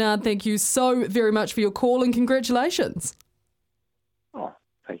voucher. Bernard, thank you so very much for your call and congratulations. Oh,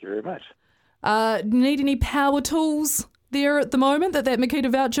 thank you very much. Need any power tools there at the moment that Makita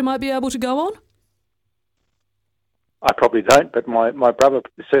voucher might be able to go on? I probably don't, but my brother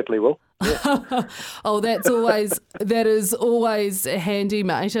certainly will. Yeah. Oh, that is always handy,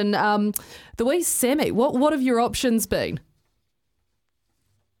 mate. And the wee Sammy, what have your options been?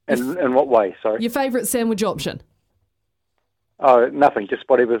 In what way, sorry? Your favourite sandwich option? Oh, nothing, just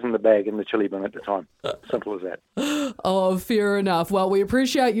whatever's in the bag in the chili bin at the time. Simple as that. Oh, fair enough. Well, we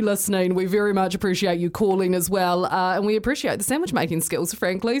appreciate you listening. We very much appreciate you calling as well. And we appreciate the sandwich making skills,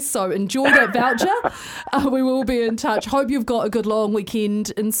 frankly. So enjoy that voucher. We will be in touch. Hope you've got a good long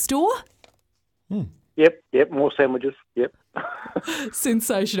weekend in store. Yep, more sandwiches, yep.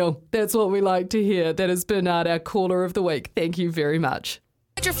 Sensational. That's what we like to hear. That is Bernard, our Caller of the Week. Thank you very much.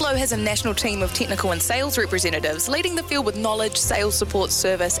 Hydroflow has a national team of technical and sales representatives leading the field with knowledge, sales support,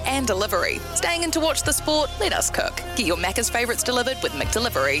 service and delivery. Staying in to watch the sport? Let us cook. Get your Macca's favourites delivered with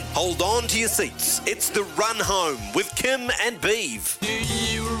McDelivery. Hold on to your seats. It's the Run Home with Kim and Beeve. Do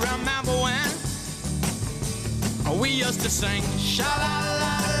you remember when we used to sing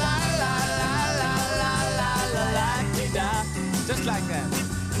sha-la-la-la-la-la-la-la-la-la-la-la-la-la-la-la-la-la-la-la, just like that.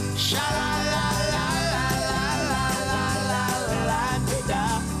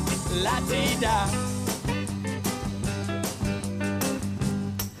 Sha-la-la-la-la-la-la-la-la-la-la-la-la-la-la.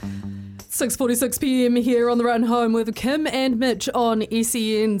 6:46 p.m. here on the Run Home with Kim and Mitch on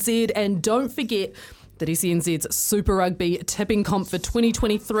SENZ. And don't forget that SENZ's Super Rugby tipping comp for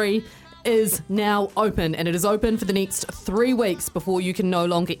 2023 is now open, and it is open for the next 3 weeks before you can no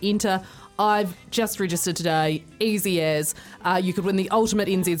longer enter. I've just registered today, easy as. You could win the ultimate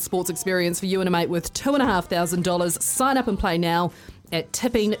NZ sports experience for you and a mate with $2,500. Sign up and play now at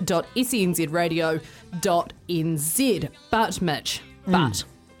tipping.senzradio.nz. But, Mitch,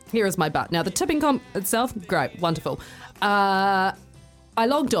 here is my but. Now, the tipping comp itself, great, wonderful. I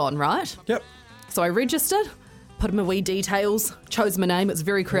logged on, right? Yep. So I registered, put in my wee details, chose my name. It's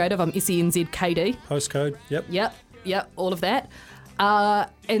very creative. I'm SENZKD. Postcode, yep. Yep, all of that.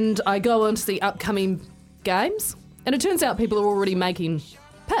 And I go on to the upcoming games, and it turns out people are already making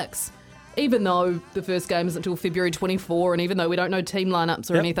picks. even though the first game isn't until February 24, and even though we don't know team lineups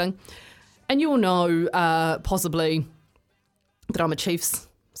or anything. And you'll know possibly that I'm a Chiefs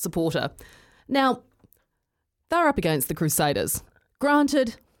supporter. Now, they're up against the Crusaders.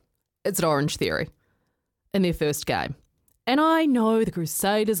 Granted, it's an Orange Theory in their first game. And I know the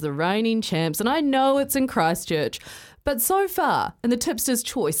Crusaders, the reigning champs, and I know it's in Christchurch. But so far, in the tipster's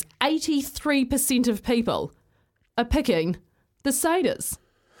choice, 83% of people are picking the Saders.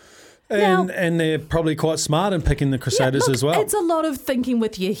 And they're probably quite smart in picking the Crusaders as well. It's a lot of thinking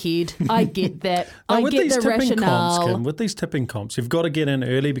with your head. I get that. Now, I with get these the tipping rationale. comps, Kim, with these tipping comps, you've got to get in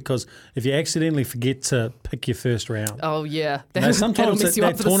early because if you accidentally forget to pick your first round, Oh, yeah. sometimes mess you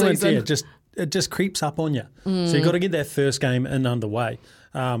up that for the tournament, season. it just creeps up on you. So you've got to get that first game in underway,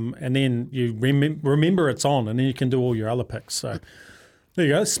 and then you remember it's on, and then you can do all your other picks. So there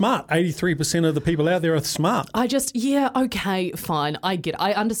you go. Smart. 83% of the people out there are smart. Okay, fine.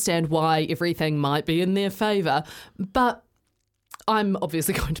 I understand why everything might be in their favour, but I'm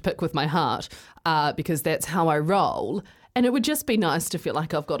obviously going to pick with my heart because that's how I roll. And it would just be nice to feel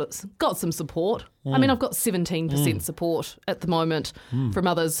like I've got some support. I mean, I've got 17% support at the moment from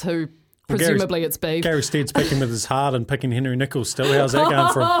others who presumably it's big. Gary Stead's picking with his heart and picking Henry Nichols still. How's that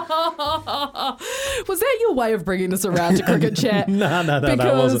going for him? Was that your way of bringing this around to cricket chat? No, it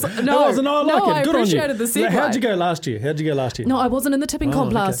wasn't. No, it wasn't. I like it. I Good on you. appreciated the segue. How'd you go last year? No, I wasn't in the tipping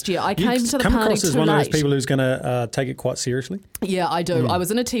comp last year. I came to the come party across as too one late. of those people who's going to take it quite seriously. Yeah, I do. I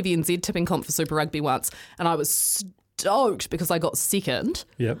was in a TVNZ tipping comp for Super Rugby once, and I was stoked because I got second.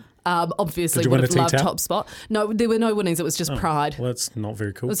 Yep. Obviously, Did you would win a have loved tea towel? top spot. No, there were no winnings. It was just pride. Well, that's not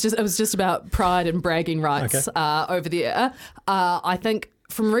very cool. It was just about pride and bragging rights over there. I think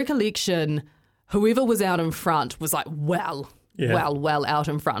from recollection, whoever was out in front was like well out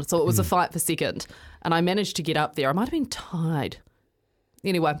in front. So it was a fight for second, and I managed to get up there. I might have been tied.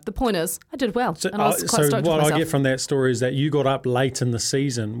 Anyway, the point is, I did well, and I was quite stoked with myself. I get from that story is that you got up late in the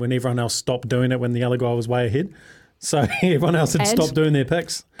season when everyone else stopped doing it when the other guy was way ahead. So everyone else had stopped doing their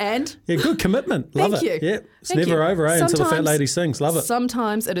picks. And? Yeah, good commitment. Love Thank it. you. Yeah, it's Thank never you. over, until the fat Sometimes- lady sings. Love it.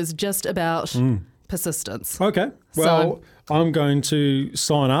 Sometimes it is just about persistence. Okay. Well, I'm going to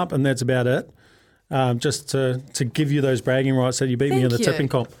sign up, and that's about it. Just to give you those bragging rights that you beat me in the Thank you. tipping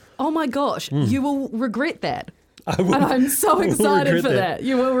comp. Oh my gosh, you will regret that. I will, And I'm so I will excited regret for that.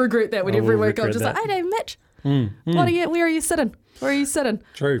 You will regret that when I every will week I'm regret just that. like, hey, Dave, Mitch, where are you sitting? Where are you sitting?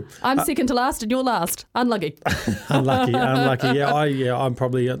 True. I'm second to last and you're last. Unlucky. Unlucky. Yeah, I'm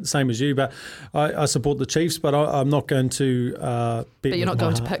probably the same as you, but I support the Chiefs, but I'm not going to bet But you're with not my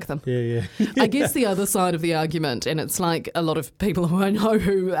going to heart. pick them. Yeah. I guess the other side of the argument, and it's like a lot of people who I know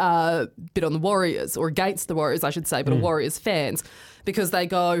who bet on the Warriors, or against the Warriors, I should say, but are Warriors fans, because they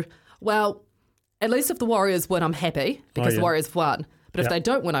go, well, at least if the Warriors win, I'm happy because the Warriors have won. But if they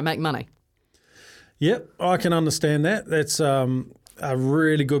don't win, I make money. Yep, I can understand that. That's a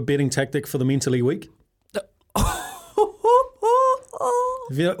really good betting tactic for the mentally weak.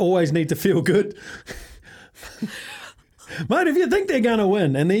 If you always need to feel good. Mate, if you think they're going to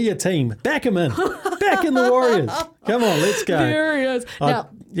win and they're your team, back them in. Back in the Warriors. Come on, let's go. There he is. Now,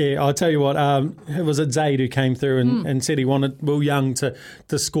 I'll tell you what, it was Zaid who came through and said he wanted Will Young to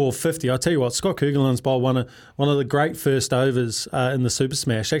score 50. I'll tell you what, Scott Kugelin's bowled one of the great first overs in the Super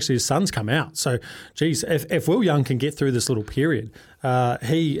Smash. Actually, his son's come out. So, geez, if Will Young can get through this little period,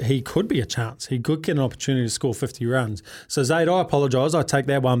 he could be a chance. He could get an opportunity to score 50 runs. So, Zaid, I apologise. I take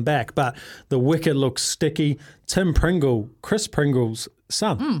that one back. But the wicket looks sticky. Tim Pringle, Chris Pringle's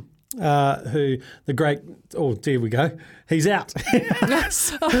son. Who the great, there we go, he's out.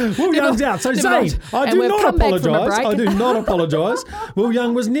 Will Young's out. So Zaid, I do not apologise. I do not apologise. Will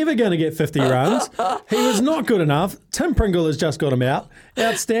Young was never going to get 50 runs. He was not good enough. Tim Pringle has just got him out.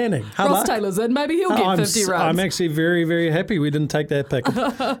 Outstanding. Ross Taylor's in. Maybe he'll get 50 runs. I'm actually very, very happy we didn't take that pick.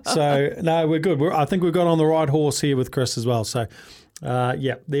 So, no, we're good. I think we've got on the right horse here with Chris as well. So,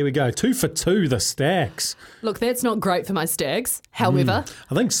 there we go. 2 for 2, the Stags. Look, that's not great for my Stags. However,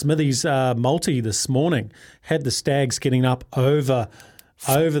 I think Smithy's multi this morning had the Stags getting up over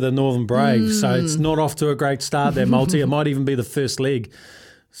the Northern Braves. So it's not off to a great start, that multi. It might even be the first leg.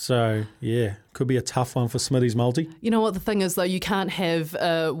 So, yeah, could be a tough one for Smithy's multi. you know what the thing is, though? You can't have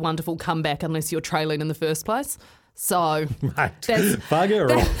a wonderful comeback unless you're trailing in the first place. So Mate,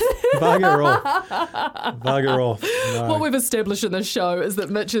 bugger off. Bugger off. Bugger off. No. What we've established in this show is that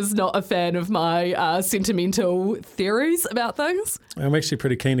Mitch is not a fan of my sentimental theories about things. I'm actually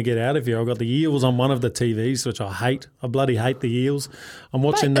pretty keen to get out of here. I've got the Eels on one of the TVs, which I hate. I bloody hate the Eels. I'm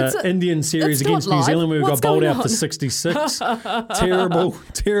watching Mate, the Indian series it's not against New live. Zealand. We've What's got bowled going out on? to 66.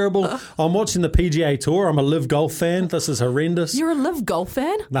 Terrible. I'm watching the PGA Tour. I'm a live golf fan. This is horrendous. You're a live golf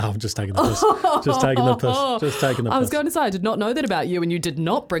fan? No, I'm just taking the piss. Just taking the piss. I was going to say, I did not know that about you, and you did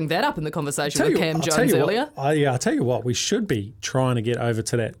not bring that up in the conversation with Cam Jones earlier. I'll tell you what, we should be trying to get over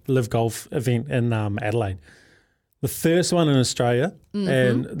to that live golf event in Adelaide. The first one in Australia,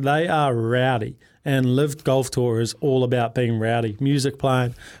 and they are rowdy. And Live Golf Tour is all about being rowdy, music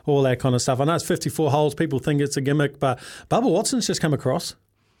playing, all that kind of stuff. I know it's 54 holes. People think it's a gimmick, but Bubba Watson's just come across.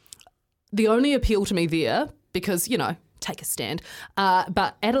 The only appeal to me there, because, take a stand,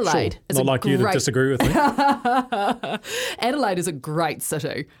 but Adelaide is not like you to disagree with me. Adelaide is a great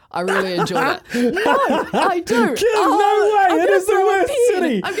city. I really enjoyed it. No, I do. Kim, no way. It is the worst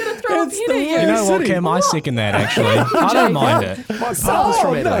city. I'm going to throw a pen at you. You know what, Cam? I second that, actually. I don't mind it. My partner's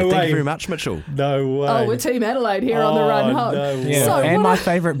from Adelaide. no Thank way. you very much, Mitchell. No way. Oh, we're Team Adelaide here on the run home. No way. Yeah, So and what my I-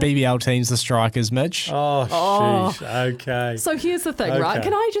 favourite BBL team's the Strikers, Mitch. Oh, sheesh. Okay. So here's the thing, right? Okay.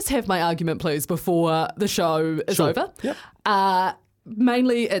 Can I just have my argument, please, before the show is Sure. over? Yep.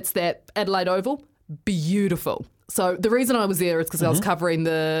 Mainly, it's that Adelaide Oval, beautiful. So the reason I was there is because I was covering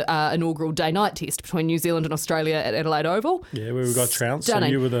the inaugural day-night test between New Zealand and Australia at Adelaide Oval. Yeah, where we got trounced. So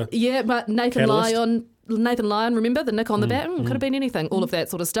Stunning. you were the Yeah, but Nathan catalyst? Lyon, remember the nick on the bat? Could have been anything. All of that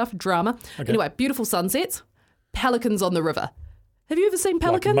sort of stuff, drama. Okay. Anyway, beautiful sunsets, pelicans on the river. Have you ever seen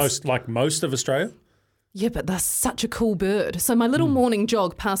pelicans? like most of Australia. Yeah, but they're such a cool bird. So my little morning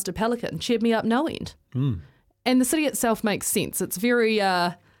jog past a pelican cheered me up no end. And the city itself makes sense. It's very...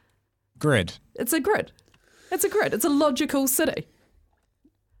 Grid. It's a grid. It's a grid. It's a logical city.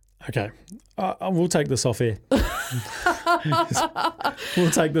 Okay. We'll take this off air.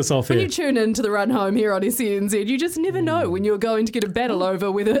 We'll take this off When air. you tune into the run home here on SENZ, you just never know when you're going to get a battle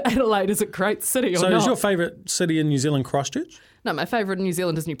over whether Adelaide is a great city or So not. is your favourite city in New Zealand Christchurch? No, my favourite in New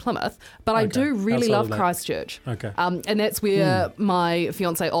Zealand is New Plymouth, but I do really Outside love of that. Christchurch. Okay. And that's where my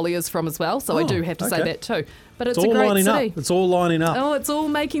fiancé Ollie is from as well, so I Oh, do have to say okay. that too. But it's It's a all great lining city. up. It's all lining up. Oh, it's all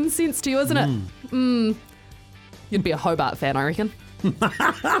making sense to you, isn't it? You'd be a Hobart fan, I reckon. What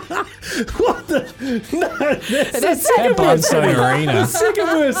the? No, that's That's the second worst Bunsen city. Arena. The second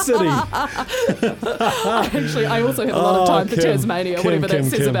worst city. Actually, I also have a lot of time for Kim, Tasmania, whatever that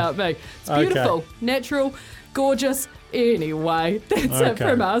says Kim. about me. It's Okay. beautiful, natural, gorgeous. Anyway, that's it Okay.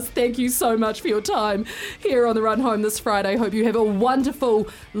 from us. Thank you so much for your time here on the Run Home this Friday. Hope you have a wonderful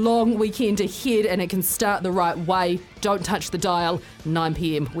long weekend ahead and it can start the right way. Don't touch the dial. 9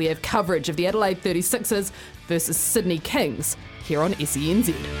 p.m. We have coverage of the Adelaide 36ers versus Sydney Kings here on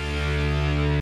SENZ.